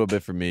 This is a little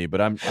bit for me, but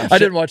I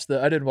didn't watch it.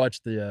 I didn't watch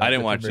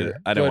it.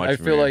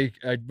 I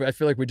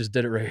feel like we just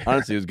did it right.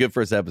 Honestly, it was a good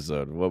first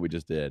episode of what we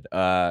just did.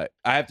 I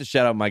have to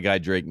shout out my guy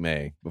Drake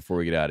May before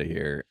we get out of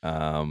here.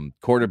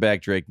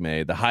 Quarterback Drake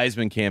May. The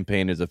Heisman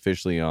campaign is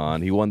officially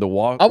on. He won the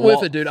I'm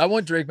with it, dude. I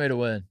want Drake May to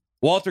win.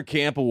 Walter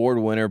Camp Award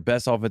winner,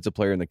 best offensive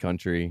player in the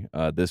country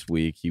this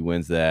week. He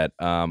wins that.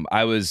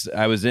 I was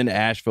in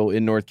Asheville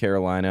in North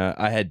Carolina.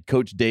 I had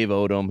Coach Dave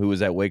Odom, who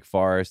was at Wake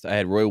Forest. I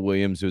had Roy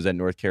Williams, who was at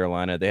North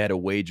Carolina. They had a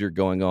wager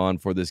going on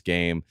for this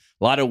game.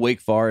 A lot of Wake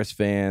Forest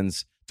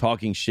fans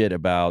talking shit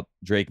about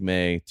Drake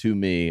May to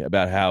me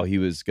about how he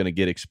was going to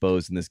get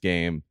exposed in this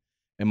game,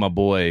 and my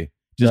boy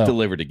just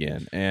delivered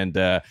again. And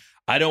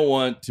I don't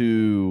want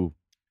to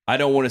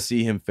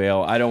see him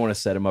fail. I don't want to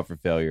set him up for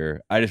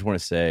failure. I just want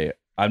to say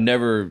I've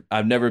never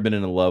been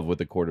in love with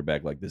a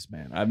quarterback like this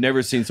man. I've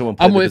never seen someone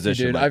play the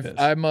position you, dude. like this.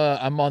 I'm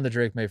on the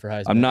Drake May for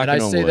Heisman. I'm not. And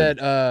I say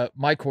that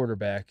my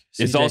quarterback,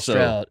 CJ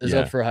Stroud, is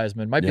up for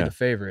Heisman. Might be the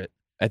favorite.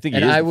 I think.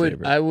 And I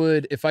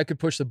would, if I could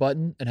push the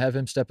button and have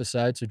him step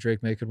aside so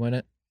Drake May could win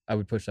it, I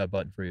would push that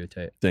button for you,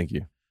 Tate. Thank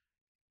you.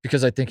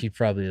 Because I think he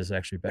probably is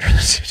actually better than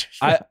CJ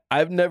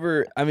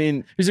Stroud. I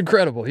mean, he's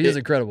incredible. He is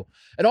incredible.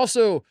 And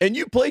also, and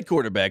you played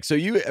quarterback, so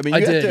you have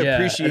to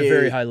appreciate at a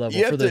very high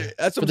level for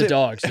the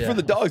dogs. For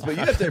the dogs, but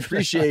you have to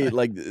appreciate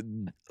like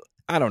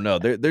I don't know.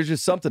 There's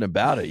just something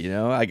about it, you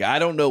know. Like I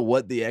don't know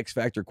what the X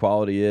factor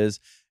quality is.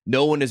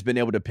 No one has been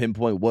able to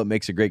pinpoint what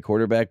makes a great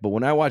quarterback. But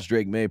when I watch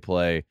Drake May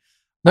play,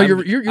 no,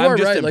 you are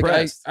right.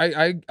 Impressed. Like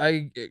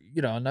I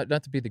you know,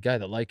 not to be the guy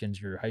that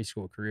likens your high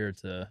school career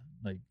to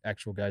like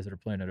actual guys that are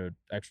playing at a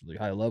actually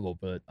high level,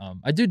 but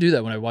I do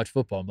that when I watch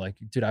football. I'm like,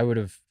 dude, I would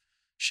have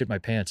shit my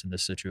pants in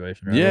this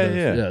situation. Or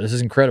yeah. This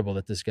is incredible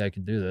that this guy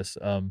can do this.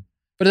 But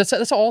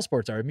that's how all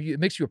sports are. I mean, it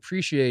makes you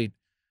appreciate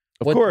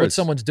what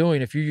someone's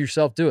doing if you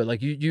yourself do it.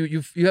 Like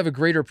you have a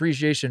greater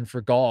appreciation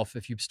for golf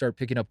if you start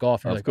picking up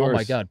golf. And you're like, oh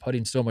my god,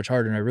 putting's so much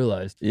harder than I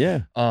realized.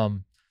 Yeah.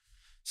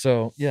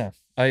 So yeah.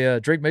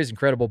 Drake May's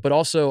incredible, but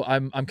also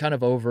I'm kind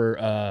of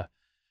over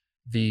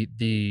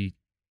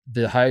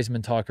the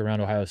Heisman talk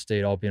around Ohio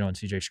State all being on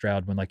CJ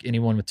Stroud when like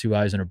anyone with two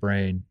eyes and a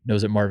brain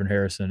knows that Marvin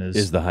Harrison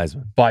is the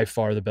Heisman by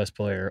far the best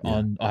player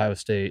on Ohio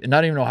State, and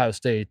not even Ohio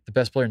State, the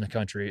best player in the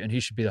country, and he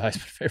should be the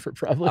Heisman favorite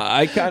probably.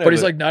 But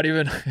he's like not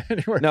even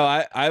anywhere. No,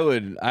 I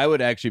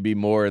would actually be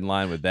more in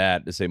line with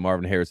that to say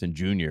Marvin Harrison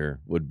Jr.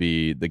 would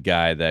be the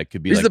guy that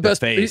could be he's like the best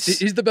face.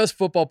 He's the best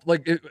football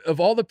of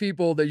all the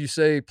people that you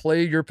say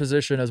play your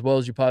position as well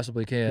as you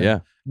possibly can. Yeah.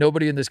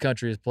 Nobody in this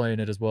country is playing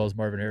it as well as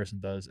Marvin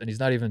Harrison does, and he's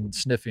not even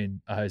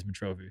sniffing a Heisman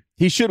Trophy.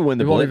 He should win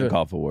the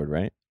Biletnikoff Award,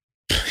 right?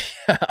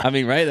 I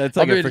mean, right? That's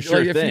like a for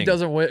sure thing. If he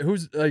doesn't win,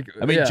 who's like?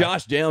 I mean,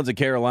 Josh Downs at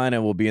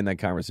Carolina will be in that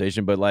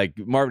conversation, but like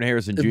Marvin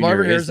Harrison Jr.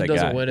 Marvin is Harrison that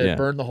doesn't guy. win it,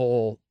 burn the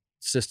whole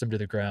system to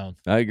the ground.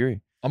 I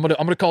agree. I'm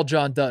gonna call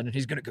John Dutton, and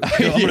he's gonna go.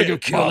 I'm gonna go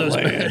kill those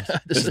men.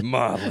 This is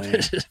my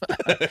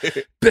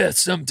land. Bet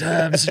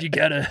sometimes you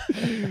gotta.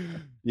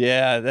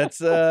 Yeah,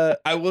 that's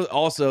I will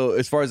also,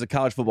 as far as the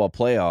college football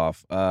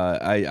playoff,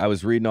 I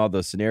was reading all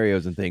the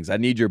scenarios and things. I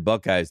need your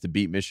Buckeyes to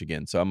beat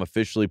Michigan, so I'm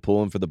officially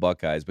pulling for the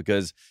Buckeyes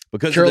because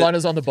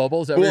Carolina's on the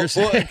bubble. Is that what you're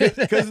saying?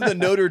 Because of the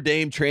Notre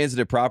Dame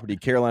transitive property,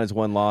 Carolina's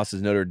one loss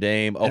is Notre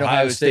Dame.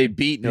 Ohio State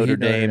beat Notre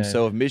Dame.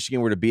 So if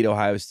Michigan were to beat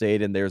Ohio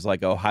State and there's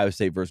like Ohio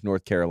State versus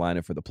North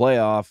Carolina for the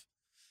playoff,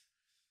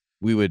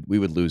 we would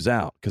lose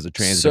out because of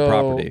transitive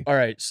property. All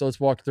right, so let's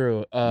walk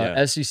through.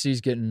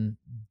 SEC's getting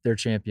their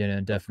champion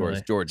in, definitely. Of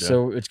course, Georgia.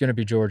 So it's going to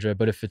be Georgia,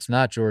 but if it's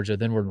not Georgia,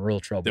 then we're in real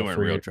trouble. Then we're in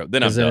real trouble.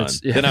 Then I'm done.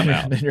 Then I'm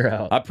out. Then you're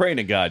out. I'm praying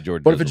to God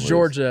Georgia. But if it's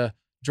Georgia,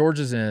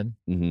 Georgia's in.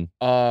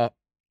 Mm-hmm.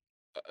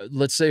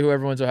 Let's say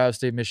whoever wins Ohio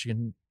State,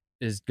 Michigan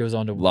goes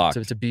on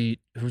to beat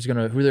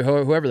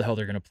whoever the hell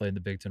they're going to play in the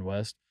Big Ten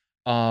West.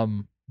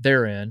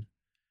 They're in.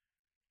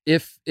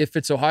 If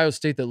it's Ohio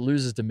State that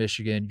loses to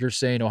Michigan, you're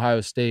saying Ohio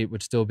State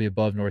would still be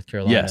above North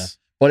Carolina. Yes.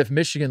 But if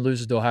Michigan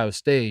loses to Ohio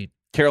State,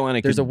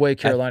 there's a way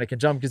Carolina can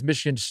jump because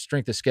Michigan's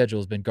strength of schedule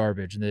has been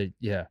garbage. And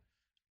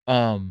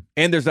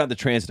and there's not the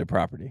transitive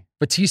property.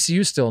 But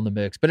TCU's still in the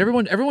mix. But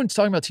everyone's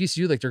talking about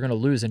TCU like they're going to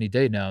lose any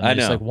day now. And I know.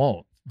 Just like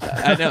won't.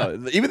 I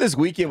know. Even this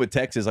weekend with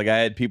Texas, like I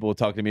had people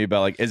talking to me about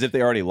like as if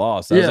they already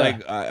lost. I was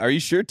like, "Are you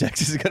sure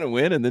Texas is going to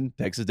win?" And then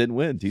Texas didn't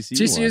win.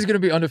 TCU is going to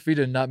be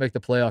undefeated and not make the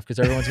playoff because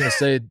everyone's going to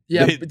say,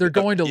 they're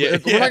going to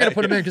lose. We're not going to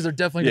put them in because they're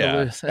definitely going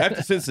to lose.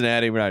 After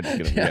Cincinnati, we're not just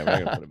going to. We're not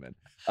going to put them in.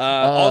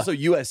 Also,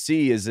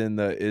 USC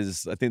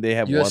is. I think they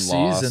have one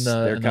loss.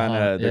 They're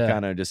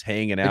kind of just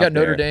hanging out. They got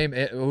Notre Dame.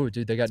 Oh,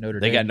 dude, they got Notre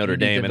Dame. They got Notre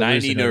Dame, and I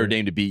need Notre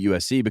Dame to beat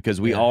USC because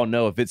we all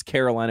know if it's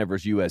Carolina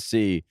versus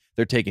USC,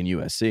 they're taking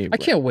USC. I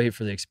can't wait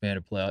for the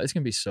expanded playoff. It's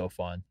gonna be so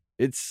fun.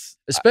 It's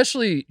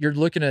especially you're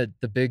looking at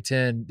the Big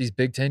Ten, these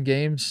Big Ten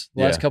games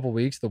the last couple of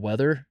weeks. The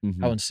weather,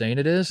 how insane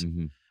it is.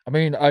 Mm-hmm. I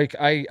mean,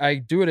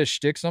 I do it as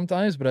shtick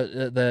sometimes, but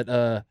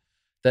that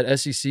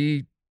SEC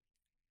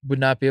would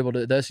not be able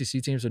to. The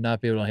SEC teams would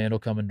not be able to handle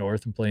coming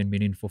north and playing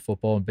meaningful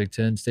football in Big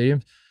Ten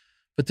stadiums.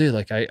 But dude,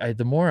 like I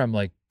the more I'm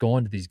like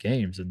going to these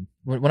games, and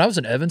when I was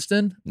in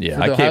Evanston,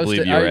 I can't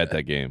believe you were at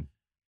that game.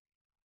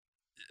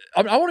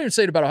 I won't even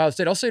say it about Ohio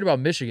State. I'll say it about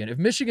Michigan. If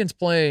Michigan's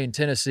playing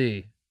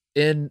Tennessee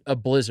in a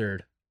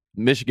blizzard,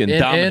 Michigan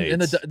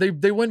dominates.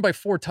 They win by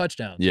 4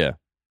 touchdowns. Yeah,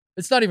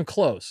 it's not even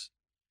close.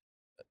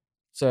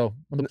 So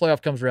when the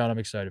playoff comes around, I'm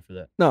excited for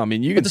that. No, I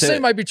mean But the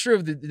same might be true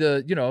of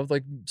the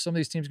like some of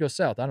these teams go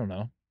south. I don't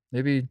know.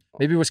 Maybe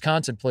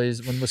Wisconsin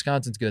plays when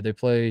Wisconsin's good. They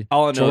play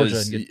all I know Georgia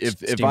is and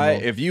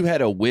get if you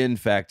had a wind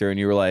factor and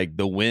you were like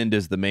the wind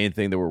is the main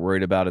thing that we're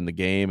worried about in the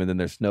game, and then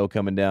there's snow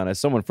coming down. As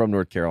someone from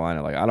North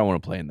Carolina, like I don't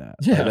want to play in that.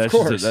 Yeah, like, that's of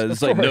course.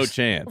 It's like no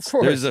chance.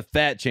 There's a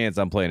fat chance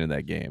I'm playing in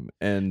that game.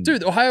 And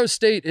dude, Ohio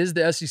State is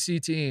the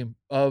SEC team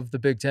of the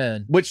Big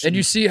Ten, and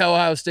you see how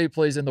Ohio State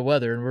plays in the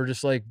weather, and we're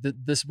just like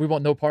this. We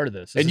want no part of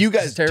this. And you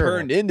guys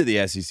turned into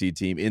the SEC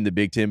team in the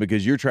Big Ten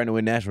because you're trying to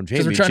win national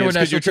championships.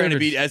 Because you're trying to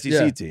beat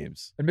SEC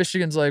teams. And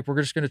Michigan's like,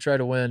 we're just going to try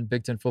to win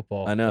Big Ten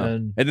football. I know.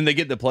 And then they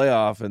get the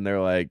playoff, and they're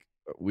like,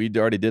 we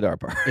already did our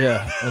part.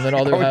 Yeah. And then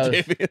all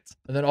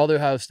the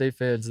Ohio State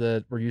fans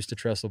that were used to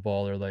Trestle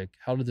ball are like,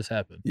 how did this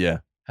happen? Yeah.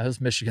 How's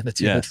Michigan the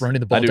team that's running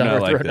the ball down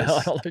our throat now?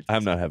 I don't like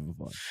I'm not having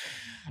fun.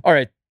 All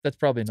right. That's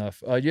probably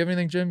enough. Do you have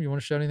anything, Jim? You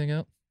want to shout anything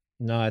out?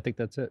 No, I think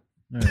that's it.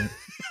 All right.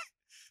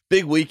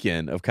 Big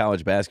weekend of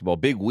college basketball.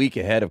 Big week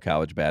ahead of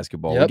college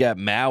basketball. Yep. We got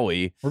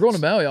Maui. We're going to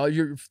Maui.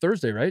 You're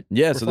Thursday, right?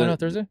 Yeah. We're flying out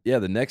Thursday? Yeah.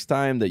 The next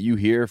time that you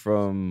hear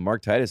from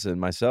Mark Titus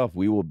and myself,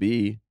 we will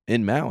be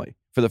in Maui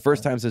for the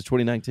first time since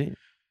 2019.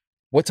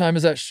 What time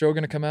is that show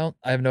going to come out?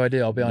 I have no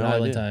idea. I'll be on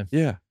Island time.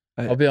 Yeah.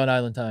 I'll be on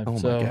Island time. Oh,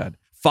 my God.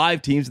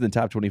 5 teams in the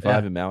top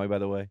 25 in Maui, by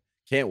the way.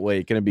 Can't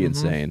wait. Going to be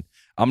insane.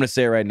 I'm going to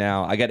say it right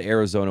now. I got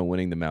Arizona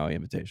winning the Maui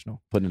Invitational.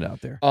 Putting it out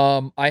there.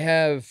 I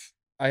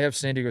have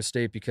San Diego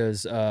State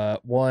because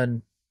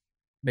one,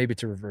 maybe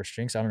to reverse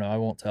jinx. I don't know. I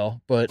won't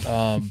tell. But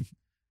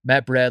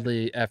Matt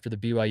Bradley, after the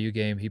BYU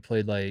game, he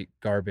played like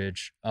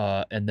garbage.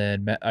 And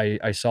then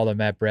I saw that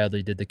Matt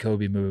Bradley did the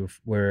Kobe move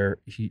where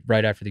he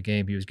right after the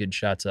game he was getting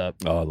shots up.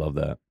 Oh, I love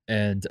that.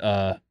 And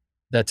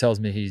that tells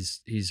me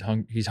he's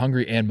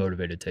hungry and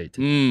motivated. Tate.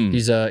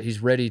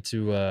 He's ready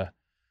to.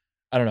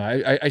 I don't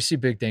know. I see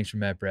big things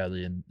from Matt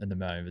Bradley in the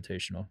Maui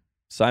Invitational.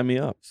 Sign me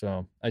up.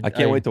 So I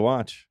can't wait to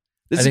watch.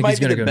 This might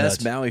be the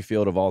best Maui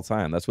field of all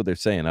time. That's what they're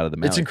saying out of the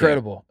Maui. It's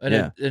incredible.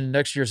 And and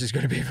next year's is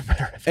going to be even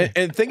better.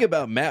 And think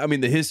about Maui. I mean,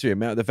 the history of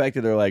Maui, the fact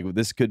that they're like,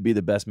 this could be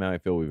the best Maui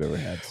field we've ever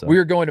had. So. We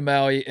are going to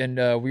Maui,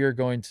 and we are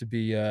going to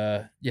be,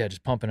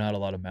 just pumping out a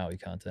lot of Maui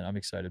content. I'm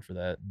excited for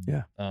that.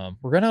 Yeah.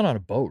 We're going out on a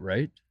boat,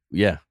 right?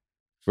 Yeah.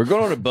 We're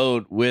going on a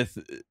boat with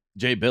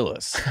Jay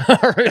Billis.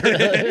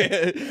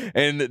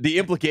 And the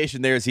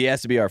implication there is he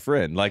has to be our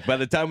friend. Like by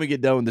the time we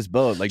get done with this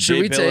boat, like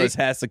Jay Billis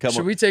has to come.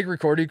 Should we take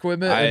recording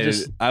equipment?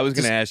 I was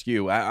going to ask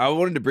you. I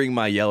wanted to bring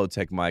my Yellow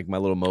Tech mic, my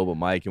little mobile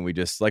mic, and we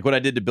just like what I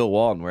did to Bill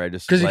Walton, where I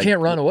just because he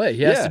can't run away.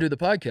 He has to do the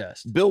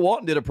podcast. Bill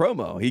Walton did a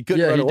promo. He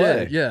couldn't run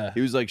away. Yeah,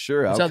 he was like,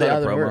 "Sure, I'll cut a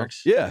promo."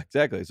 Works. Yeah,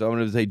 exactly. So I'm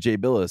going to say Jay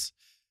Billis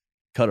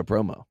cut a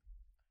promo.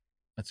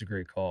 That's a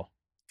great call.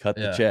 Cut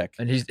the check.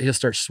 And he'll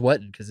start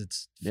sweating because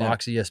it's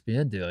Fox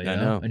ESPN deal. You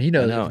know? And he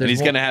knows. And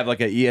he's going to have like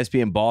an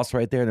ESPN boss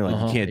right there. And they're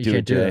like, you can't do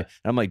it, Jay. And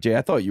I'm like, Jay,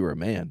 I thought you were a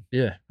man.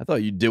 Yeah. I thought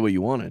you did what you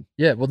wanted.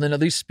 Yeah. Well, then at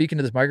least speak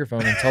into this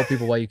microphone and tell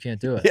people why you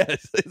can't do it.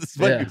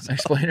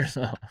 Explain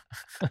yourself.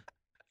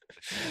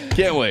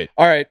 Can't wait.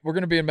 All right. We're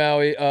going to be in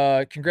Maui.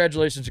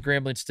 Congratulations to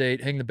Grambling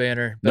State. Hang the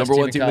banner. Best Number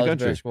 1 team in the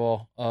country.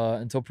 Basketball,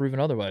 until proven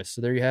otherwise.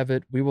 So there you have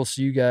it. We will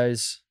see you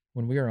guys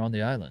when we are on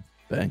the island.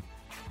 Bang.